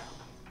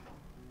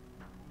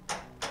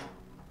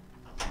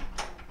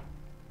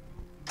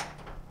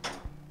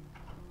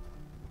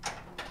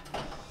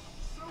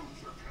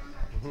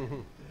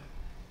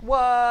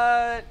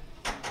 What?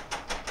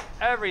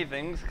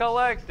 Everything's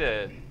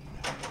collected.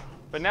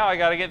 But now I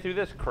gotta get through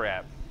this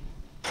crap.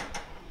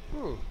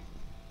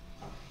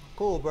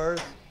 Cool,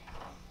 birds.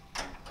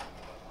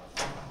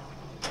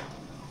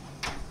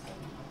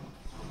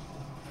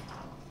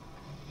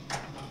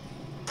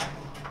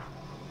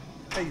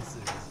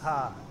 Faces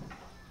high.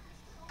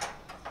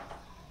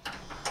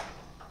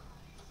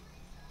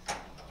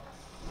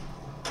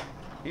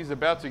 He's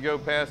about to go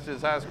past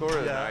his high score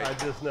of the Yeah, I night.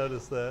 just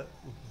noticed that.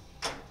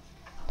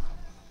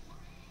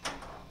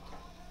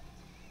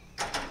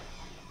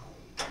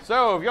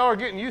 So if y'all are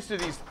getting used to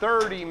these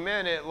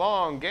 30-minute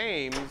long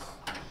games,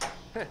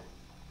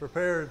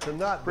 Prepare to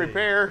not be.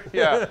 prepare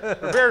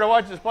to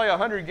watch us play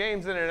 100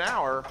 games in an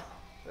hour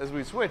as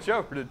we switch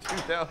over to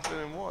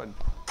 2001.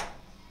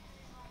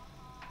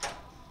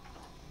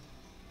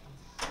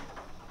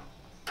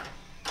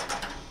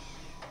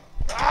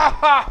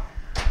 Ah!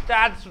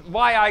 That's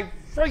why I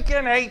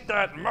freaking hate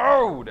that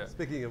mode.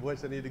 Speaking of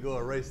which, I need to go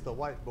erase the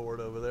whiteboard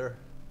over there.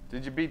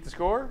 Did you beat the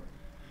score?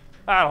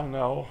 I don't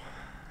know.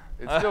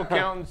 It's still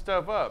counting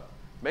stuff up.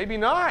 Maybe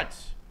not.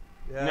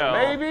 Yeah. No.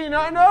 Maybe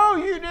not. No,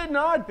 you did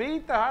not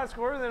beat the high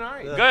score of the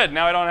night. Good,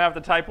 now I don't have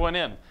to type one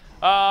in.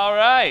 All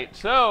right,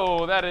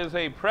 so that is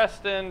a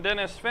Preston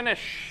Dennis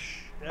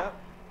finish. Yep.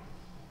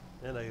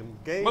 In a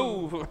game.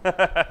 Move. In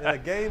a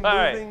game All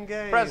right, moving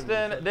game.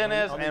 Preston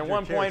Dennis, I'll need and your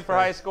 1 chair point for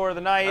high space. score of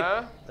the night.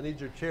 Huh? I need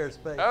your chair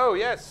space. Oh,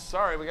 yes.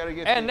 Sorry, we got to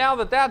get And now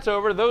that that's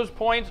over, those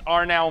points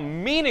are now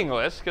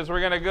meaningless because we're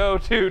going to go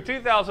to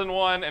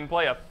 2001 and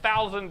play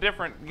 1,000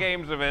 different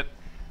games of it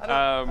I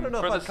don't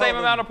know for if the I'd same call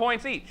amount them of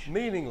points each.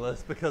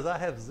 Meaningless because I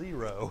have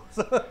 0.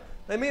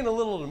 They mean a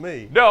little to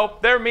me. No,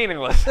 they're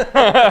meaningless.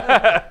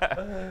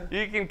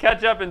 You can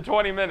catch up in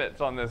 20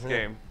 minutes on this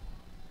game.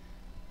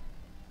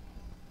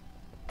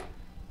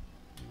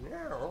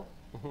 Meow.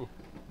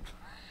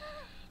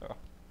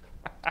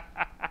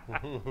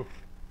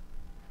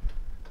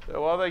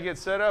 So while they get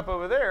set up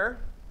over there,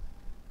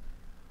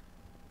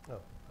 Oh,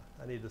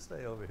 I need to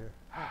stay over here.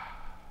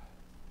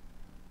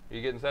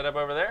 You getting set up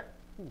over there?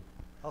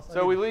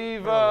 So we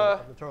leave, I'm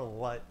gonna turn on the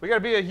light. we got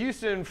to be at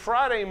Houston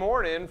Friday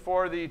morning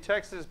for the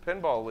Texas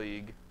Pinball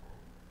League.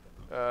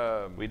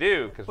 We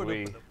do, because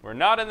we're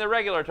not in the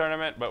regular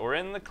tournament, but we're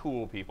in the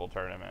Cool People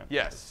tournament.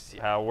 Yes.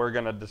 How we're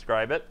going to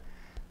describe it.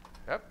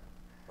 Yep.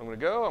 I'm going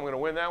to go. I'm going to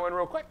win that one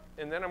real quick.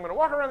 And then I'm going to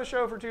walk around the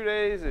show for 2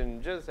 days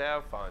and just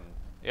have fun.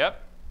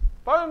 Yep.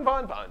 Fun,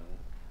 fun, fun.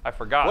 I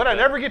forgot. What I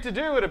never get to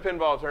do at a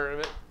pinball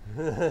tournament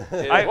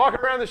is walk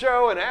around the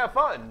show and have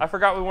fun. I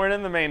forgot we weren't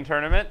in the main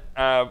tournament.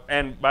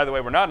 And by the way,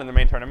 we're not in the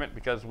main tournament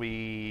because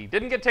we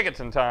didn't get tickets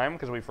in time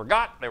because we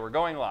forgot they were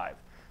going live,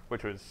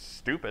 which was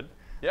stupid.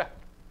 Yeah.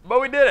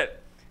 But we did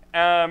it.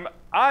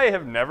 I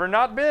have never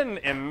not been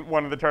in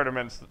one of the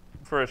tournaments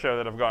for a show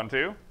that I've gone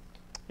to.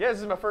 Yeah,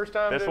 this is my first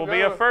time. This to will go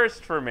be a to-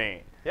 first for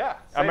me. Yeah.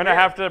 I'm going to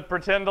have to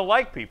pretend to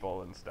like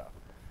people and stuff.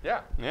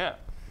 Yeah. Yeah.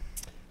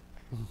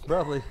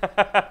 Probably.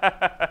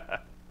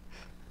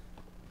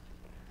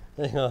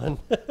 Hang on.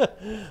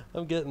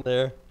 I'm getting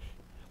there.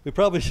 We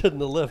probably shouldn't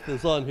have left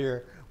this on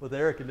here with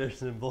air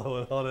conditioning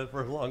blowing on it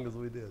for as long as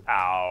we did.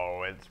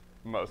 Oh, it's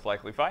most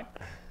likely fine.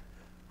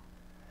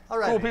 All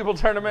right. Cool People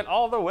tournament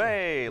all the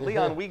way.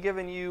 Leon, we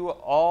giving you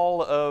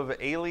all of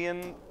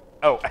Alan's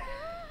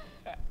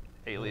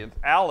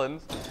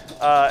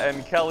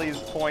and Kelly's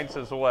points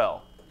as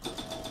well.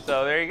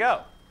 So there you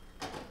go.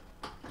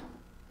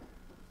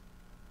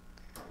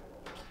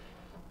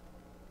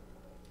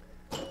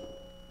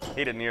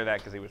 He didn't hear that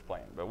because he was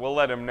playing, but we'll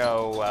let him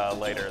know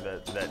later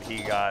that he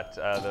got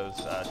those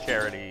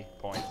charity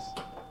points.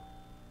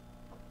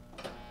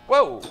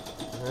 Whoa!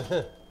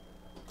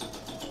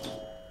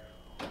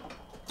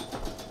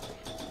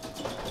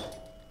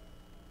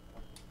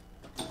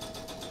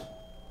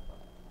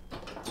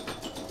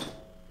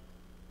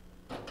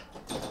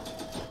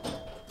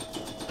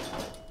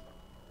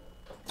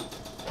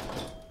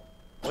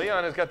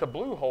 Leon has got the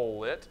blue hole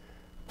lit.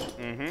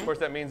 Mm-hmm. Of course,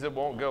 that means it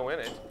won't go in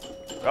it.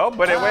 Oh,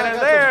 but it went in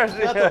got there.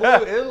 Got the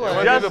blue inlay.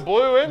 Went Just- through the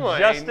blue inlane.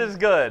 Just as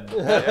good.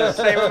 The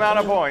same amount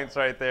of points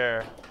right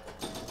there.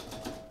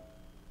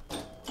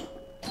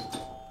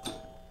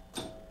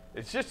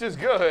 It's just as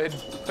good,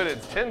 but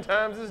it's 10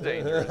 times as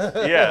dangerous.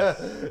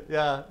 Yes.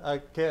 Yeah, I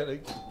can't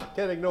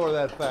ignore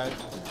that fact.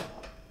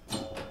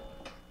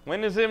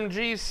 When is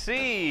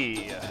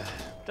MGC?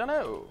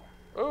 Dunno.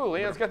 Ooh,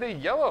 Leon's got the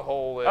yellow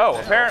hole lit. Oh,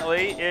 now.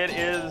 apparently it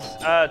is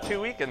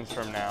 2 weekends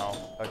from now,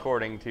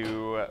 according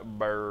to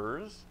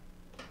Burrs.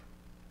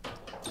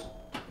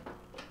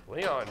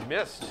 Leon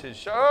missed his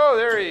shot. Oh,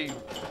 there he.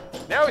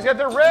 Now he's got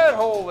the red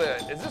hole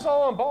lit. Is this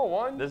all on ball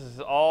one? This is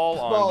all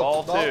on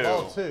ball two.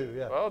 Ball two,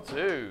 yeah. Ball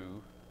two.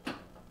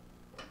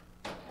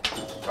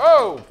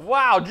 Oh!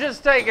 Wow,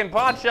 just taking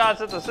pot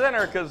shots at the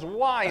center, because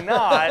why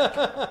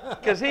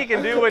not? Because he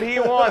can do what he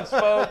wants,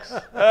 folks.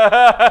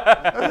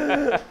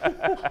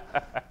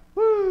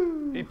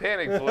 He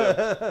panic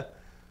flipped.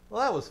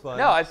 Well, that was fun.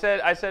 No, I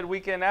said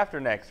weekend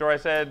after next, or I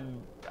said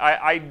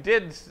I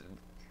did.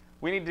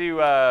 We need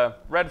to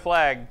red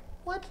flag.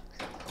 What?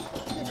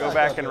 Go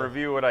back and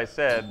review what I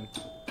said.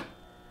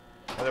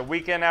 The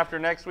weekend after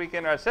next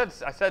weekend. I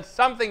said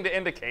something to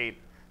indicate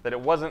that it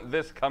wasn't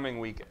this coming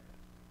weekend.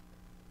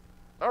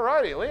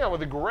 Alrighty, Leon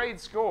with a great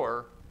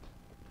score.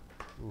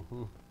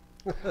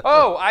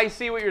 Oh, I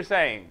see what you're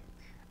saying.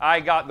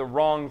 I got the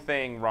wrong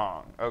thing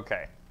wrong.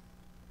 Okay.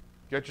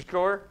 Got your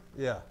score?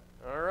 Yeah.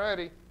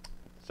 Alrighty.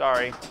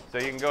 Sorry. So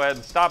you can go ahead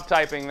and stop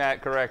typing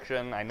that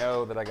correction. I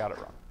know that I got it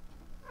wrong.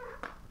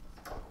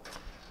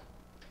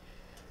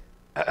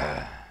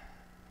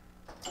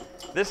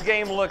 This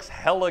game looks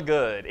hella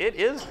good. It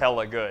is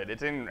hella good.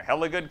 It's in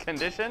hella good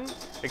condition,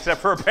 except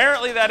for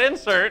apparently that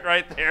insert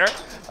right there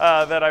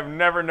that I've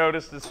never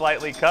noticed is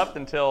slightly cupped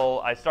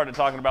until I started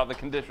talking about the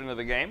condition of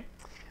the game.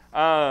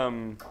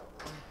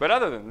 But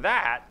other than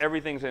that,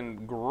 everything's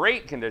in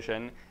great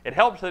condition. It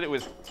helps that it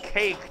was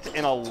caked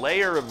in a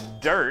layer of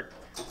dirt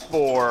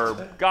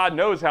for God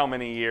knows how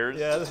many years.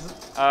 Yeah, this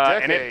is,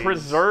 And it Decades.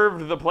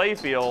 preserved the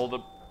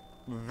playfield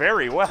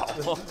very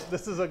well.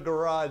 this is a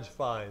garage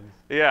find.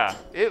 Yeah.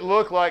 It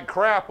looked like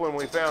crap when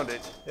we found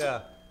it.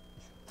 Yeah.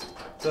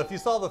 So if you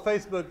saw the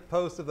Facebook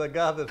post of the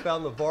guy that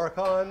found the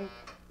Varcon,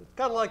 it's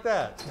kind of like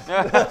that.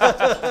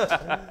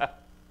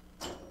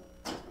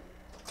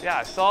 Yeah,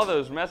 I saw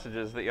those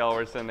messages that y'all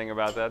were sending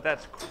about that.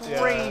 That's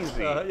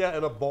crazy. Yeah,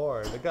 in a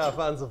barn. The guy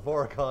finds a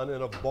Varcon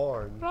in a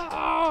barn.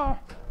 Ah.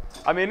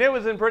 I mean, it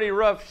was in pretty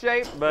rough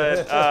shape,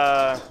 but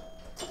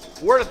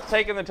worth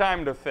taking the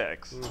time to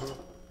fix. Mm-hmm.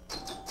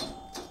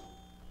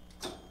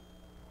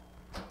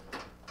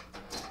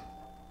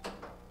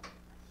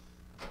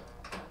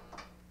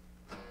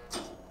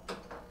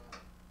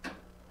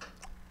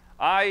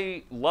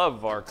 I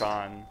love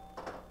Varcon.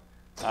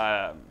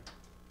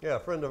 Yeah, a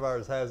friend of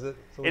ours has it.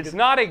 So we It's get-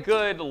 not a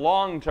good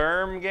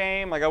long-term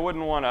game. Like I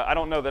wouldn't want to. I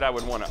don't know that I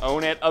would want to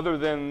own it, other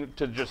than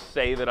to just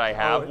say that I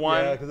have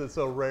one. Yeah, because it's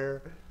so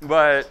rare.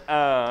 But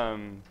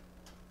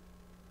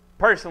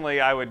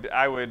personally, I would take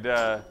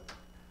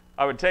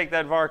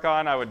that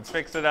Varcon. I would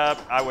fix it up.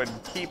 I would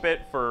keep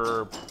it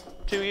for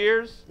 2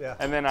 years, Yeah.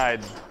 and then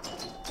I'd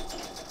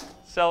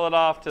sell it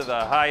off to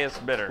the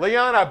highest bidder.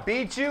 Leon, I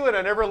beat you, and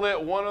I never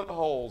lit one of the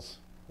holes.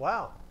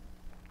 Wow.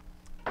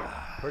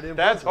 Pretty impressive.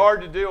 That's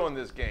hard to do on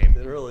this game.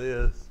 It really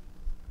is.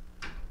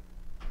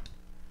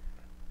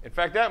 In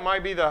fact, that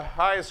might be the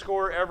highest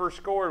score ever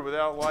scored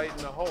without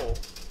lighting a hole.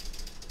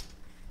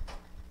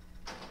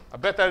 I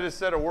bet that just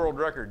set a world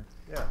record.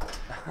 Yeah.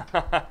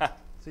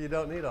 So you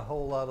don't need a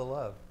whole lot of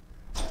love.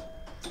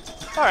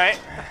 All right,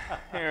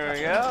 here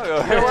we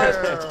go. You know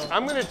what?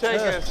 I'm going to take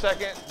a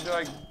second,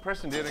 like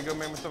Preston did, and go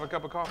make myself a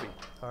cup of coffee.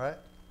 All right.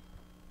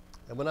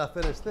 And when I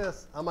finish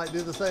this, I might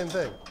do the same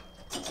thing.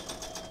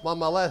 I'm on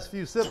my last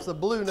few sips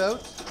of Blue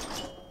Notes,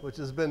 which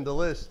has been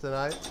delish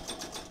tonight.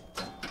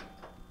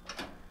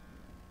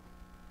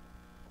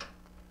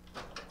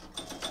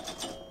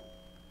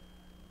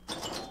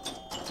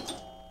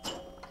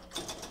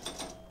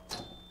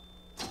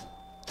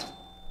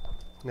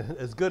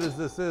 As good as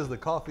this is, the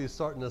coffee is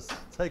starting to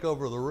take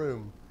over the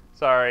room.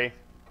 Sorry.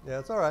 Yeah,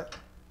 it's all right.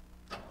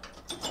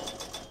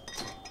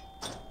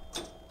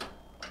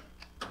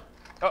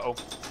 Uh-oh.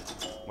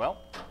 Well.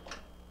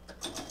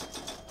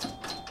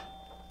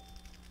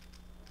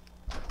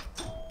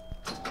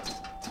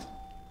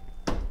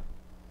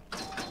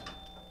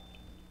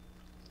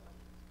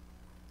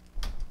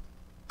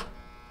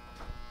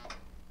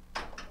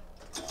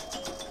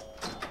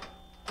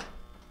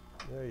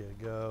 There you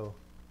go.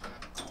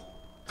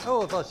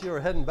 Oh, I thought you were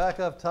heading back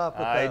up top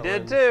with I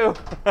that did one.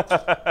 too.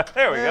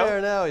 There we go.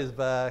 There, now he's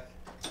back.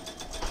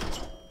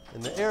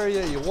 In the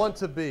area you want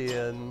to be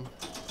in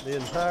the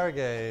entire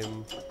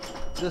game.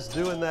 Just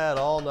doing that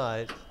all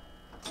night,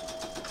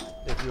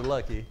 if you're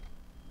lucky.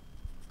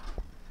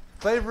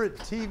 Favorite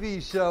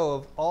TV show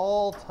of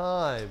all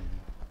time?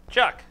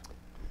 Chuck.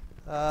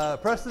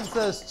 Preston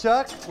says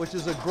Chuck, which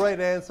is a great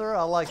answer.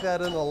 I like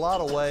that in a lot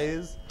of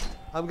ways.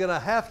 I'm gonna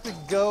have to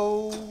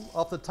go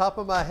off the top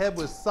of my head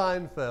with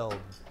Seinfeld.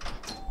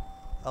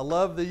 I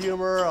love the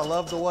humor. I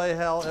love the way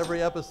how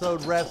every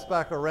episode wraps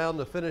back around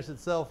to finish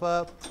itself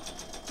up.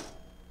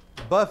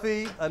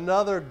 Buffy,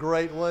 another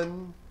great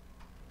one.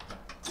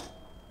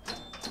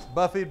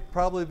 Buffy'd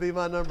probably be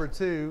my number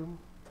 2.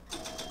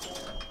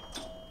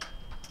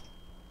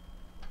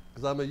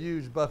 Because I'm a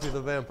huge Buffy the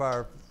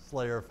Vampire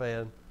Slayer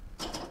fan.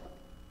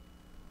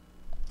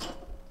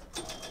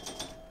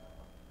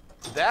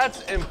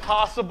 That's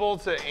impossible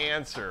to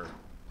answer.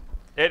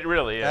 It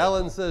really is.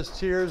 Alan says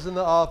Cheers in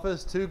the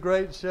Office, 2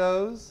 great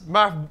shows.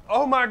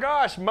 Oh my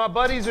gosh, my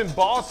buddy's in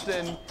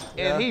Boston,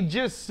 Yeah. and he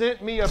just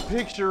sent me a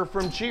picture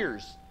from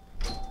Cheers.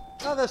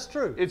 Oh, that's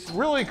true. It's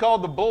really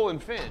called the Bull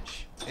and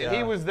Finch, and Yeah.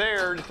 he was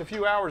there just a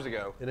few hours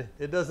ago. And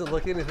it doesn't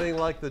look anything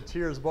like the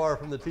Cheers bar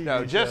from the TV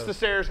No, just show. the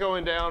stairs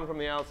going down from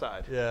the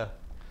outside. Yeah.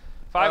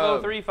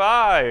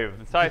 5035.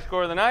 It's high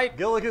score of the night.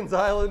 Gilligan's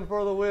Island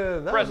for the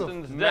win. That was a-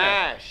 Preston's Dinner.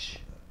 MASH.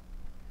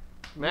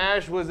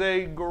 MASH was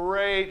a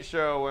great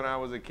show when I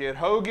was a kid.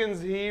 Hogan's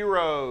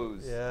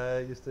Heroes. yeah, I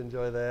used to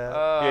enjoy that.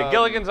 Yeah,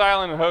 Gilligan's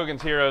Island and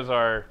Hogan's Heroes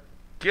are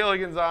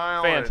Gilligan's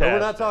Island. Fantastic. But we're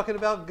not talking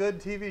about good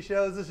TV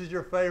shows. This is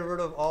your favorite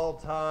of all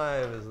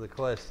time is the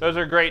question. those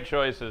are great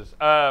choices.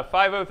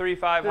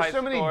 5035 There's high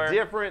so many score.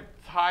 different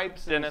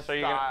types Dennis, and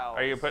styles.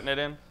 are you putting it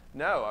in?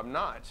 No, I'm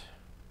not.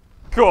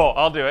 Cool,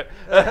 I'll do it.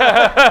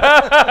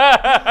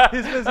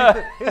 He's busy.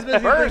 He's busy.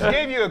 Burns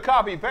gave you a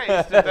copy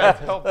paste if that's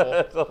helpful.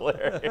 That's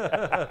hilarious.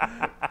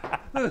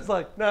 It's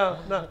like, no,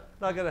 not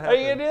gonna Are happen.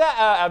 you gonna do that?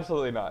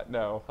 Absolutely not.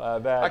 No,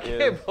 that I is-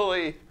 can't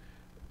believe.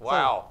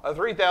 Wow, a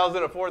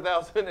 3,000, a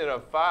 4,000, and a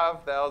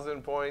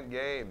 5,000 point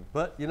game.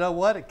 But you know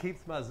what? It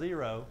keeps my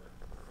 0.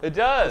 It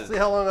does. See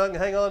how long I can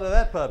hang on to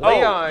that puppy. Oh,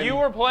 Leon. you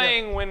were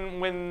playing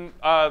when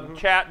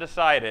chat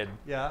decided.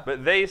 Yeah.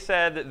 But they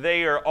said that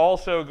they are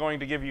also going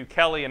to give you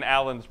Kelly and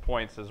Alan's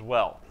points as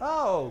well.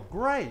 Oh,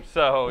 great.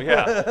 So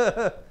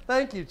yeah,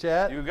 Thank you,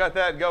 chat. You got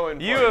that going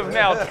for you have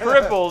now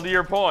tripled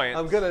your points.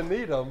 I'm gonna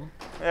need them.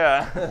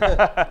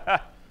 Yeah.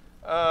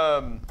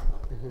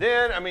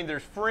 Then, I mean,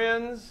 there's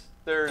Friends,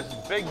 there's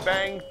Big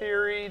Bang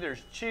Theory,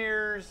 there's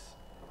Cheers,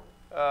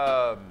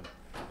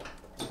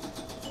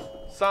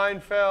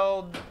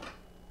 Seinfeld,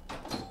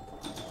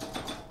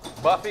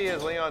 Buffy,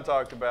 as Leon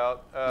talked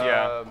about.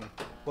 Yeah.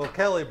 Well,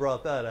 Kelly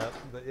brought that up,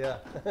 but yeah.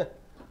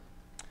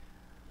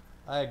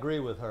 I agree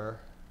with her.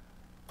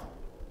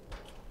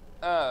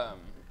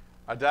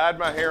 I dyed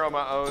my hair on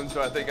my own,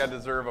 so I think I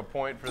deserve a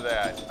point for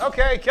that.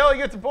 Okay, Kelly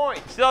gets a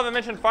point. Still haven't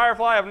mentioned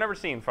Firefly. I've never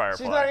seen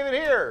Firefly. She's not even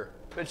here,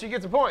 but she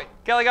gets a point.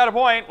 Kelly got a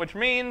point, which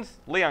means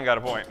Leon got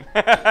a point.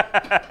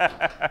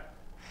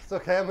 It's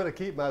okay, I'm gonna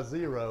keep my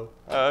 0.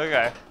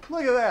 Okay.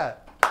 Look at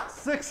that.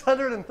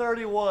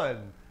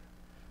 631.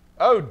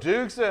 Oh,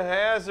 Dukes of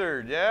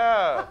Hazzard,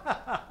 yeah.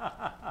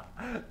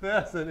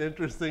 That's an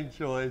interesting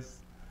choice.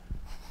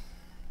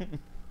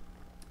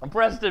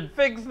 Preston,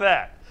 fix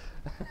that.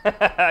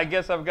 I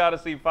guess I've got to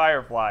see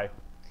Firefly.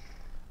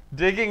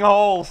 Digging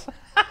holes.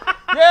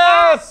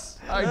 Yes!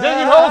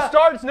 Digging Holes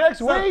starts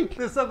next week.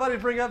 Did somebody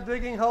bring up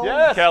Digging Holes?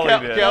 Yes,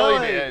 Kelly did.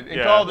 Kelly did. And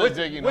Yeah. called it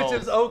Digging Which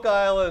Holes. is Oak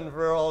Island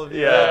for all of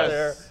you Yes. out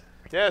there.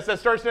 Yes, that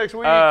starts next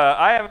week.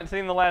 I haven't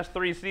seen the last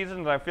 3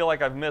 seasons. I feel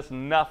like I've missed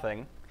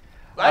nothing.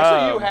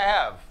 Actually, you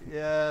have.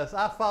 Yes,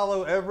 I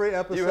follow every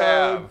episode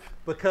have.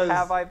 because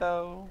Have I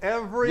though?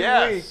 every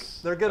Yes.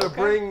 week they're going to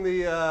bring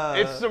the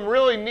It's some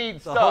really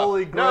neat stuff.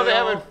 Holy No, they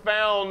Grail haven't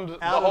found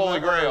the out of Holy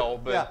the Grail,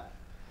 earth. but yeah.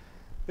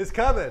 It's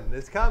coming.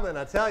 It's coming,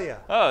 I tell you.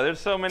 Oh, there's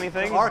so many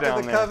things Ark down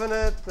of the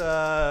there.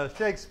 Covenant,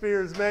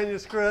 Shakespeare's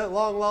manuscript,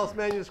 long lost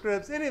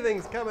manuscripts,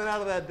 anything's coming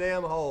out of that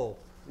damn hole.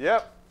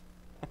 yep.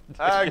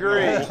 I agree.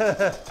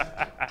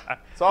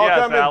 It's all Yes,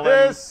 coming Alan.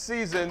 this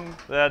season.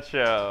 That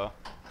show.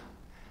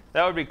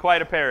 That would be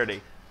quite a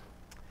parody.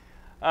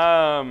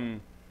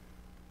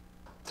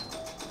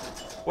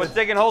 What's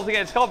Digging Holes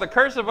again? It's called The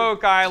Curse of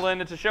Oak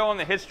Island. It's a show on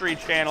the History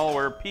Channel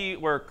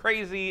where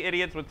crazy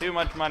idiots with too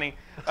much money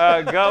go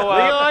up.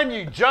 Leon,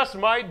 you just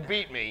might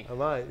beat me. I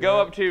might. Go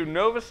yeah. up to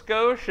Nova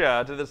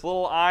Scotia, to this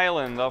little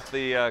island off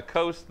the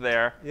coast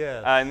there,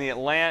 Yes. in the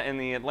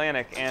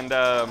Atlantic, and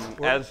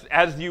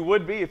as you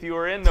would be if you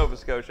were in Nova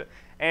Scotia,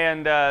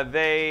 and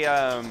they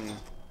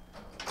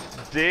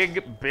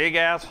dig big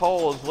ass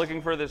holes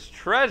looking for this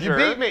treasure.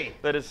 You beat me.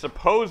 That is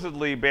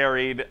supposedly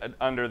buried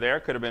under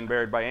there. Could have been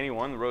buried by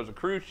anyone. The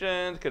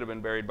Rosicrucians. Could have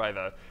been buried by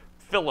the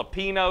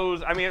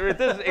Filipinos. I mean,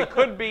 it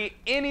could be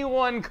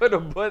anyone could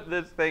have put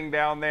this thing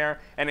down there,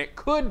 and it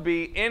could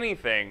be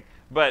anything.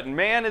 But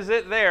man, is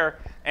it there,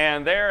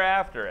 and they're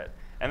after it.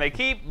 And they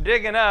keep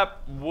digging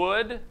up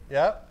wood,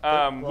 Yep.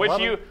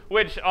 Well,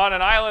 which on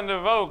an island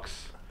of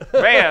oaks,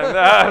 man,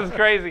 that's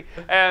crazy.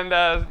 And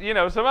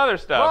some other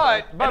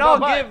stuff. But and I'll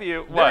but give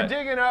you they're what?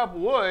 digging up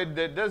wood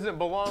that doesn't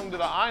belong to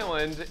the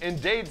island and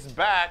dates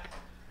back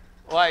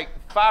like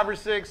 5 or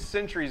 6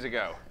 centuries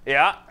ago.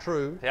 Yeah.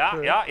 True. Yeah,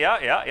 true.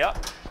 yeah.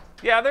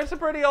 Yeah, there's some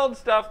pretty old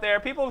stuff there.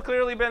 People have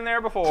clearly been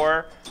there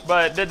before,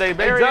 but did they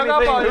They bury dug up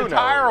anything? an Who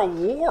entire knows?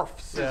 wharf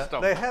Yeah,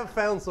 system. they have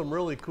found some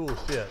really cool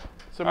shit.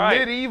 Some All right.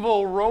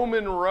 medieval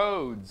Roman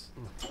roads.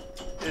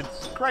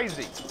 It's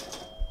crazy.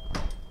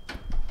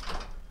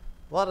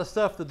 A lot of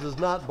stuff that does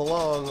not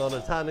belong on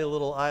a tiny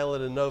little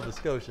island in Nova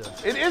Scotia.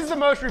 It is the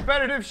most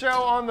repetitive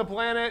show on the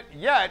planet,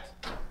 yet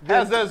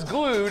has us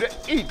glued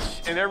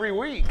each and every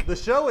week. The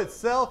show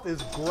itself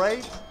is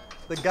great.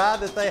 The guy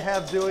that they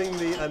have doing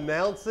the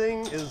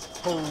announcing is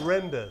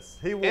horrendous.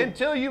 He will,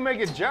 Until you make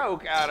a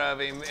joke out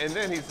of him, and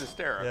then he's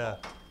hysterical. yeah,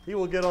 he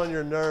will get on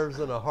your nerves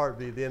in a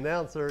heartbeat. The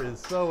announcer is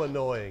so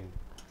annoying.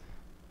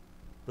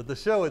 But the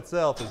show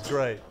itself is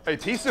great. A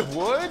piece of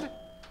wood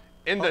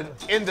in the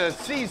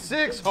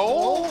C6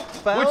 hole,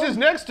 Found? which is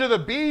next to the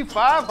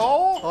B5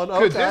 hole On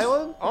Oak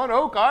Island? On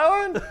Oak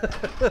Island?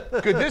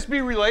 Could this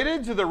be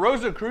related to the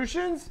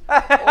Rosicrucians?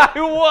 I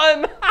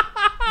won.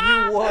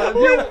 You won.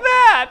 With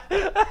that.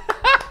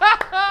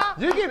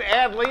 You can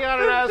add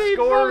Leon and I 15,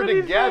 score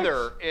 76.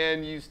 together,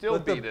 and you still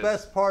But the beat us.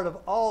 best part of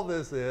all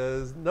this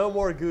is no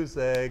more goose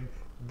egg.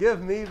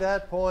 Give me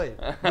that point.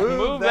 Move,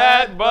 Move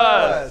that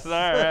bus. All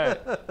right.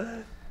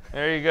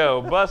 There you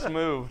go. Bus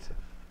moved.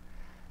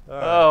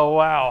 Oh,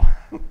 wow.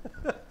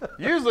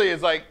 Usually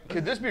it's like,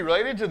 could this be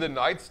related to the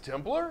Knights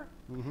Templar?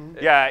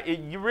 Yeah,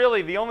 you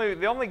really, the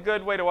only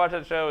good way to watch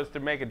that show is to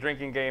make a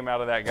drinking game out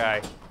of that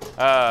guy.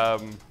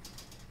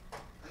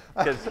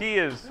 Because he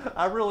is...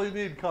 I really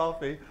need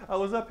coffee. I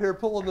was up here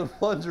pulling the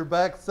plunger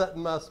back,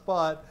 setting my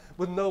spot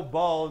with no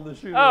ball in the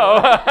shooter. Oh.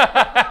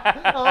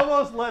 I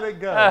almost let it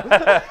go.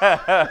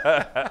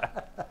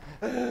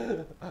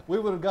 We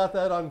would have got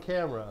that on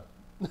camera.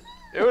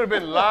 It would have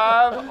been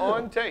live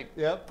on tape.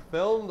 Yep,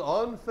 filmed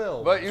on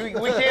film. But we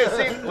can't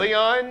see,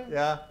 Leon,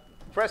 yeah.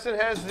 Preston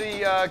has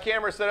the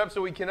camera set up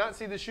so we cannot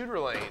see the shooter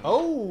lane.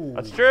 Oh.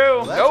 That's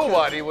true. That's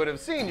Nobody would have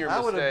seen your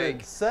I would have mistake.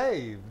 been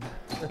saved.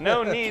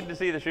 No need to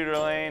see the shooter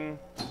lane.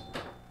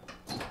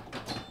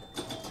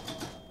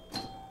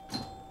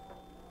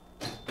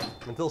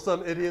 Until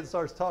some idiot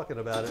starts talking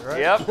about it, right?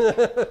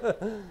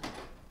 Yep.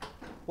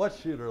 What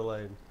shooter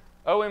lane?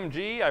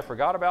 OMG, I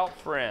forgot about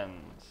Friends.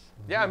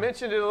 Yeah, I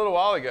mentioned it a little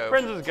while ago.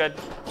 Friends is good.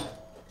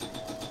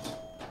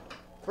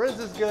 Friends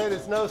is good.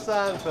 It's no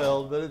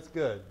Seinfeld, but it's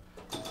good.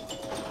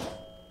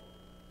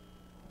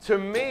 To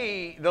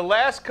me, the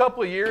last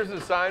couple of years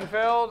of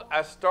Seinfeld,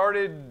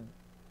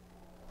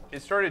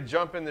 it started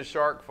jumping the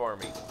shark for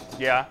me.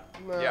 Yeah.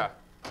 No, Yeah.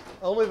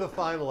 Only the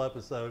final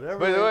episode.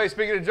 By the way,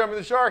 speaking of jumping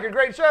the shark and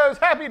great shows,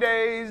 Happy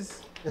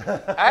Days.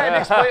 I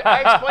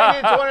explained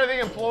it to one of the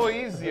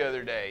employees the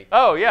other day.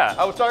 Oh, yeah.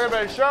 I was talking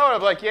about a show, and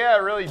I'm like, yeah, I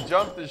really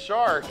jumped the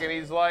shark. And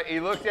he's like, he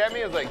looked at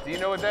me, I was like, do you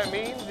know what that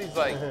means? He's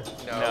like,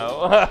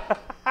 no. No.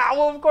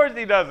 Well, of course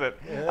he doesn't.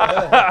 So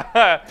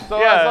I was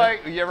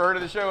like, you ever heard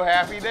of the show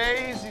Happy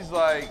Days? He's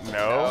like,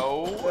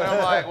 No. no. And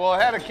I'm like, well,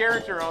 it had a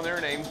character on there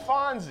named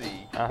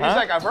Fonzie. Uh-huh. He's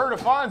like, I've heard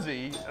of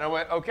Fonzie. And I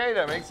went, okay,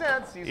 that makes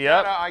sense. He's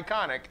Yep. kind of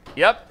iconic.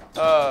 Yep.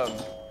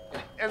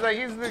 it's like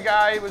he's the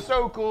guy. He was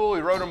so cool.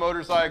 He rode a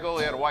motorcycle.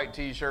 He had a white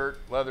T-shirt,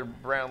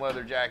 brown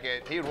leather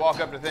jacket. He would walk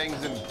up to things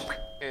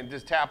and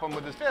just tap them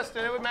with his fist,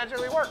 and it would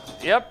magically work.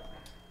 Yep.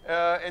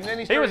 And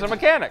then He was a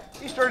mechanic.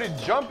 He started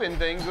jumping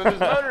things with his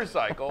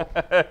motorcycle.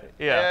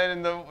 Yeah.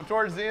 And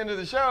towards the end of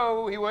the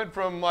show, he went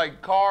from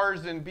like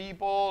cars and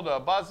people to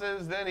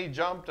buses. Then he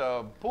jumped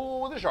a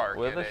pool with a shark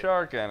in it. With a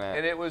shark in it.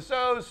 And it was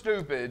so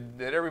stupid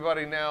that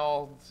everybody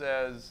now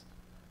says,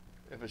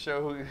 if a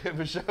show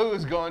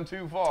has gone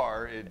too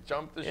far, it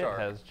jumped the shark.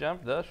 It has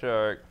jumped the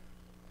shark.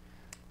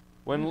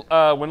 When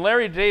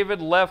Larry David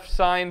left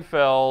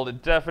Seinfeld,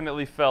 it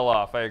definitely fell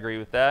off. I agree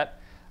with that.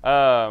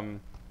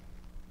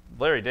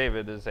 Larry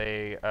David is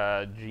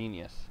a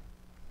genius.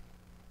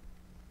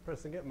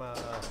 Preston, get my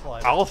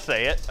slide. I'll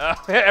say it.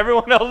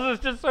 Everyone else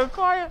is just so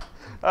quiet.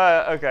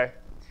 Okay.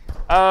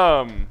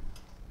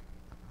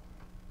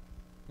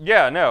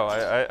 Yeah,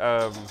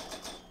 no.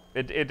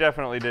 It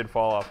definitely did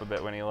fall off a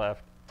bit when he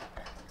left.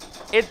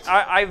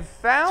 I've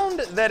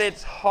found that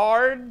it's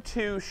hard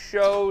to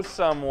show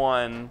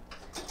someone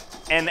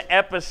an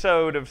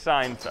episode of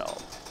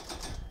Seinfeld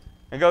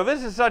and go,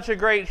 this is such a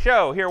great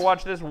show. Here,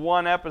 watch this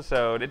one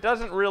episode. It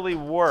doesn't really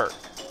work.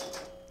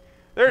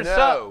 There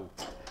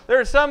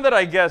are some that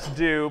I guess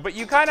do, but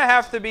you kind of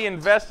have to be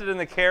invested in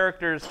the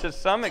characters to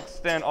some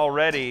extent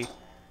already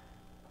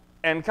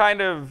and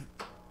kind of,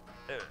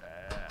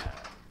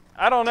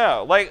 I don't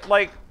know.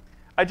 Like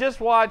I just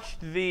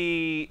watched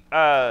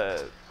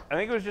I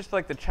think it was just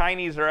like the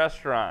Chinese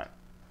restaurant.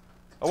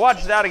 I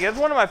watched that again.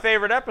 It's one of my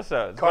favorite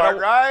episodes.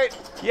 Cartwright?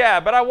 Yeah,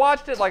 but I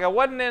watched it like I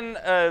wasn't in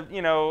a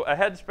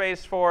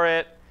headspace for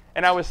it,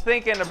 and I was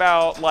thinking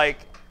about like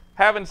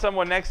having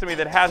someone next to me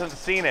that hasn't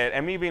seen it,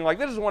 and me being like,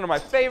 this is one of my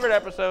favorite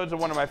episodes of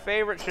one of my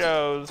favorite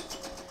shows.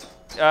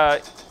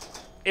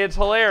 It's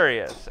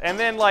hilarious. And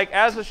then like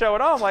as the show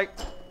went on, I'm like,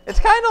 it's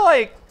kind of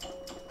like,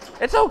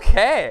 it's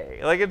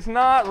okay. Like it's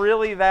not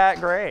really that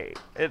great.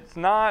 It's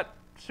not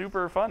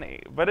super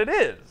funny, but it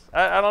is.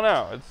 I don't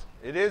know.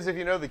 It is if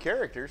you know the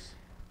characters.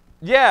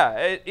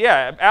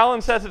 Yeah.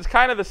 Alan says it's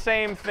kind of the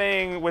same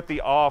thing with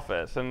The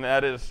Office, and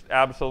that is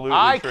absolutely true.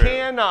 I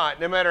cannot,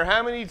 no matter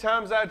how many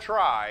times I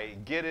try,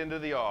 get into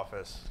The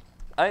Office.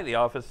 I think The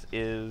Office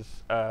is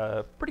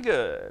pretty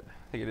good.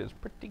 I think it is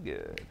pretty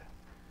good.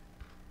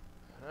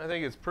 I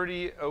think it's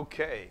pretty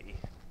okay.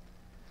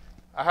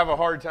 I have a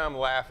hard time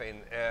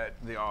laughing at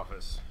The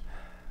Office.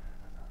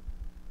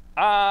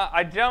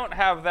 I don't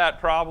have that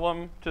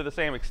problem to the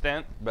same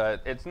extent,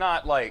 but it's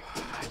not like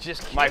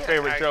my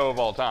favorite show of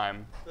all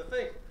time.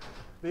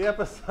 The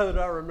episode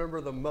I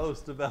remember the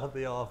most about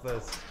The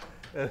Office,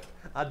 and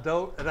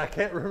I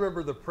can't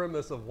remember the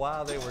premise of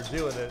why they were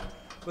doing it,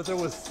 but there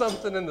was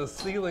something in the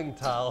ceiling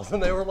tiles,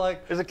 and they were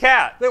like, There's a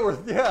cat. they were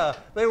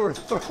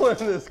throwing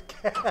this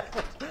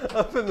cat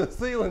up in the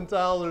ceiling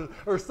tiles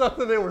or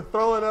something. They were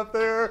throwing up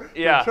there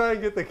to try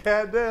and get the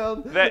cat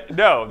down.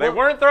 They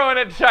weren't throwing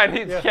a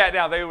Chinese cat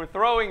down. They were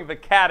throwing the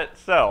cat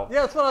itself.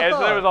 Yeah, that's what I thought.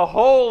 So there was a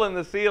hole in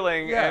the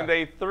ceiling, and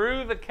they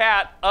threw the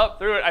cat up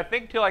through it, I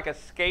think to like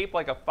escape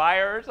like a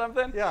fire or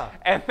something. Yeah.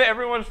 And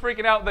everyone's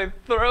freaking out. They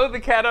throw the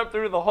cat up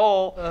through the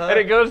hole, and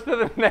it goes to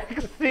the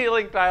next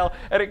ceiling tile,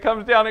 and it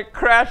comes down, it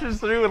crashes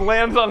through and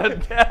lands on a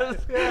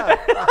desk. Yeah.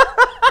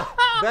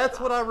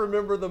 That's what I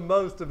remember the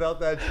most about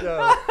that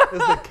show, is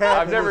the cat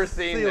I've in never the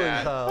seen ceiling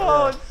that. tile.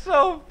 Oh, Yeah. it's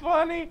so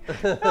funny.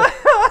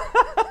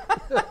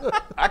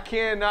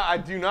 I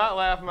do not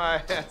laugh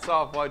my ass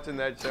off watching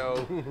that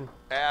show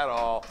at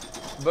all.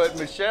 But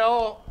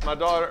Michelle, my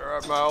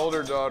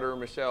older daughter,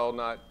 Michelle,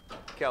 not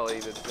Kelly,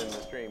 that's in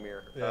the stream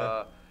here,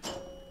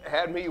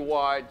 had me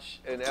watch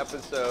an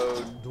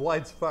episode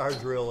Dwight's fire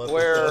drill episode.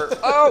 where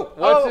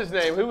what's his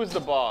name? Who was the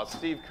boss?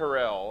 Steve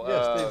Carell.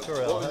 Yeah, Steve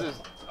Carell. What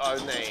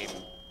was his name?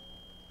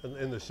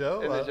 In the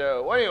show? In the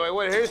show. Well,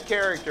 anyway, his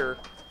character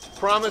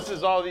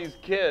promises all these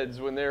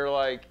kids when they're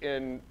like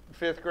in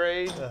 5th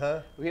grade.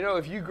 You know,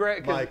 if you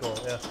Michael,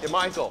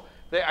 Michael.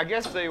 I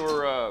guess they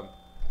were.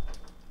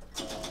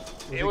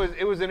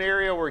 It was an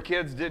area where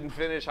kids didn't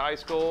finish high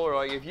school, or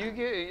like if you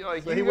get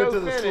like So you he go went to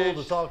the finish,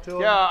 school to talk to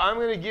him?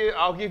 Yeah,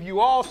 I'll give you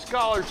all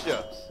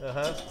scholarships.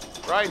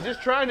 Right,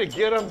 just trying to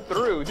get them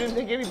through. Didn't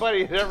think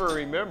anybody would ever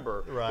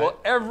remember. Right. Well,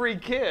 every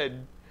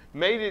kid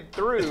made it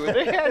through.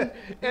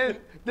 And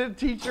the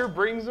teacher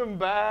brings them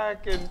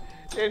back, and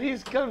he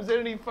comes in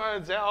and he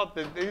finds out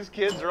that these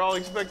kids are all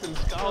expecting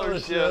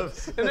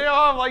scholarships. And they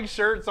all have like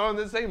shirts on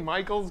that say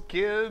Michael's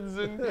Kids,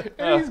 and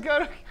he's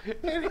got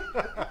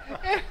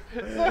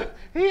so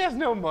he has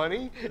no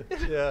money.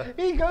 Yeah.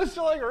 He goes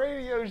to like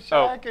Radio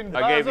Shack and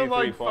I buys gave them you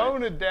 3 like points.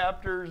 phone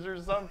adapters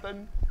or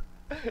something.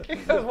 He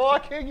goes, well, I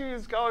can't give you a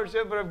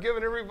scholarship, but I'm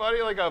giving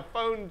everybody like a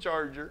phone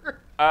charger.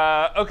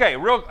 Okay,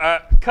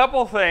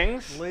 couple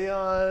things.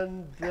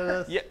 Leon,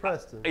 Dennis,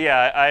 Preston.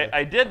 Yeah,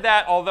 I did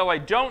that, although I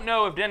don't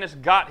know if Dennis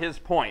got his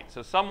point.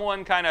 So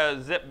someone kind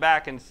of zip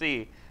back and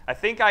see. I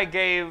think I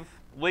gave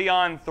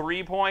Leon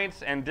 3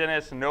 points and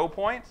Dennis no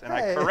points, and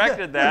I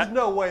corrected that. There's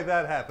no way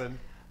that happened.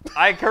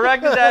 I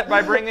corrected that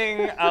by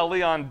bringing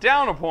Leon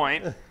down a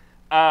point,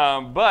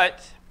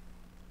 but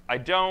I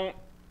don't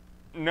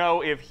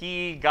know if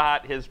he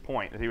got his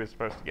point that he was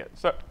supposed to get.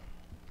 So,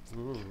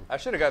 I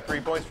should have got 3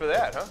 points for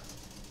that, huh?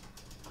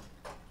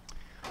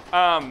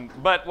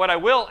 but what I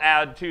will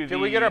add to the... Did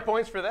we get our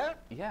points for that?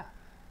 Yeah.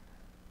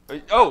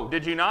 Oh,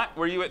 did you not?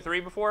 Were you at 3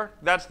 before?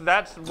 That's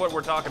what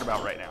we're talking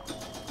about right now,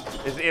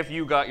 is if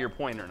you got your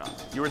point or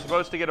not. You were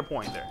supposed to get a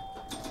point there.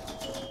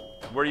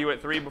 Were you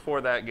at 3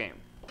 before that game?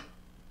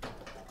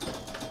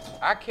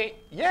 I can't.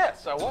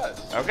 Yes, I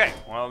was. Okay,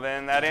 well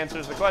then that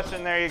answers the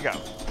question. There you go.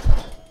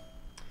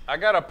 I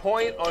got a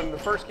point on the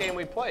first game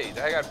we played.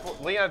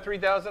 Leon had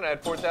 3,000, I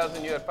had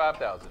 4,000, you had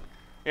 5,000.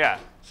 Yeah,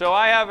 so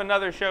I have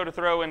another show to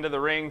throw into the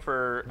ring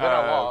for Then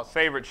I lost.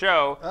 favorite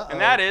show,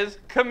 and that is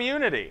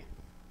Community.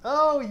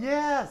 Oh,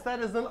 yes, that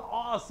is an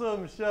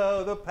awesome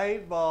show, the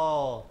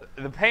paintball.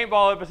 The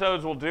paintball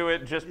episodes will do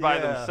it just by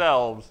Yeah.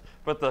 themselves,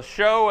 but the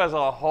show as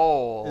a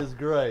whole Is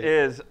great.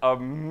 is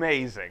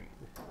amazing.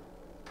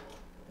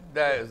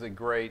 That is a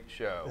great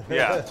show.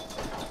 Yeah.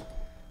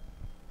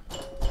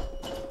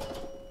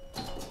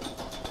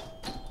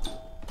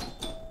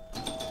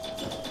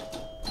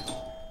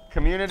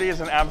 Community is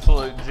an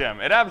absolute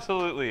gem. It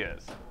absolutely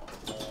is.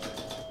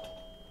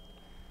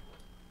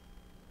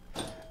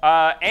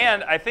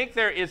 And I think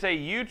there is a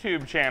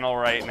YouTube channel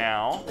right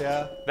now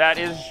Yeah. that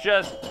is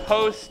just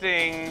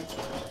posting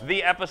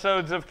the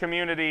episodes of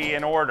Community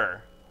in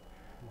order.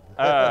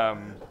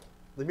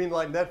 You mean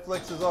like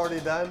Netflix is already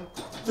done?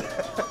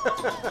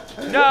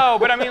 No,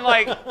 but I mean,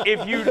 like,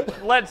 if you,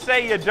 let's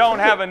say you don't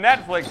have a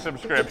Netflix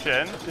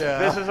subscription, Yeah.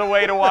 this is a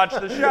way to watch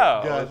the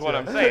show, is what Gotcha.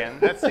 I'm saying.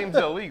 That seems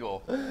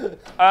illegal.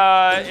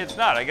 It's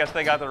not. I guess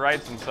they got the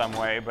rights in some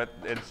way, but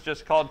it's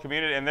just called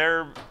Community, and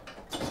they're,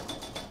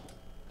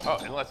 Oh,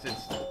 unless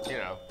it's, you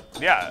know.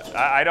 yeah,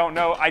 I don't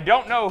know. I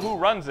don't know who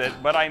runs it,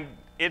 but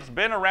it's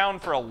been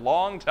around for a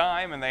long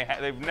time, and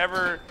they've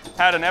never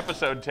had an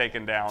episode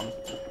taken down.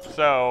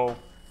 So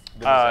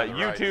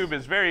YouTube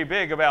is very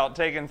big about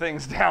taking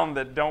things down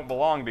that don't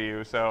belong to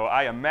you. So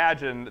I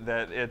imagine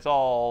that it's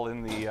all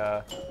in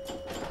the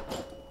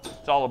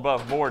it's all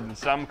above board in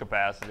some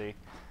capacity.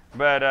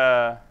 But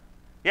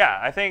yeah,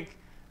 I think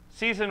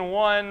season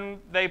 1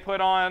 they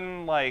put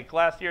on like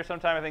last year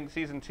sometime. I think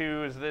season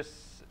 2 is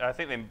this. I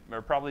think they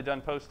are probably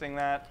done posting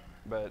that,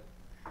 but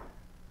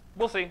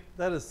we'll see.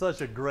 That is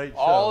such a great show.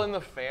 All in the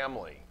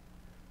family.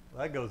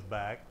 That goes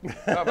back.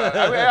 I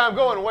mean, I'm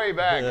going way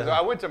back, because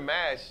I went to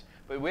MASH,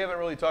 but we haven't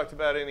really talked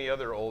about any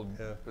other old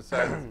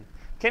besides.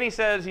 Kenny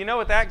says, you know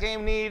what that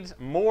game needs?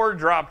 More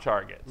drop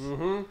targets.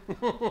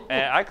 Mm-hmm.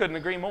 And I couldn't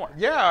agree more.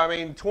 Yeah, I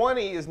mean,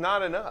 20 is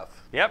not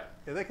enough. Yep.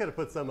 Yeah, they could have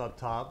put some up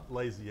top.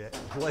 Lazy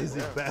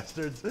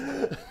bastards.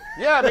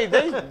 Yeah, I mean,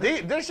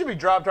 there should be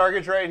drop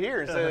targets right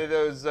here instead of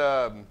those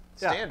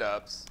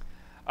stand-ups.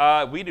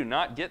 We do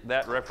not get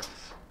that reference,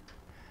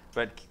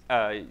 but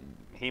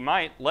he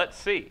might. Let's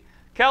see.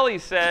 Kelly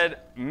said,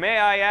 may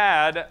I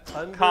add,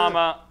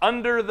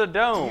 under the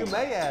dome. You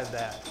may add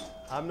that.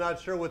 I'm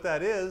not sure what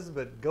that is,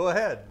 but go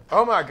ahead.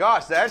 Oh my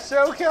gosh, that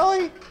show,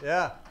 Kelly?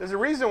 Yeah. There's a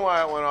reason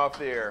why it went off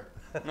the air.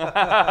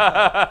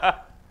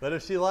 But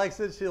if she likes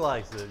it, she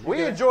likes it.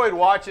 We enjoyed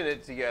watching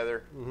it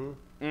together.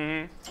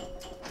 I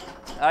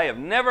have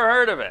never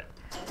heard of it.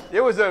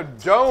 It was a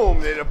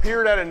dome that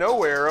appeared out of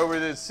nowhere over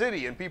this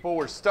city, and people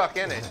were stuck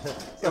in it.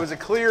 It was a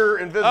clear,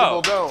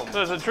 invisible dome.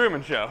 So it's a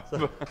Truman Show.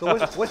 So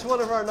which one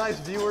of our nice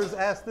viewers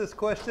asked this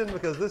question?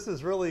 Because this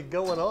is really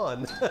going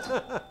on.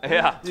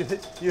 Yeah.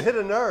 You hit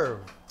a nerve.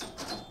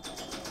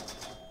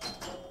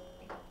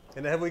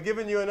 And have we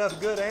given you enough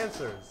good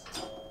answers?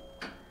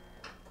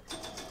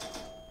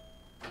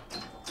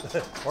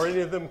 Or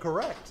any of them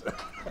correct?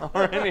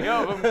 Or any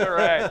of them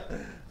correct.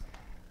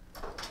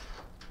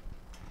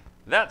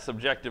 That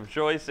subjective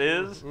choice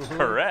is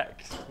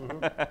correct.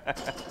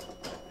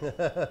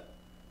 Because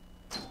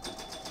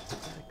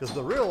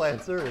the real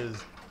answer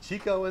is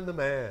Chico and the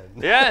Man.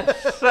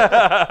 Yes.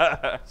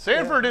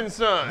 Sanford and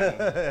Son.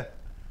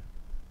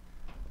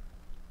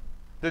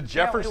 The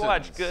Jeffersons. We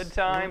watch Good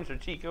Times or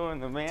Chico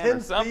and the Man 10 or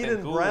something Speed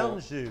and cool. Brown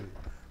Shoe.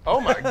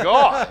 Oh my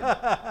God.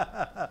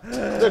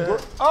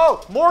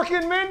 Mork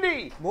and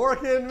Mindy.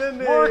 Mork and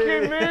Mindy. Mork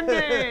and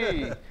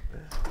Mindy.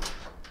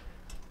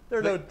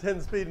 There's no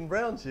 10 Speed and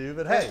Brown Shoe,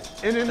 but hey.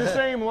 And in the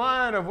same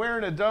line of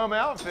wearing a dumb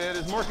outfit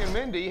as Mork and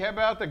Mindy, how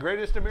about the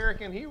greatest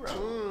American hero?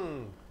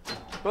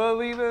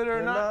 Believe it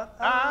or not,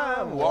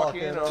 I'm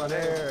walking on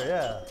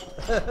air.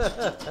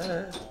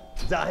 Yeah.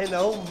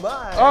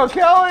 Dynamite. Oh,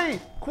 Kelly,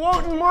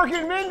 quoting Mork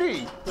and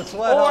Mindy. The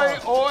sweat Oi,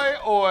 off. oi,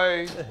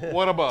 oi,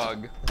 what a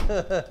bug.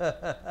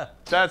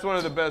 That's one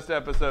of the best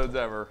episodes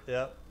ever.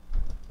 Yep.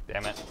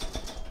 Damn it.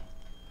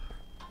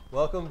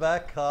 Welcome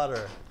back,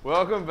 Cotter.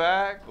 Welcome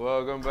back,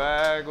 welcome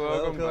back,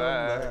 welcome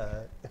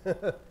back.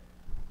 back.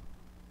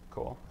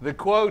 Cool. The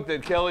quote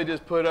that Kelly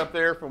just put up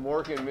there from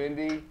Mork and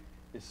Mindy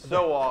is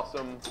so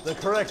awesome. The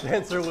correct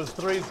answer was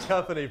Three's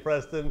Company,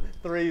 Preston.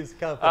 Three's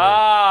Company.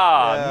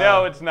 Ah, Yeah.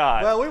 no, it's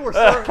not. Well, we were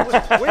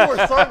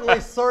certainly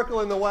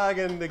circling the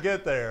wagon to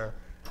get there.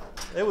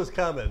 It was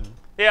coming.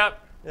 Yep.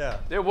 Yeah.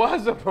 There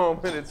was a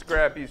moment in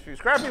Scrappy's view.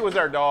 Scrappy was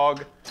our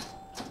dog.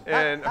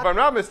 And if I'm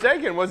not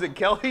mistaken, was it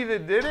Kelly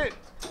that did it?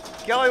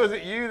 Kelly, was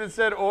it you that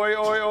said, oi,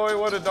 oi, oi,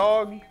 what a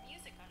dog?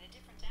 Music on a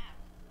different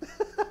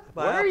app.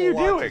 My What are Apple you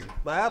Watch doing?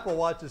 My Apple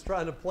Watch is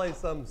trying to play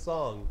some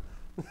song.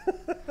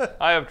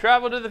 I have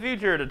traveled to the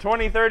future to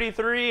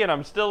 2033, and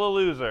I'm still a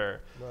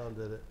loser. Mom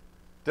did it.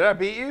 Did I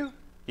beat you?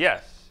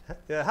 Yes.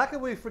 Yeah, how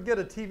can we forget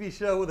a TV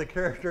show with a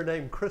character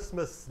named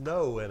Christmas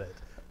Snow in it?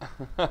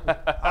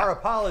 Our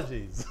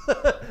apologies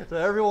to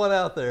everyone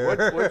out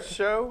there. What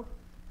show?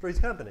 Three's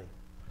Company.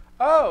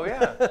 Oh,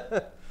 yeah.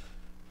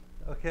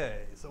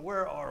 Okay, so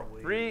where are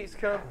we? Three's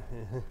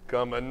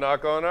come and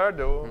knock on our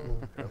door.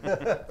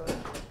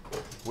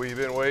 We've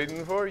been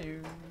waiting for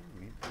you.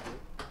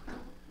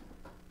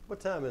 What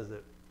time is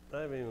it?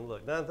 I haven't even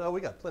looked. Oh,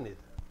 we got plenty of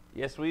time.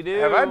 Yes, we do.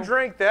 Have I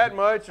drank that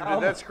much, or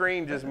did that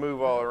screen just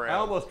move all I around?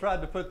 almost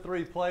tried to put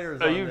 3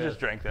 players Oh, on you this. just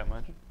drank that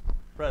much.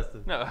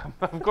 Preston. No,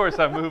 of course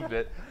I moved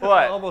it. I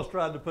What? almost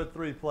tried to put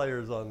 3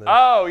 players on this.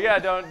 Oh, yeah,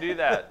 don't do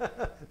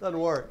that. Doesn't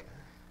work.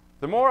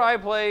 The more I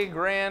play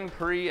Grand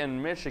Prix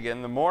in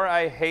Michigan, the more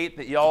I hate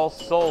that y'all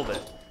sold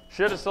it.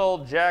 Should have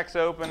sold Jack's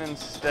Open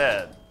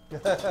instead.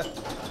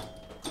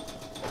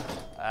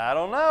 I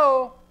don't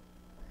know.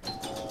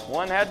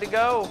 One had to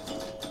go.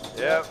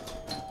 Yep.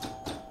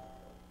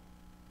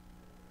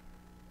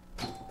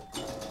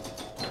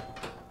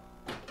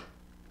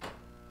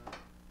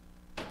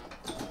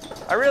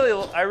 I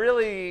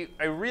really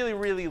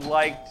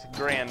liked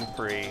Grand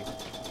Prix.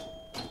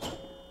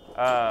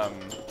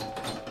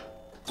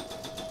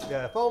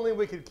 Yeah, if only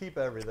we could keep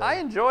everything. I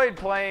enjoyed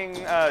playing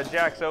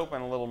Jack's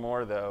Open a little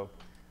more, though.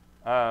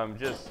 I don't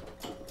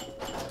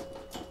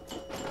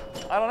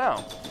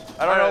know.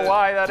 I don't know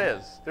why that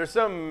is. There's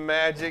some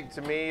magic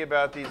to me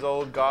about these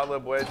old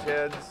Gottlieb wedge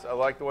heads. I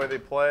like the way they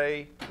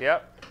play.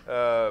 Yep.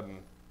 Um,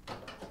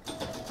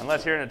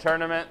 Unless you're in a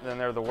tournament, then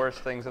they're the worst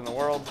things in the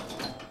world.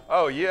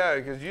 oh, yeah,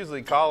 because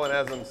usually Colin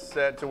has them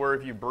set to where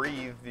if you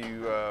breathe,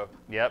 you...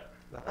 Yep.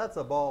 That's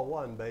a ball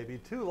 1, baby.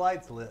 2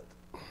 lights lit.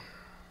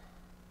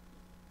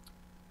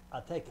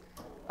 I'll take it.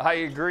 I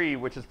agree,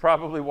 which is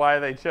probably why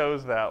they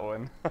chose that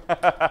one.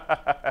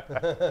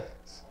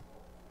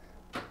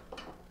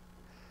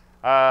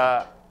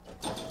 I've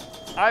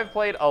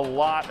played a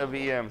lot of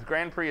EMs.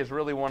 Grand Prix is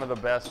really one of the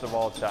best of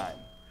all time.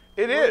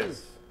 It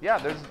is. Yeah,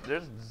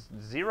 there's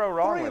zero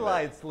wrong 3 with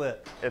lights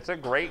lit. it. It's a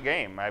great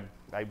game. I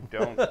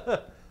don't.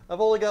 I've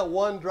only got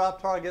 1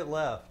 drop target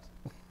left.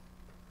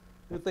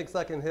 Who thinks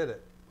I can hit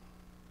it?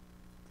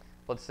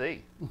 Let's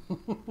see.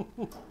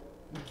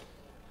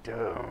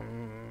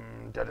 Dum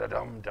da da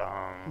dum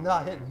dum. No,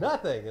 I hit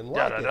nothing and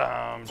Da like da it.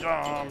 dum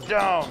dum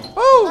dum.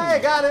 Hey, I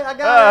got it! I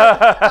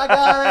got it! I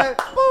got it!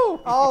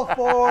 Woo! All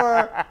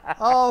 4!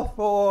 All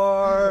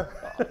 4!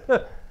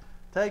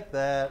 Take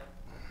that.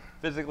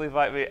 Physically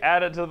fight me.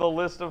 Add it to the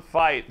list of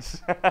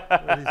fights.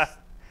 36,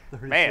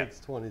 Man.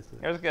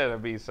 26. There's gonna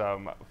be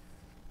some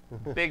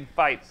big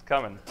fights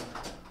coming.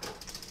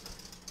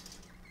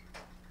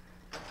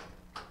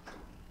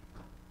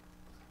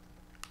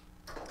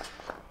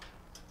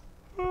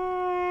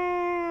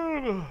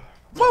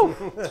 Woo!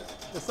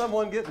 Is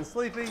someone getting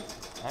sleepy?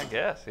 I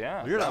guess,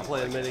 yeah. You're not sounds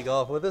playing like mini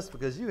golf with us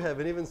because you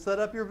haven't even set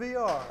up your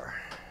VR. it.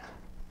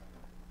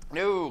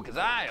 No, because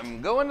I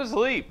am going to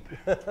sleep.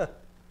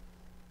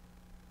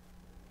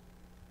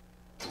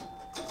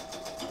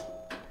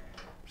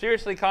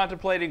 Seriously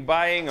contemplating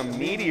buying a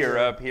meteor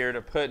up here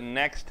to put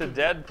next to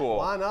Deadpool.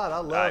 Why not? I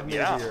love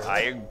Yeah, Meteor.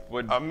 I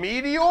would. A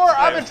meteor?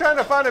 I've been trying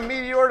to find a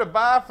meteor to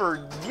buy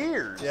for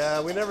years. Yeah,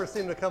 we never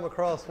seem to come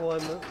across one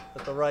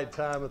at the right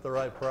time at the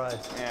right price.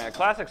 Yeah,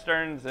 classic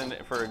Sterns and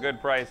for a good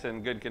price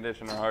and good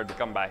condition are hard to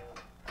come by.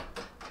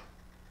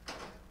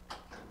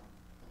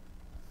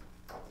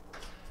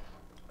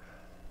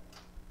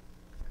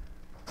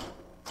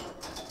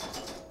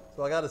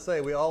 So I got to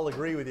say, we all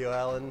agree with you,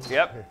 Alan.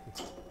 Yep.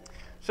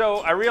 So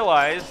I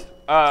realized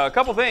a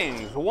couple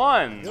things.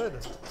 One, Good.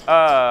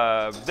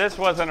 this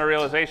wasn't a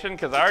realization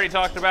because I already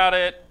talked about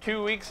it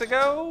 2 weeks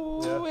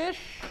ago-ish,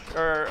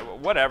 or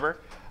whatever.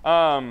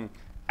 Alan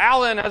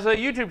has a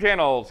YouTube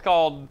channel. It's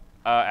called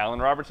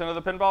Alan Robertson of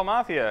the Pinball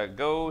Mafia.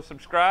 Go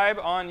subscribe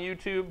on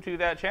YouTube to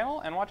that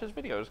channel and watch his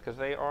videos because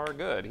they are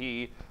good.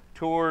 He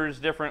tours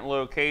different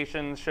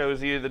locations,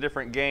 shows you the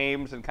different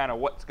games and kind of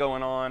what's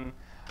going on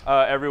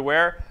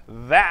everywhere.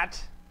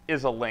 That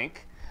is a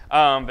link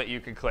that you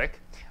can click.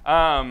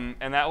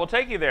 And that will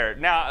take you there.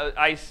 Now,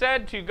 I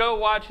said to go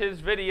watch his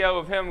video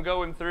of him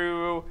going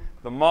through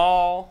the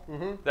mall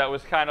that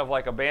was kind of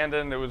like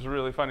abandoned. It was a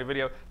really funny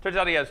video. Turns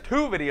out he has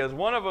 2 videos.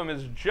 One of them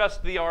is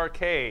just the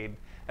arcade,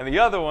 and the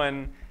other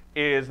one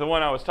is the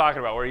one I was talking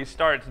about where he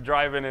starts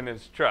driving in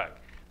his truck.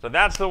 So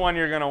that's the one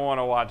you're going to want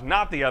to watch,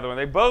 not the other one.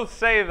 They both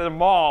say the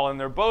mall, and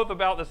they're both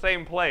about the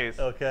same place.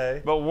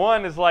 Okay. But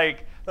one is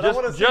like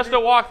just a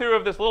walkthrough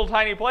of this little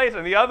tiny place,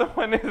 and the other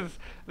one is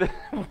the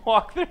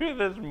walkthrough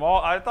this mall.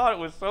 I thought it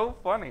was so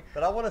funny.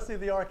 But I want to see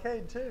the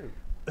arcade too.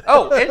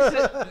 Oh,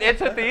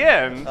 it's at the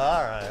end.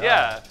 All right.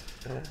 Yeah,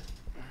 all right.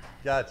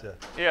 Gotcha.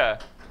 yeah.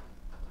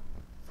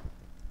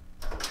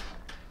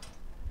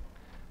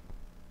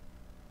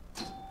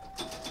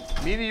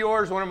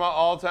 Meteor is one of my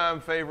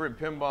all-time favorite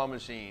pinball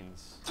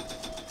machines.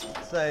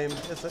 Same.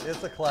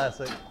 It's a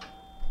classic.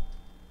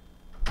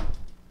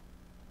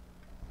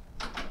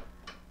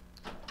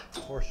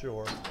 For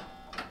sure.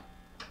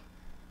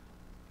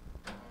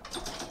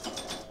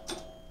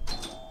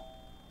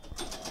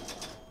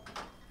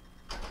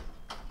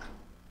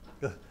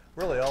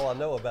 Really, all I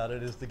know about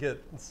it is to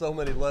get so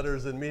many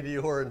letters in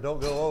Meteor and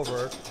don't go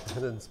over,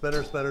 and then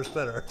spinner, spinner,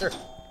 spinner.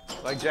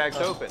 Like Jack's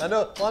Open. I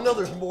know. Well, I know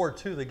there's more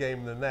to the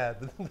game than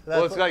that.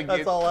 Well, it's like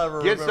that's all I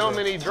ever get so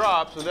remember. many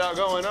drops without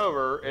going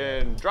over,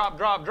 and drop,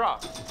 drop,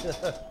 drop.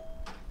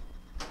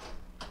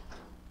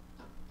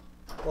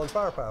 Well, in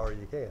Firepower,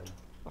 you can.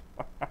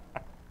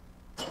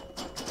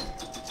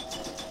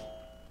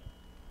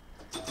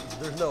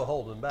 There's no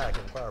holding back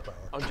in Firepower.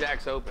 On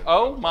Jack's Open.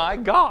 Oh my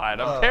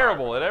God, I'm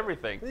terrible at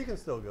everything. You can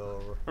still go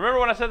over. Remember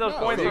when I said those No,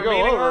 points when were you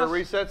go over,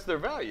 meaningless? it resets their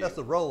value. That's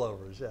the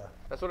rollovers, yeah.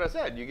 That's what I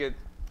said. You get.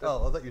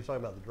 Oh, I thought you were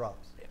talking about the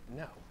drops,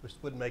 No. which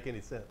wouldn't make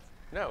any sense.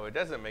 No, it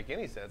doesn't make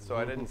any sense, so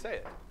I didn't say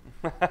it.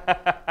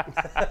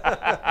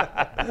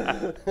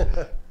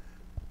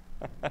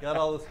 Got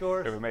all the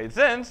scores? If it made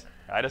sense,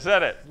 I'd have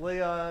said it.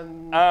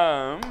 Leon,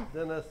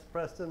 Dennis,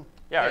 Preston.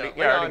 Yeah, I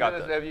already got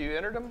Dennis, that. have you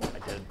entered them? I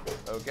did.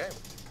 Okay.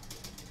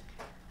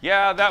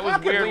 Yeah, that was How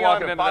could weird Leon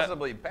walking have into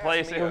possibly that passed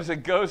place. me It up? was a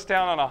ghost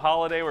town on a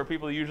holiday where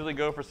people usually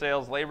go for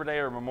sales, Labor Day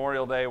or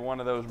Memorial Day, one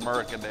of those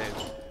America days.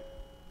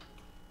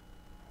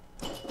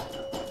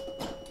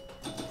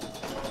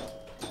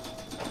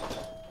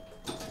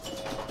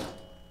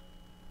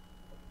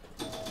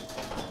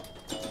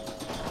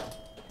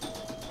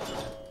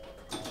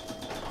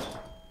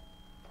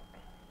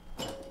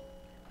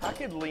 How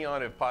could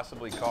Leon have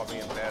possibly caught me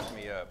and passed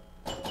me up?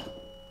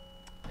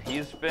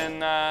 He's been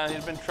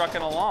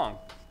trucking along.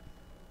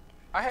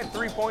 I had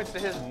 3 points to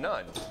his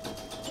none.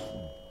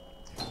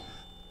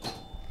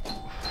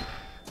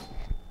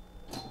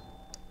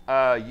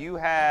 You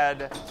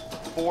had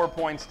 4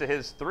 points to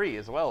his 3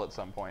 as well at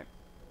some point.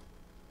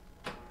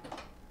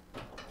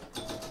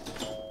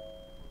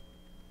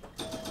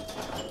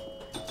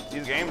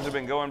 These games have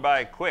been going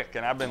by quick,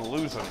 and I've been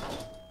losing.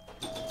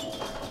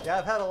 Yeah,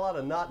 I've had a lot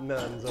of not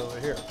nones over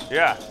here.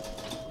 Yeah.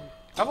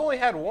 I've only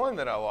had one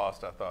that I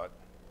lost, I thought.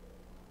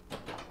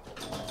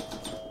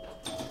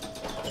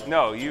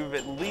 No, you've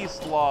at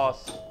least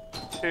lost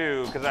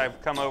 2 because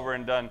I've come over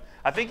and done.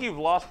 I think you've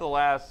lost the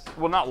last.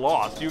 Well, not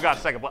lost. You got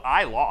second place.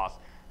 I lost.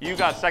 You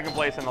got second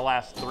place in the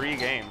last 3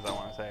 games, I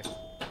want to say.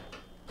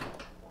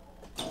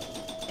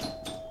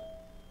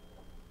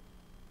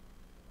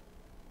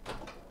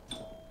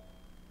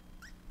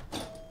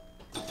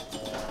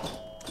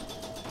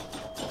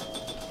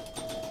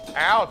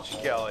 Ouch,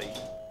 Kelly.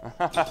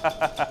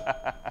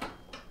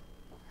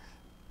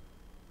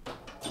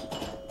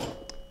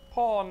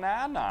 Poor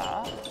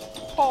Nana.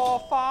 Poor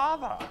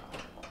father.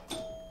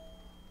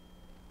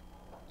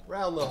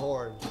 Round the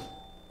horn.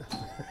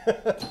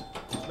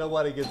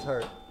 Nobody gets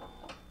hurt.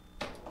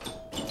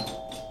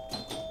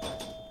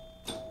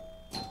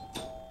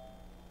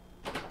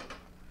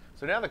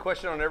 So now the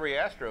question on every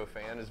Astro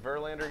fan is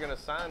Verlander going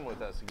to sign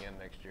with us again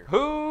next year?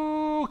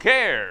 Who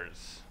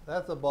cares?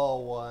 That's a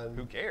ball one.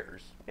 Who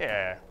cares?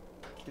 Yeah,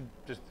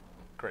 Just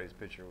greatest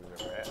pitcher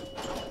we've ever had.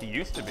 he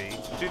used to be.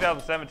 In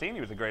 2017, he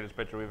was the greatest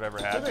pitcher we've ever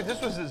I had. think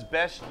this was his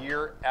best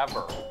year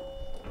ever.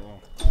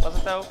 Was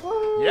it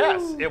though?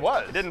 Yes, it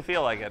was. It didn't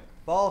feel like it.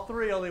 Ball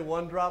 3, only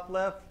 1 drop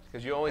left.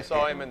 Because you only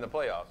saw him in the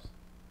playoffs.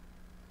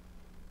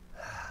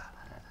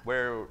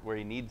 Where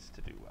he needs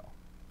to do well.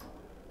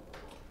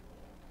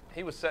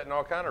 He was setting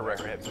all kind of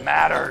records. It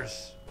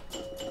matters.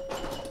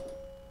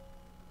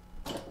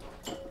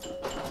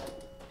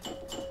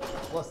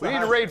 What's the We need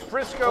high- to raid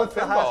Frisco what's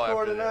the high Pinball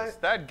score after tonight? this.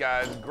 That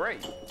guy's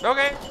great.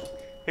 Okay.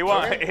 He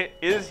won. Okay.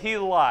 Is he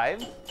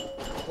live?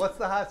 What's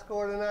the high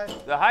score tonight?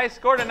 The high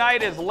score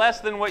tonight is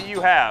less than what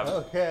you have.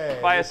 Okay.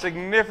 By a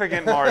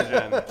significant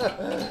margin.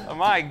 Oh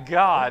my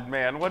God,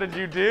 man, what did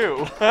you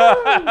do?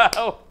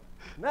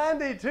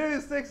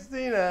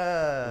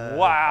 92-69.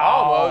 Wow.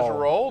 Almost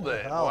rolled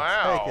it. I'll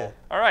wow. take it.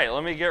 All right,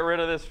 let me get rid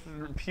of this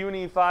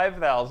puny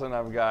 5,000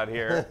 I've got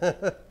here.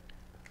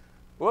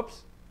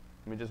 Whoops.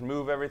 Let me just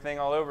move everything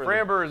all over.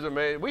 Framber is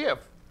amazing. We have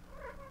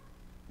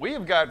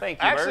got,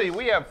 Thank you, actually, Bert.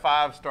 we have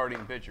 5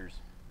 starting pitchers.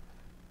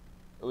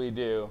 We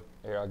do.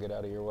 Here, I'll get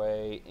out of your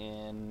way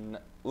in,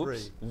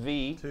 oops, 3,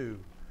 V. 2,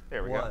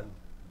 There we 1.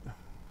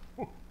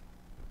 go.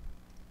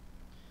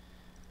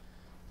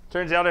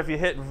 Turns out if you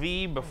hit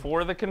V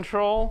before the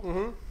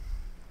control,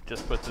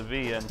 just puts a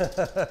V in.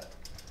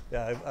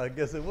 Yeah, I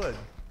guess it would.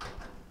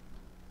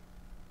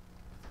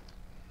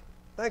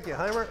 Thank you,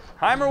 Heimer.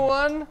 Heimer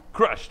won,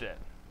 crushed it.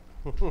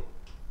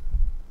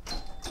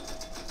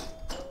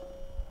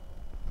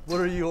 What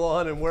are you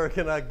on and where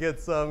can I get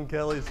some,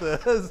 Kelly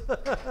says.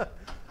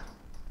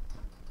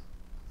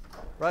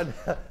 Right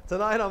now,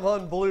 tonight I'm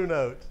on Blue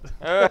Note.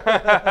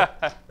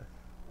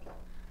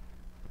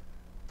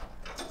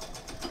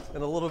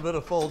 And a little bit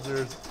of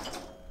Folgers.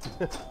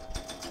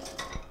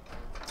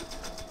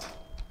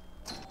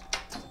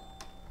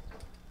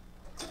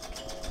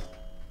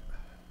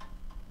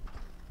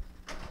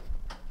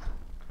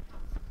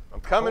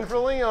 Coming for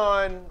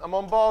Leon. I'm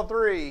on ball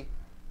 3.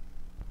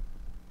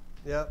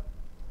 Yep.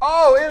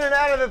 Oh, in and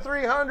out of the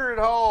 300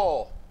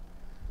 hole.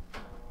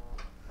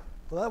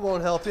 Well, that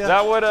won't help you.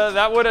 That would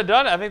have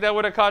done it. I think that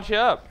would have caught you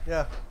up.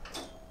 Yeah.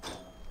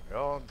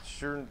 Well,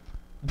 sure.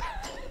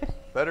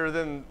 Better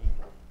than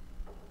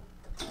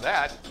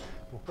that.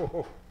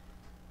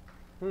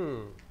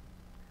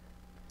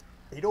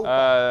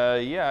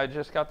 Yeah, I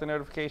just got the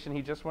notification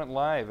he just went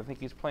live. I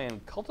think he's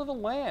playing Cult of the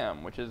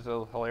Lamb, which is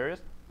a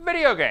hilarious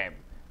video game.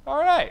 All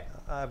right.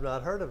 I've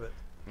not heard of it.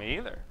 Me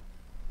either.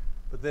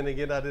 But then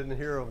again, I didn't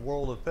hear of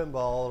World of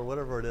Pinball or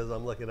whatever it is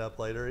I'm looking up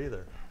later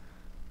either.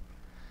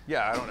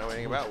 Yeah, I don't know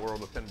anything about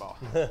World of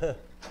Pinball.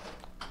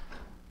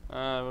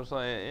 I was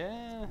like,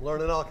 yeah.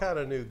 Learning all kind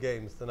of new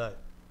games tonight.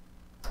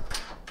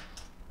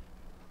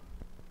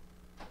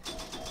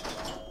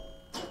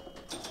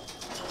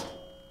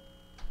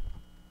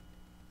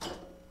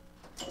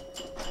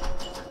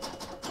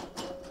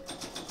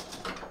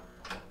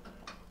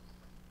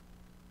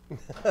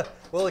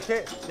 Well, it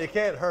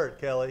can't hurt,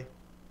 Kelly.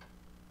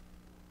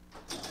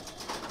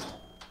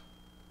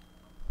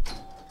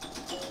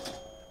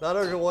 Not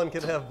everyone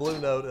can have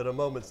Blue Note at a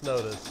moment's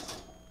notice.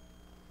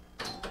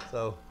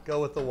 So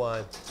go with the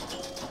wine.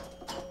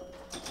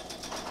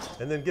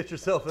 And then get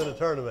yourself in a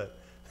tournament.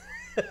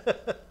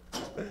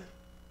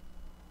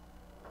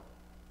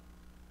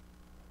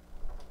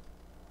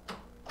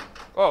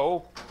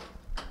 Oh.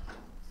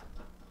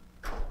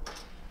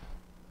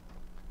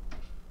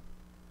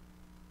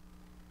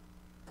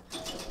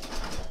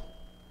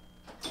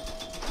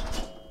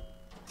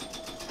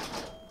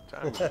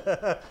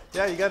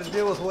 Yeah, you got to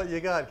deal with what you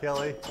got,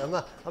 Kelly. I'm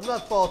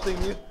not faulting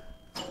you.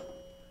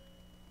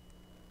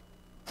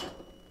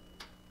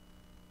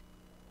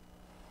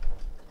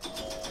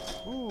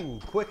 Ooh,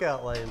 quick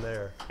out lane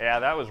there. Yeah,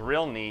 that was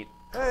real neat.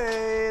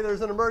 Hey,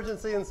 there's an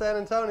emergency in San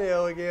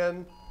Antonio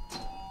again.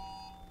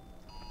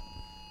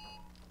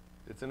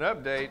 It's an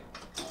update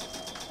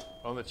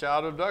on the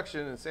child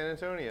abduction in San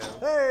Antonio.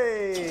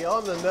 Hey,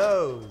 on the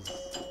nose.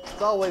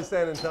 It's always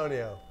San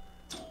Antonio.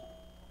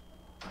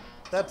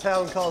 That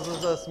town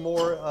causes us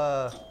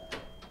more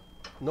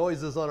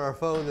noises on our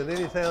phone than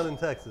any town in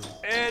Texas.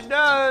 It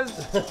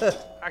does.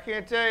 I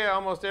can't tell you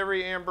almost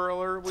every Amber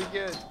Alert we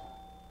get.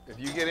 If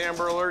you get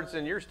Amber Alerts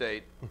in your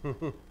state,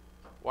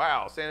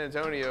 wow, San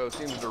Antonio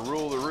seems to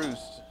rule the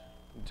roost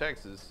in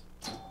Texas.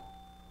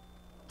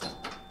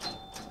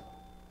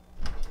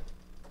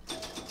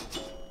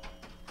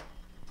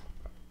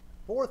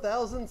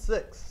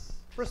 $4,006.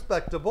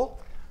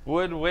 Respectable.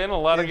 Would win a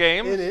lot of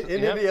games.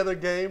 In Yep. any other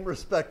game,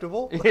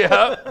 respectable.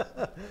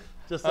 Yep.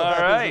 Just so All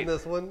happens right. in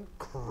this one,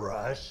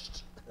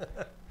 crushed.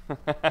 All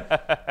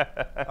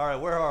right,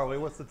 where are we?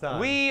 What's the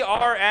time? We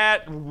are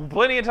at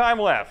plenty of time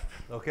left.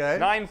 Okay.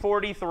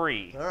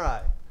 9:43. All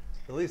right.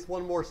 At least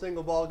one more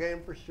single ball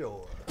game for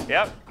sure.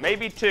 Yep,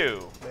 maybe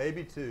 2.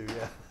 Maybe 2,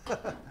 yeah.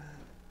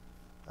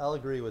 I'll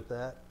agree with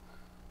that.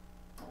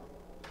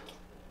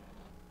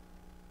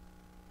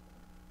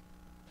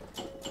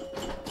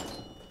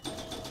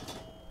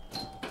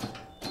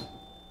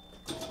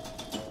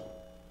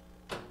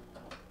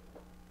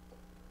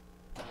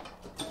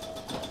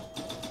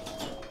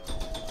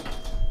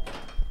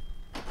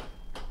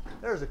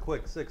 There's a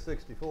quick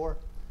 664.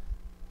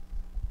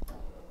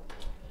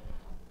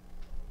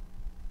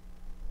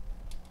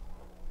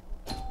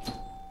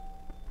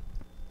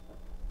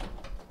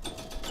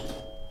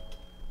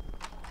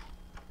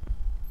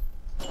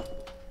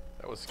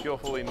 That was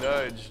skillfully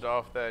nudged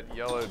off that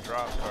yellow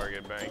drop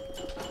target bank.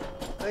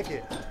 Thank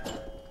you.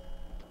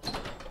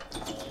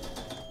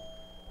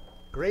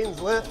 Green's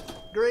lit.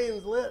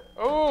 Green's lit.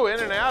 Oh, in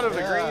and out of the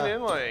Yeah. green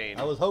in lane.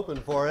 I was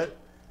hoping for it.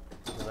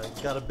 And I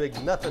got a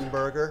big nothing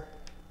burger.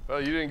 Well,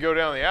 you didn't go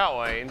down the out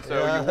lane, so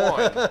Yeah. you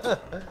won.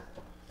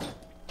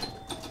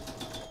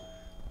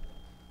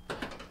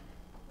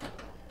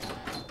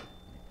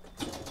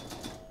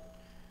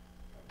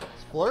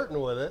 It's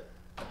flirting with it.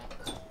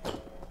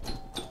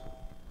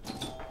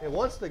 It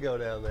wants to go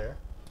down there.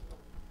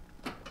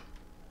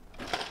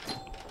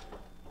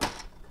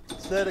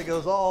 Instead, it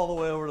goes all the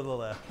way over to the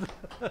left.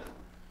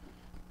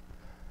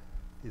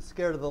 He's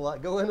scared of the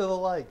light. Go into the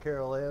light,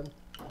 Carol Ann.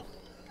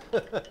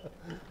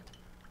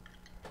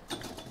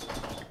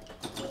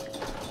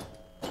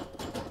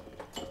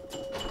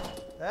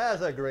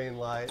 That's a green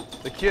light.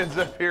 The kids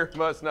up here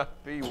must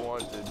not be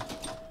wanted.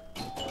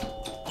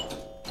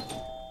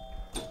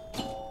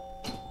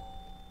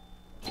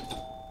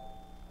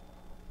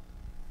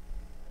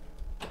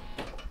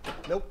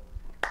 Nope.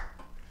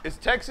 Is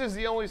Texas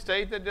the only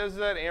state that does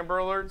that Amber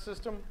Alert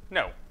system?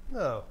 No,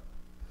 No.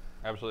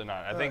 absolutely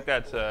not. I All think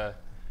right. that's a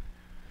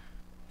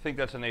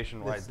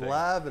nationwide It's thing.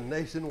 live and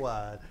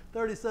nationwide.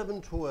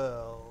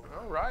 3712.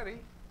 All righty.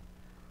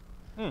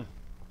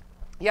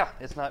 Yeah,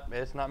 it's not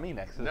me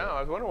next. Is No, it? I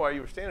was wondering why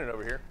you were standing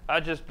over here. I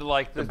just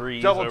like the Just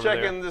breeze. double over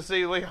checking to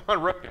see Leon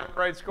wrote the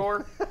right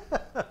score.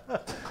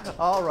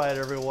 All right,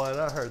 everyone.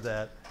 I heard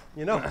that.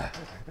 You know,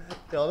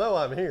 y'all know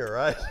I'm here,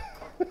 right?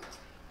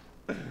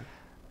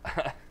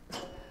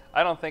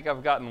 I don't think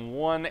I've gotten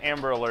one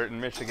Amber Alert in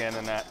Michigan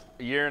in that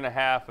year and a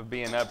half of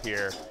being up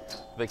here.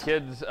 The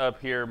kids up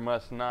here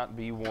must not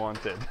be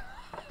wanted.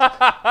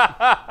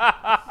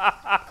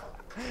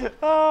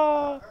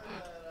 Oh,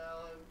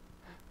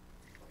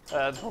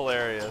 that's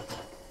hilarious.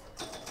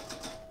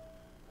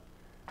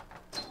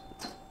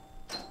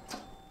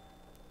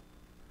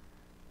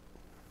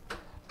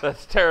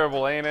 That's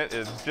terrible, ain't it?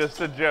 It's just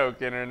a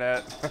joke,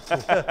 Internet.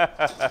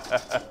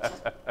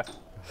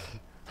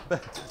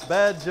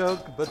 Bad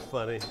joke, but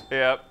funny,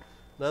 Yep.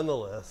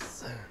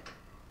 nonetheless.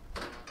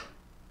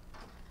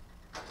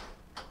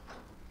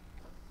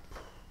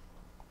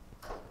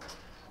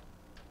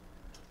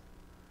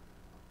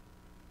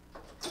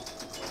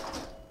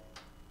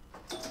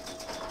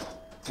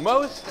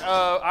 Most,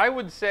 I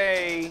would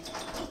say,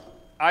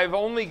 I've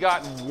only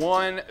gotten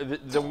one.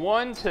 The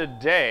one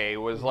today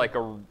was like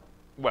a,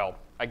 well,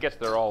 I guess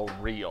they're all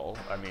real.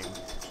 I mean,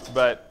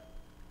 but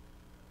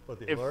What,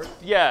 the alert?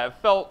 yeah, it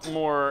felt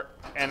more,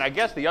 and I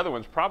guess the other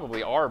ones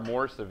probably are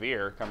more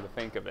severe, come to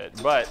think of it.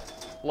 But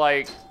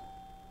like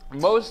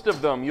most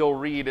of them, you'll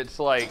read it's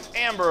like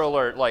Amber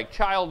Alert, like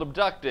child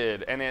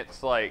abducted, and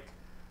it's like,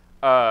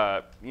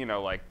 you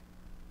know, like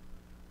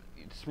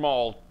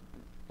small,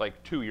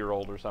 like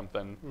 2-year-old or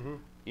something,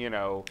 you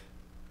know,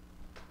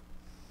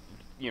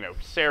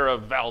 Sarah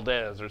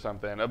Valdez or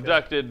something,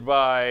 abducted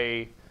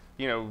by,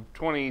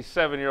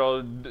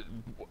 27-year-old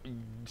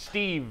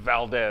Steve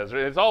Valdez.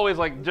 It's always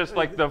like just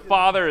like the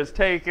father has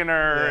taken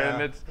her, Yeah.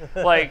 and it's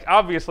like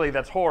obviously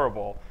that's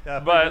horrible.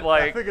 Yeah,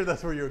 I figured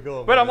that's where you were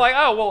going. but with I'm it. like,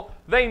 oh well,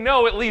 they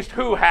know at least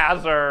who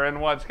has her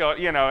and what's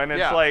going, and it's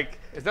Yeah. like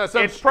It's not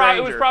some it was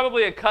stranger.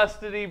 probably a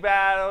custody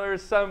battle or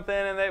something,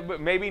 and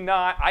but maybe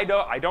not. I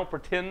don't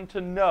pretend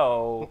to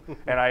know,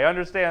 and I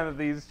understand that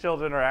these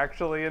children are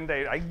actually in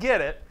danger. I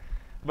get it,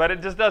 but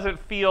it just doesn't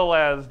feel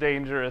as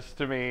dangerous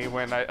to me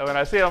when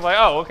I see it. I'm like,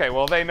 oh, okay,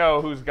 well they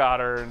know who's got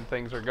her and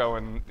things are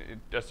going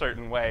a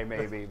certain way,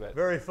 maybe. But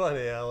Very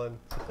funny, Alan.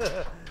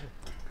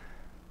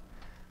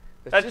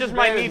 that's just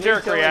my bad as me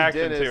knee-jerk telling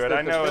reaction Dennis to it. that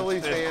I the know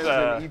Phillies it's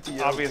fans in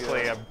Ethiopia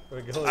obviously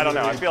We're going I don't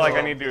know. I really feel like I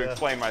tall, need to yeah.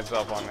 explain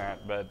myself on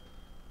that, but.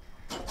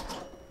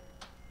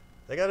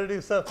 They got to do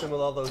something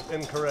with all those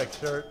incorrect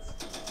shirts.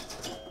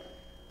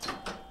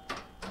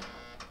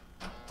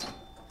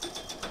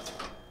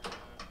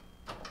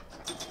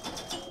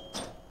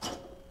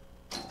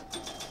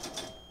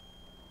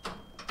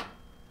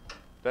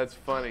 That's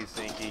funny,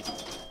 Sinky.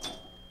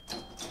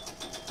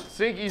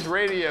 Sinky's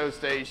radio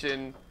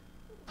station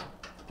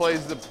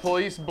plays the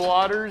police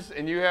blotters,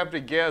 and you have to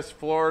guess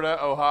Florida,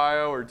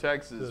 Ohio, or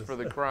Texas for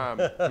the crime.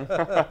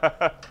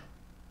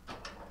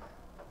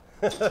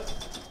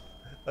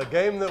 A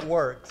game that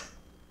works.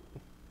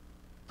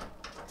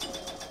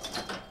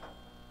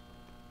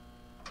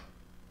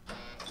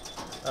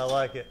 I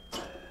like it.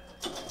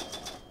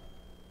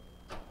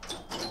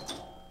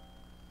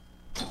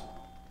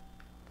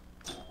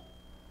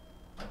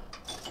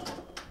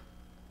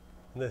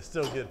 And they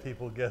still get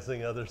people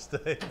guessing other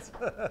states.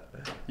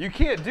 You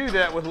can't do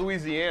that with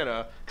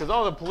Louisiana, because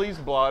all the police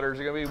blotters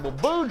are going to be, well,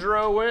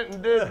 Boudreaux went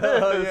and did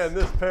this. Oh yeah, in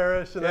this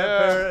parish and Yeah.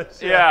 that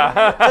parish.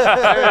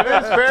 Yeah.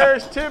 And this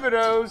parish,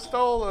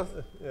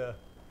 Thibodeau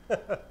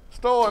Yeah.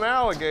 stole an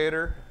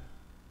alligator.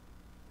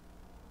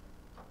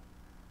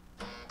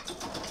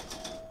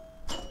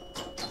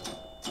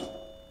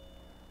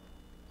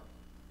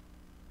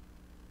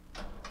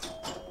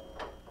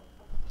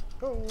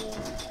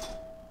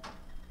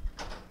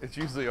 It's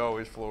usually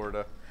always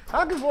Florida.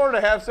 How can Florida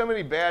have so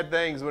many bad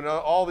things when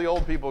all the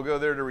old people go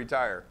there to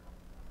retire?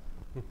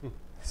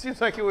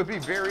 Seems like it would be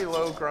very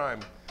low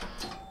crime.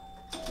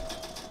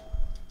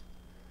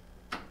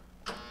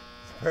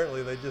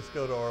 Apparently they just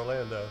go to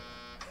Orlando.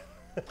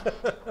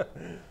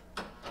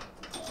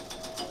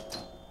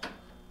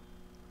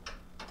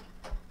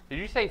 Did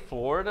you say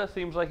Florida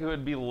seems like it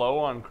would be low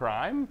on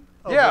crime?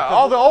 Yeah,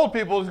 all the old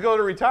people just go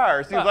to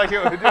retire. Seems like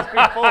it would just be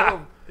full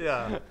of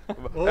Yeah.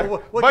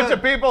 Well, what bunch kind-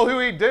 of people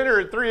who eat dinner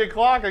at 3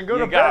 o'clock and go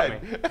You to got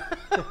bed.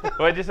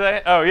 What'd you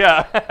say? Oh,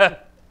 yeah.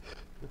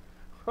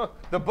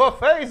 The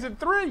buffet's at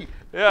 3.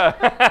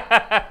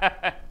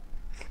 Yeah.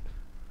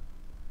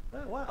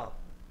 Oh, wow.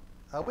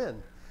 I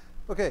win.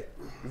 Okay.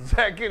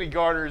 Zach Kenny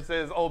Garner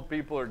says old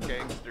people are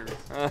gangsters.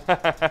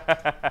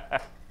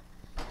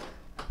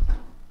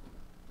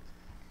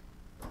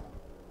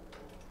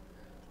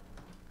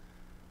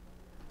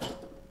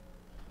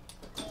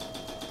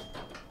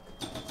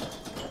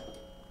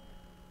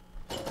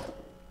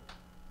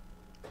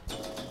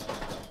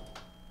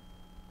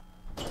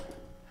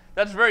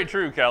 That's very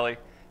true, Kelly.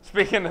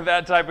 Speaking of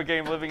that type of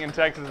game, living in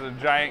Texas is a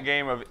giant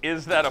game of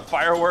is that a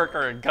firework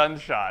or a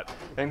gunshot?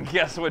 And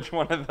guess which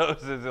one of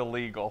those is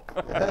illegal?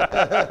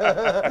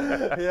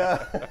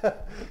 Yeah.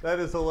 That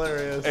is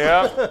hilarious.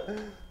 Yep.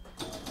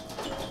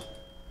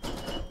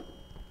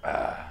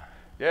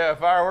 Yeah,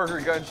 firework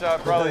or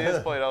gunshot probably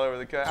is played all over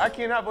the country. I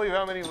cannot believe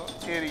how many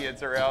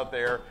idiots are out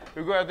there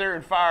who go out there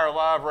and fire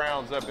live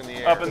rounds up in the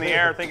air. Up in the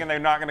air thinking they're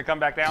not going to come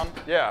back down?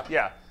 Yeah.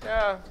 Yeah.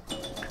 Yeah.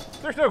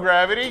 There's no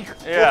gravity.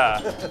 Yeah.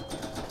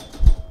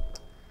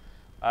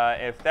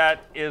 If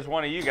that is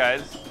one of you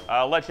guys,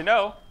 I'll let you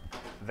know.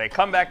 They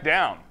come back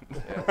down.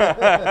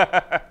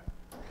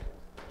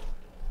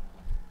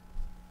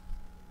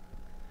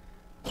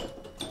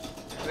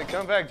 They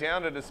come back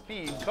down at a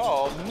speed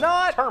called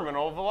Not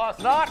terminal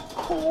velocity. not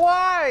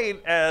quite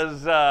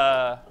as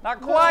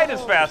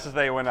fast as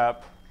they went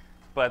up,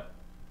 but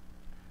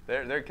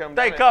They come down.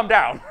 they come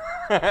down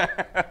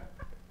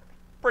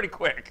pretty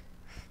quick.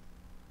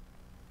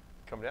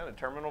 Come down at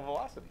terminal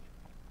velocity.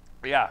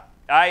 Yeah.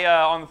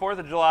 On the 4th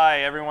of July,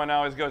 everyone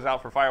always goes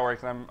out for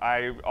fireworks, and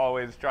I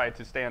always try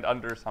to stand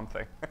under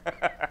something,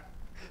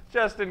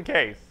 just in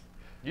case.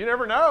 You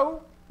never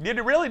know.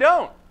 You really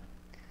don't.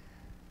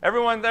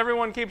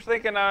 Everyone keeps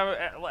thinking,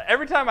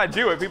 every time I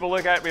do it, people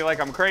look at me like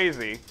I'm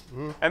crazy.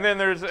 And then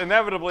there's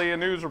inevitably a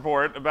news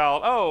report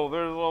about, oh,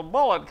 there's a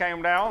bullet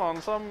came down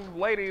on some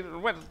lady,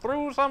 went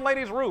through some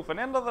lady's roof and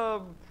into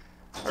the,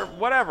 or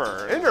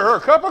whatever. Into her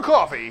cup of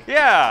coffee.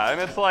 Yeah, and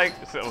it's like,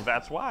 so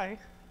that's why.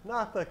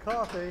 Not the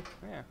coffee.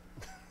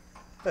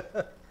 Yeah.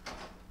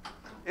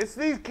 It's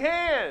these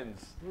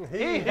cans.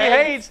 He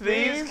hates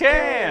these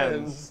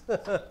cans.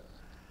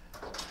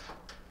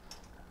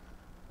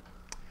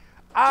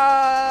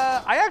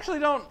 I actually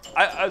don't.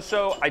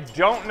 So I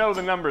don't know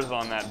the numbers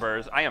on that,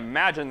 Burrs. I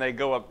imagine they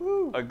go up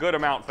a good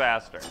amount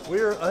faster.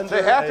 We're under.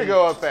 They have to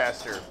go up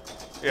faster.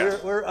 Yeah.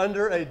 We're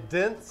under a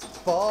dense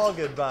fog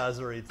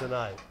advisory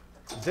tonight.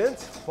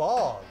 Dense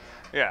fog.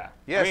 Yeah.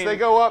 Yes, I mean, they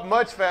go up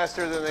much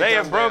faster than They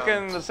come have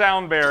broken down. the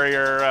sound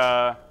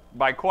barrier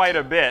by quite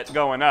a bit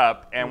going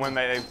up, and when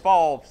they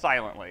fall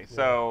silently.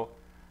 So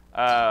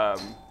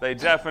they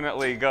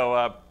definitely go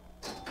up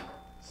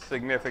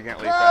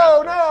significantly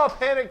faster. No,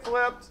 panic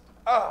flipped.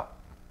 Oh.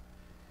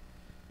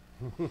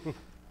 These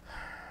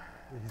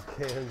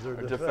cans are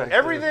defective. defective.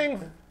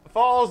 Everything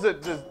falls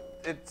at the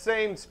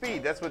same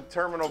speed. That's what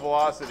terminal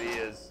velocity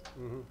is.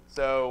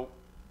 So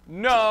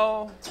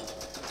No,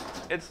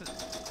 it's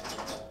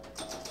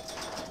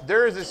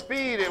there is a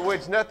speed at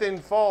which nothing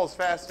falls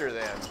faster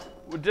than.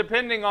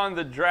 depending on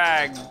the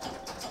drag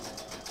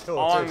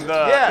on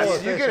the.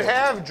 Yes, you can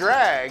have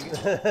drag,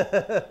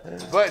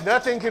 but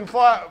nothing can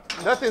fly.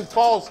 Nothing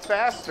falls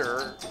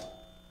faster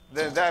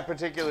than that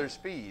particular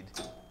speed.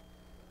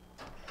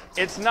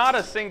 It's not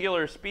a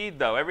singular speed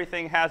though.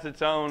 Everything has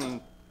its own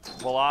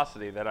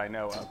velocity that I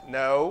know of.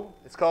 No,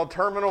 it's called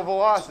terminal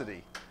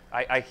velocity.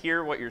 I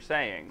hear what you're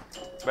saying,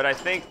 but I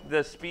think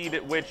the speed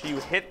at which you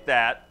hit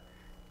that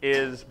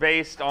is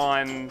based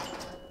on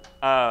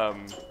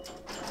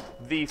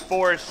the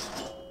force,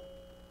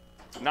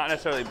 not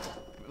necessarily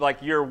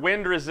like your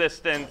wind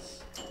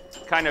resistance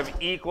kind of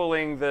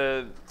equaling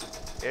the.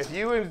 If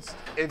It's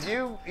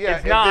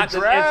if not, the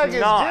drag it's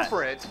is not.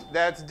 different,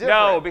 that's different.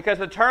 No, because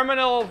the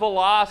terminal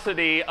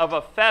velocity of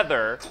a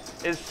feather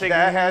is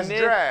That has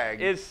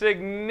drag. is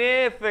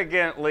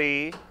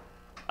significantly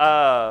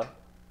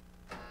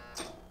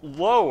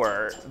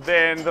lower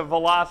than the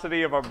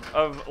velocity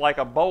of like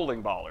a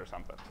bowling ball or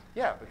something.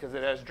 Yeah, because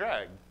it has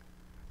drag.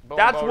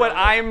 That's Bowling what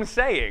ball doesn't. I'm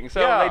saying.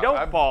 So Yeah, they don't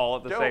I fall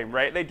at the don't- same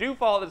rate. They do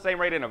fall at the same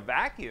rate in a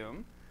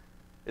vacuum.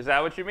 Is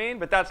that what you mean?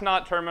 But that's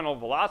not terminal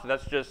velocity.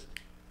 That's just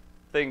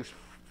things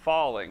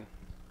falling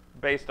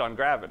based on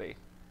gravity.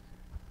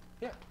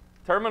 Yeah.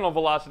 Terminal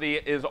velocity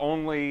is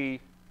only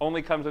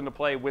comes into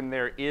play when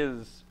there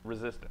is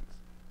resistance.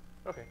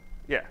 Okay.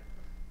 Yeah.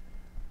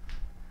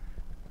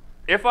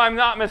 If I'm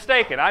not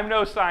mistaken, I'm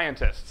no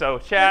scientist, so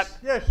chat.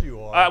 Yes,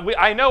 you are.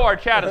 I know our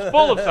chat is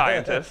full of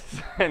scientists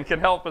and can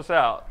help us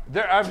out.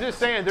 I'm just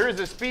saying there is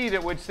a speed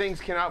at which things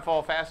cannot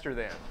fall faster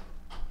than,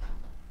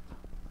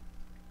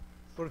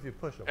 What if you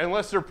push them?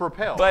 unless they're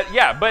propelled. But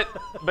yeah, but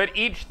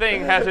each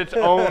thing has its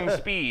own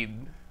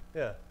speed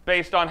Yeah.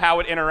 based on how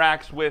it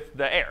interacts with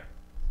the air.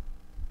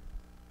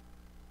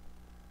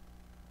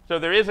 So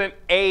there isn't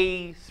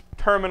a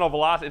terminal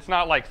velocity. It's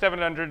not like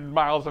 700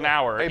 miles an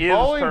hour a is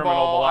bowling terminal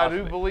ball,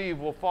 velocity. I do believe,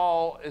 will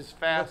fall as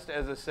fast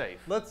as a safe.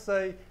 Let's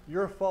say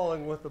you're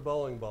falling with the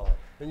bowling ball,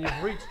 and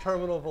you've reached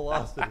terminal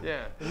velocity.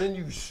 Yeah. And then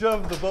you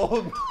shove the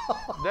bowling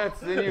ball. Then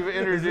you've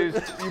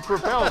introduced, you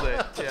propelled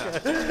it.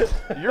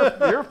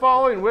 Yeah. You're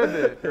falling with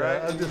it,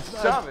 right? I'm You just,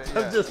 shove it.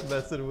 I'm yeah. just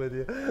messing with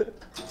you.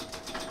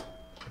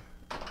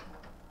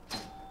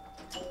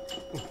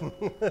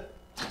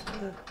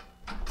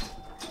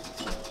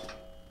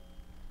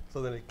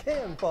 So then it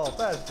can fall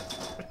faster.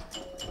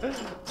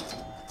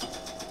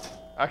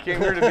 I came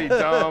here to be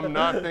dumb,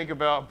 not think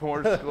about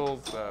more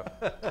school stuff.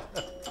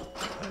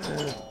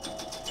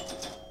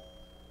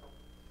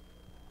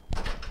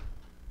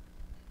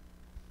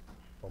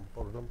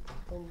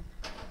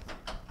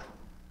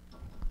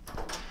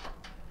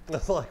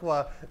 That's like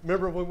why,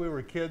 remember when we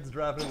were kids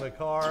driving in the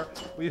car,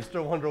 we used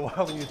to wonder why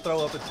when you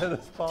throw up a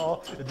tennis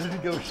ball, it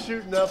didn't go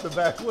shooting out the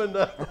back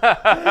window.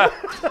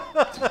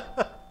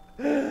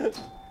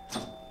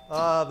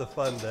 Ah, the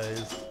fun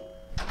days.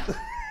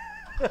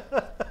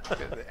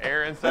 The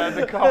air inside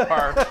the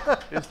car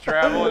is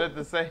traveling at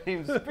the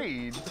same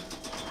speed.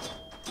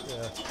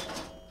 Yeah.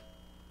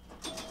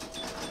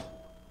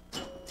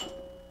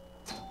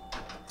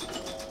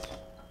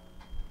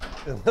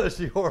 Unless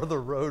you are the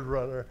Road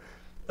Runner.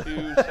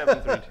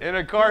 2732. In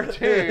a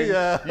cartoon,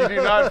 Yeah. you do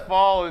not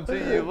fall until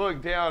you look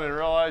down and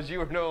realize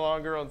you are no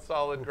longer on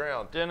solid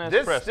ground. Dennis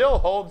This Preston. still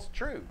holds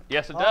true.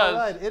 Yes, it All does.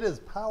 right, it is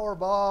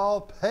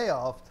Powerball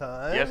payoff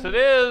time. Yes, it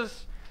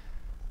is.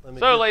 Let me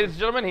So, get ladies and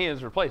gentlemen, he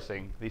is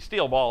replacing the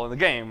steel ball in the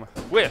game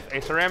with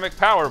a ceramic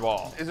power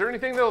ball. Is there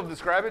anything that'll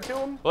describe it to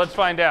him? Let's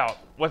find out.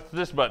 What's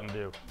this button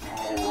do?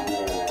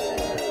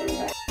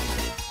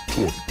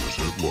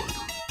 20% lighter,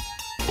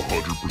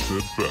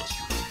 100%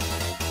 faster,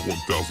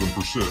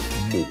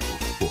 1000% more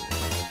fun.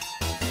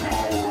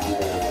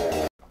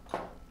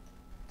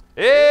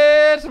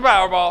 It's a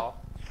power ball.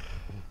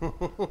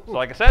 So,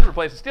 like I said,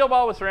 replace the steel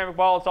ball with ceramic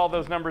ball. It's all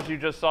those numbers you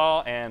just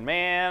saw, and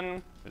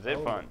man, is it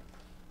fun.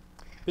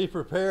 Be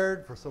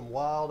prepared for some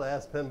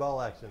wild-ass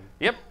pinball action.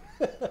 Yep.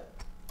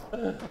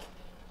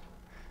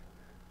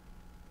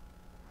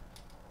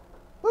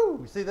 Woo!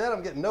 You see that?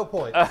 I'm getting no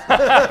points.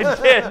 I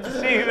did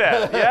see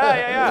that.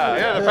 Yeah.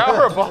 Yeah, the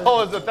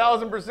Powerball is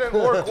 1000%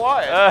 more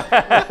quiet.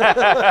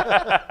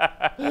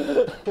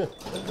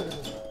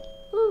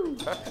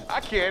 I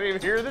can't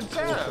even hear the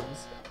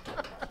chimes.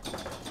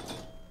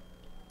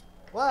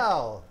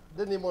 Wow!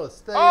 Didn't even want to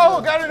stay Oh,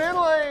 in, got an in in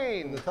the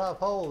lane. top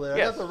hole there.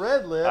 Yes. I got the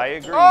red lip. I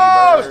agree.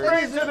 Oh, Bird.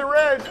 straight to the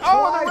red.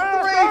 Oh, the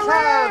red. Three the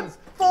red. times!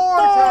 Four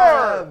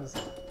times!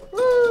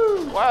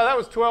 Woo! Wow, that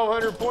was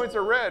 1,200 points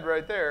of red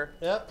right there.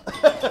 Yep.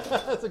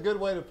 That's a good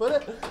way to put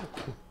it.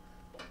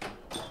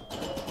 I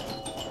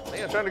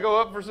think I'm trying to go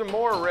up for some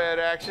more red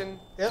action.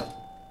 Yep.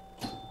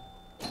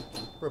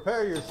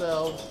 Prepare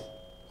yourselves.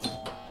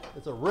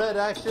 It's a red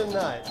action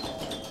night.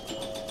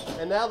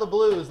 And now the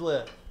blue is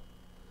lit.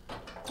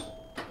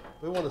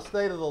 We want to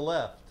stay to the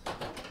left.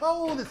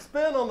 Oh, the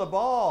spin on the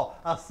ball.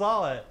 I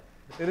saw it.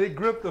 And it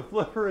gripped the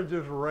flipper and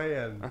just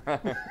ran.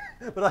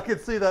 But I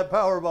could see that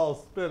power ball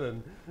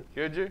spinning.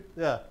 Could you?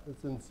 Yeah,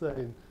 it's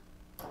insane.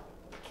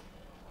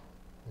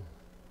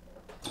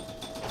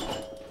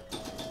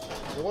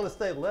 You want to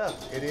stay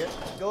left, idiot.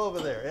 Go over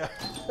there. Yeah.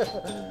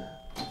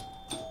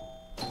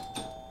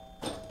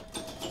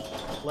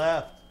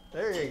 Left.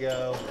 There you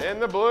go. In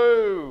the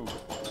blue.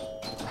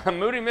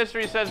 Moody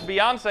Mystery says,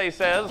 Beyonce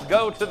says,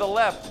 go to the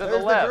left, to There's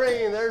the left. the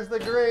green. There's the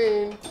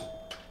green.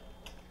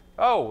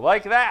 Oh,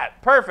 like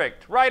that.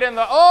 Perfect. Right in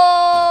the,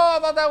 oh, I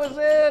thought that was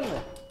in.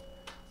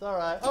 It's all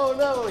right. Oh,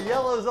 no.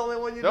 Yellow's the only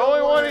one you The don't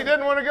only want one he in.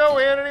 didn't want to go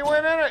in, and he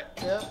went in it.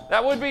 Yep.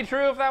 That would be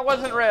true if that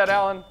wasn't red,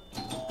 Alan.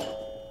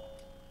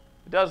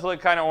 It does look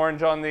kind of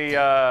orange on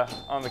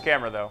the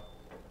camera, though.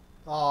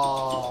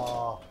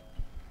 Aw.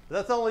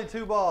 That's only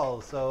 2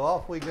 balls, so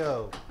off we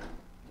go.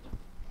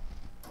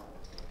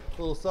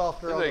 A little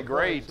softer This on is the a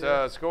great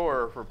flanks here.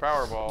 score for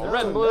Powerball. No.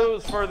 Red and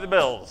blues for the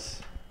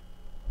Bills.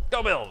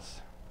 Go Bills.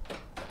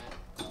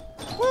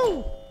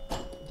 Woo!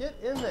 Get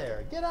in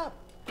there. Get up.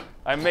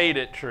 I made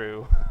it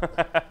true.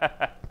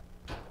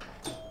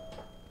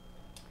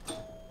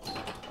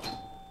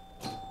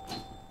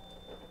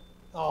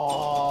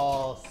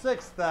 Oh,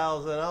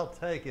 6,000. I'll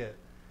take it.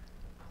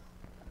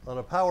 On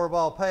a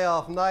Powerball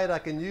payoff night, I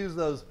can use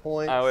those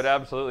points. I would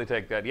absolutely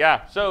take that.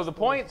 Yeah. So the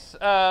points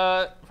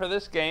for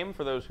this game,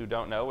 for those who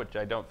don't know, which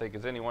I don't think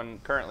is anyone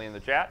currently in the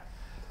chat,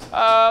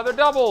 they're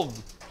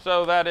doubled.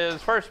 So that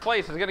is first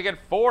place is going to get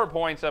 4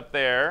 points up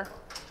there,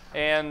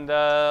 and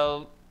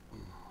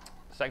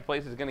second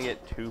place is going to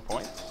get 2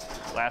 points.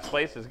 Last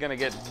place is going to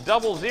get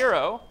double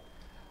 0.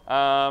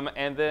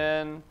 And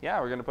then, yeah,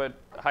 we're going to put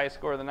highest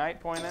score of the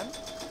night point in.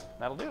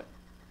 That'll do it.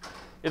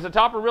 Is the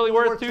topper really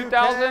worth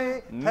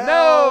 2,000?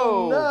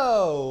 No.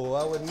 No,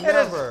 I would It is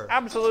never.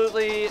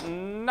 absolutely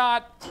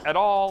not at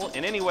all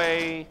in any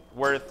way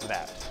worth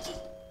that.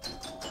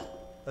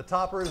 The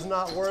topper is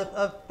not worth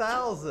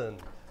 1,000.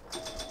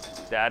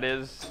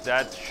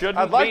 That shouldn't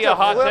I'd like be to a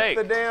hot flip take.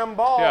 the damn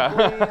ball,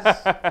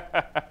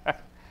 Yeah.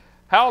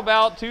 How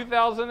about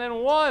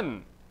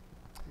 2001?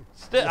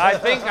 I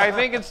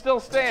think it still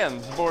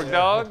stands, Borg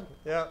Dog.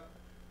 Yep.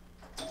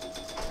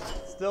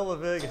 Still a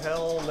big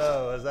hell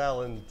no, as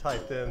Alan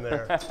typed in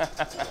there.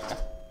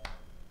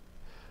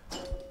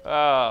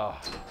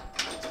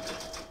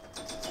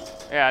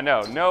 Yeah,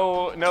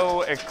 no.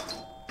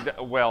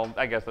 Well,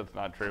 I guess that's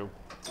not true.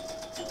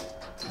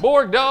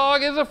 Borg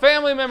Dog is a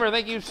family member.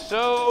 Thank you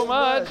so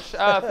much.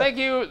 Thank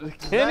you,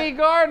 Kenny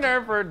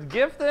Gardner, for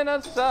gifting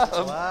us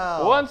sub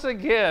Wow. once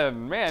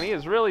again. Man, he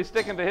is really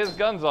sticking to his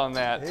guns on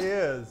that. He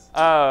is.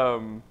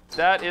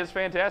 That is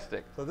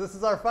fantastic. So this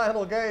is our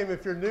final game.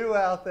 If you're new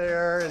out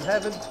there and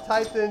haven't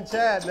typed in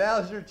chat,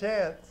 now's your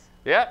chance.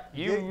 Yep,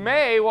 you Get-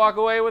 may walk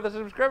away with a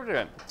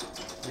subscription.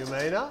 You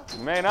may not.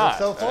 You may not. But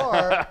so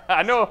far,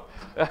 I know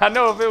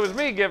if it was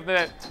me gifting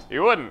it,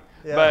 you wouldn't.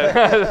 Yeah.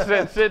 But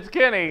since it's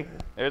Kenny,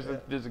 there's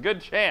a good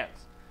chance.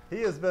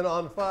 he has been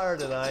on fire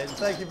tonight.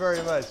 Thank you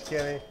very much,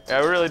 Kenny. I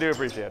really do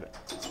appreciate it.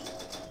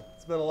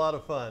 It's been a lot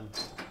of fun.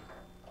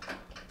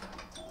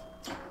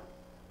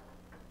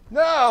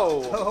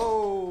 No!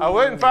 Oh.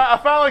 I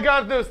finally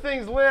got those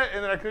things lit,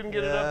 and then I couldn't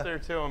get it Yeah. up there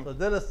to So him.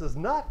 Dennis does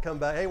not come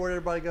back. Hey, where'd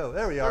everybody go?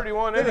 There we are.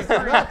 31 Dennis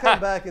does not come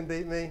back and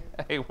beat me.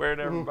 Hey, where'd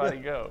everybody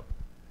go?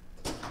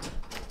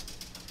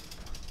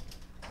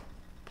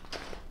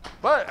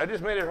 But I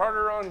just made it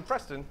harder on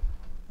Preston.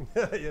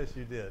 Yes,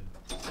 you did.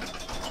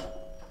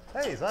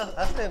 Hey, so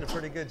I stand a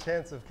pretty good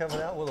chance of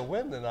coming out with a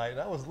win tonight.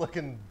 That was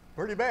looking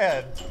pretty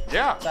bad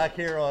Yeah. back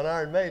here on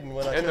Iron Maiden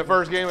when I In the couldn't-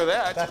 first game of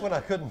that. back when I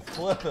couldn't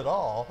flip at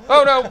all.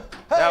 Oh no,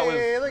 that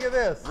Hey, was look at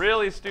this.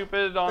 really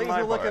stupid on Things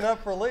my are looking part.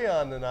 up for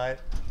Leon tonight.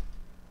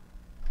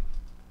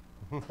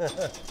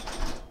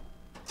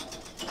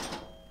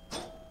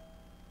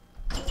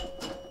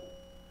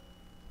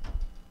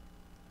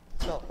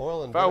 Not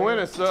oil and If I win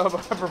vinegar. a sub,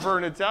 I prefer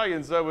an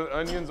Italian sub with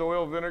onions,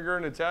 oil, vinegar,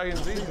 and Italian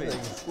seasoning.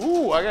 Seasonings.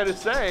 Ooh, I gotta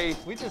say,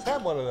 We just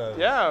had one of those.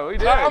 yeah, we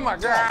did. Oh my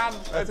God.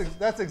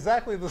 That's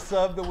exactly the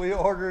sub that we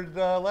ordered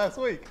last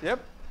week. Yep.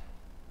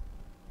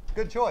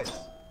 Good choice.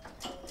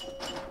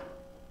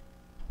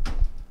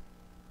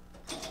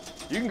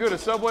 You can go to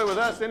Subway with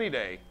us any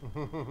day.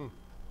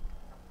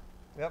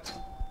 Yep.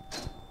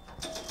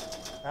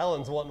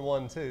 Alan's wanting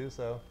one too,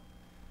 so.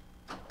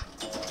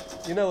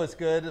 You know it's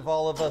good if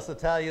all of us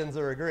Italians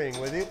are agreeing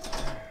with you.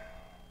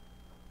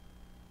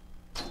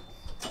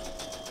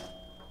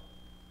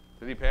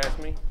 Did he pass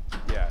me?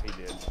 Yeah, he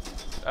did.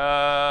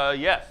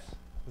 Yes.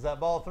 Is that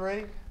ball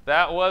 3?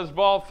 That was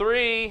ball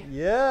 3.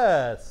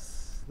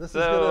 Yes. This is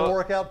So- going to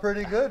work out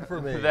pretty good for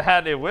me.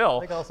 That it will. I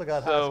think I also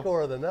got So- high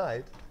score of the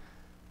night.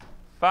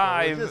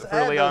 5 Just for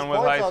add Leon those with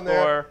points high on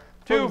there. score.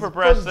 2 for From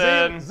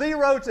Preston.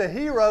 0 to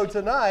hero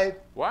tonight.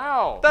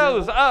 Wow.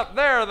 Those up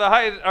there, the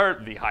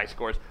high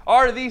scores,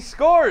 are the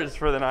scores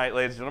for the night,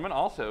 ladies and gentlemen.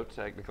 Also,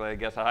 technically, I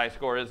guess a high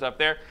score is up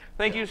there.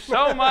 Thank you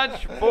so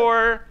much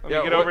for. Let me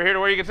Yeah, get over here to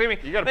where you can see me.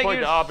 You gotta Thank point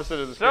the opposite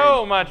of the so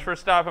screen. much for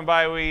stopping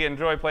by. We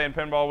enjoy playing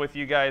pinball with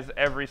you guys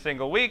every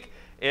single week.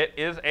 It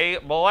is a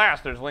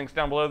blast. There's links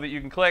down below that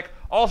you can click.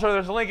 Also,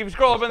 there's a link if you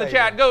scroll up in the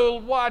chat. Go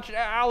watch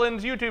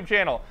Alan's YouTube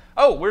channel.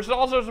 Oh, we're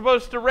also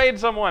supposed to raid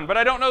someone, but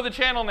I don't know the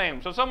channel name,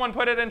 so someone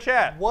put it in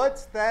chat.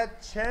 What's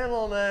that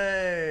channel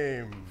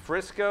name?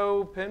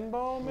 Frisco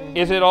Pinball, maybe?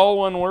 Is it all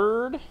one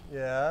word?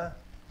 Yeah.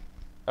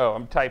 Oh,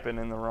 I'm typing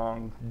in the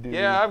wrong dude.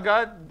 Yeah, I've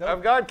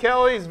got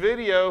Kelly's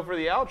video for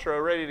the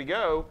outro ready to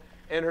go,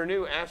 and her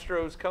new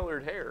Astros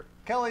colored hair.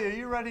 Kelly, are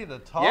you ready to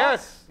talk?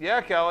 Yes,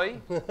 yeah,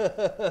 Kelly.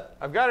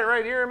 I've got it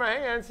right here in my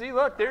hand. See,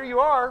 look, there you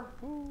are.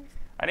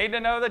 I need to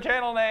know the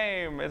channel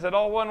name. Is it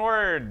all one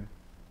word?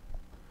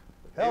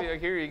 Help. Maybe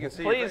here you can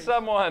see. your Please, face.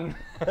 someone.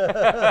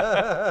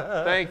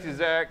 Thank you,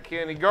 Zach,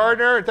 Kenny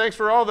Gardner, and thanks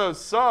for all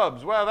those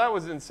subs. Wow, that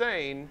was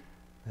insane.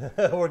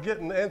 We're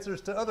getting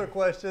answers to other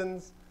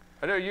questions.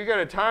 I know you got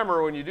a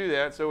timer when you do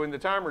that, so when the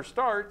timer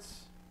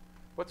starts,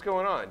 what's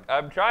going on?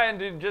 I'm trying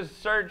to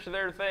just search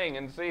their thing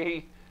and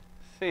see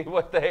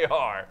what they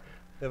are.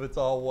 If it's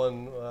all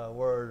one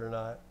word or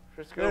not.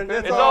 Frisco It's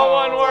It's all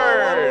one all one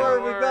word.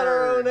 word. We've got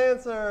our own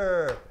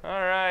answer. All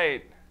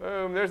right.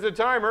 Boom, there's the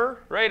timer.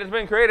 Raid has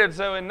been created,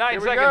 so in 9 Here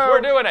we seconds go.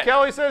 we're doing it.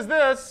 Kelly says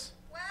this.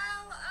 Well,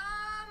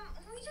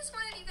 we just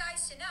wanted you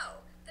guys to know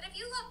that if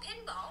you love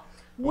pinball,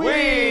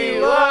 We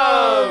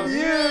love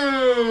you.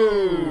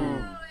 oh,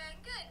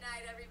 and good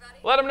night, everybody.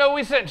 Let them know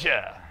we sent you.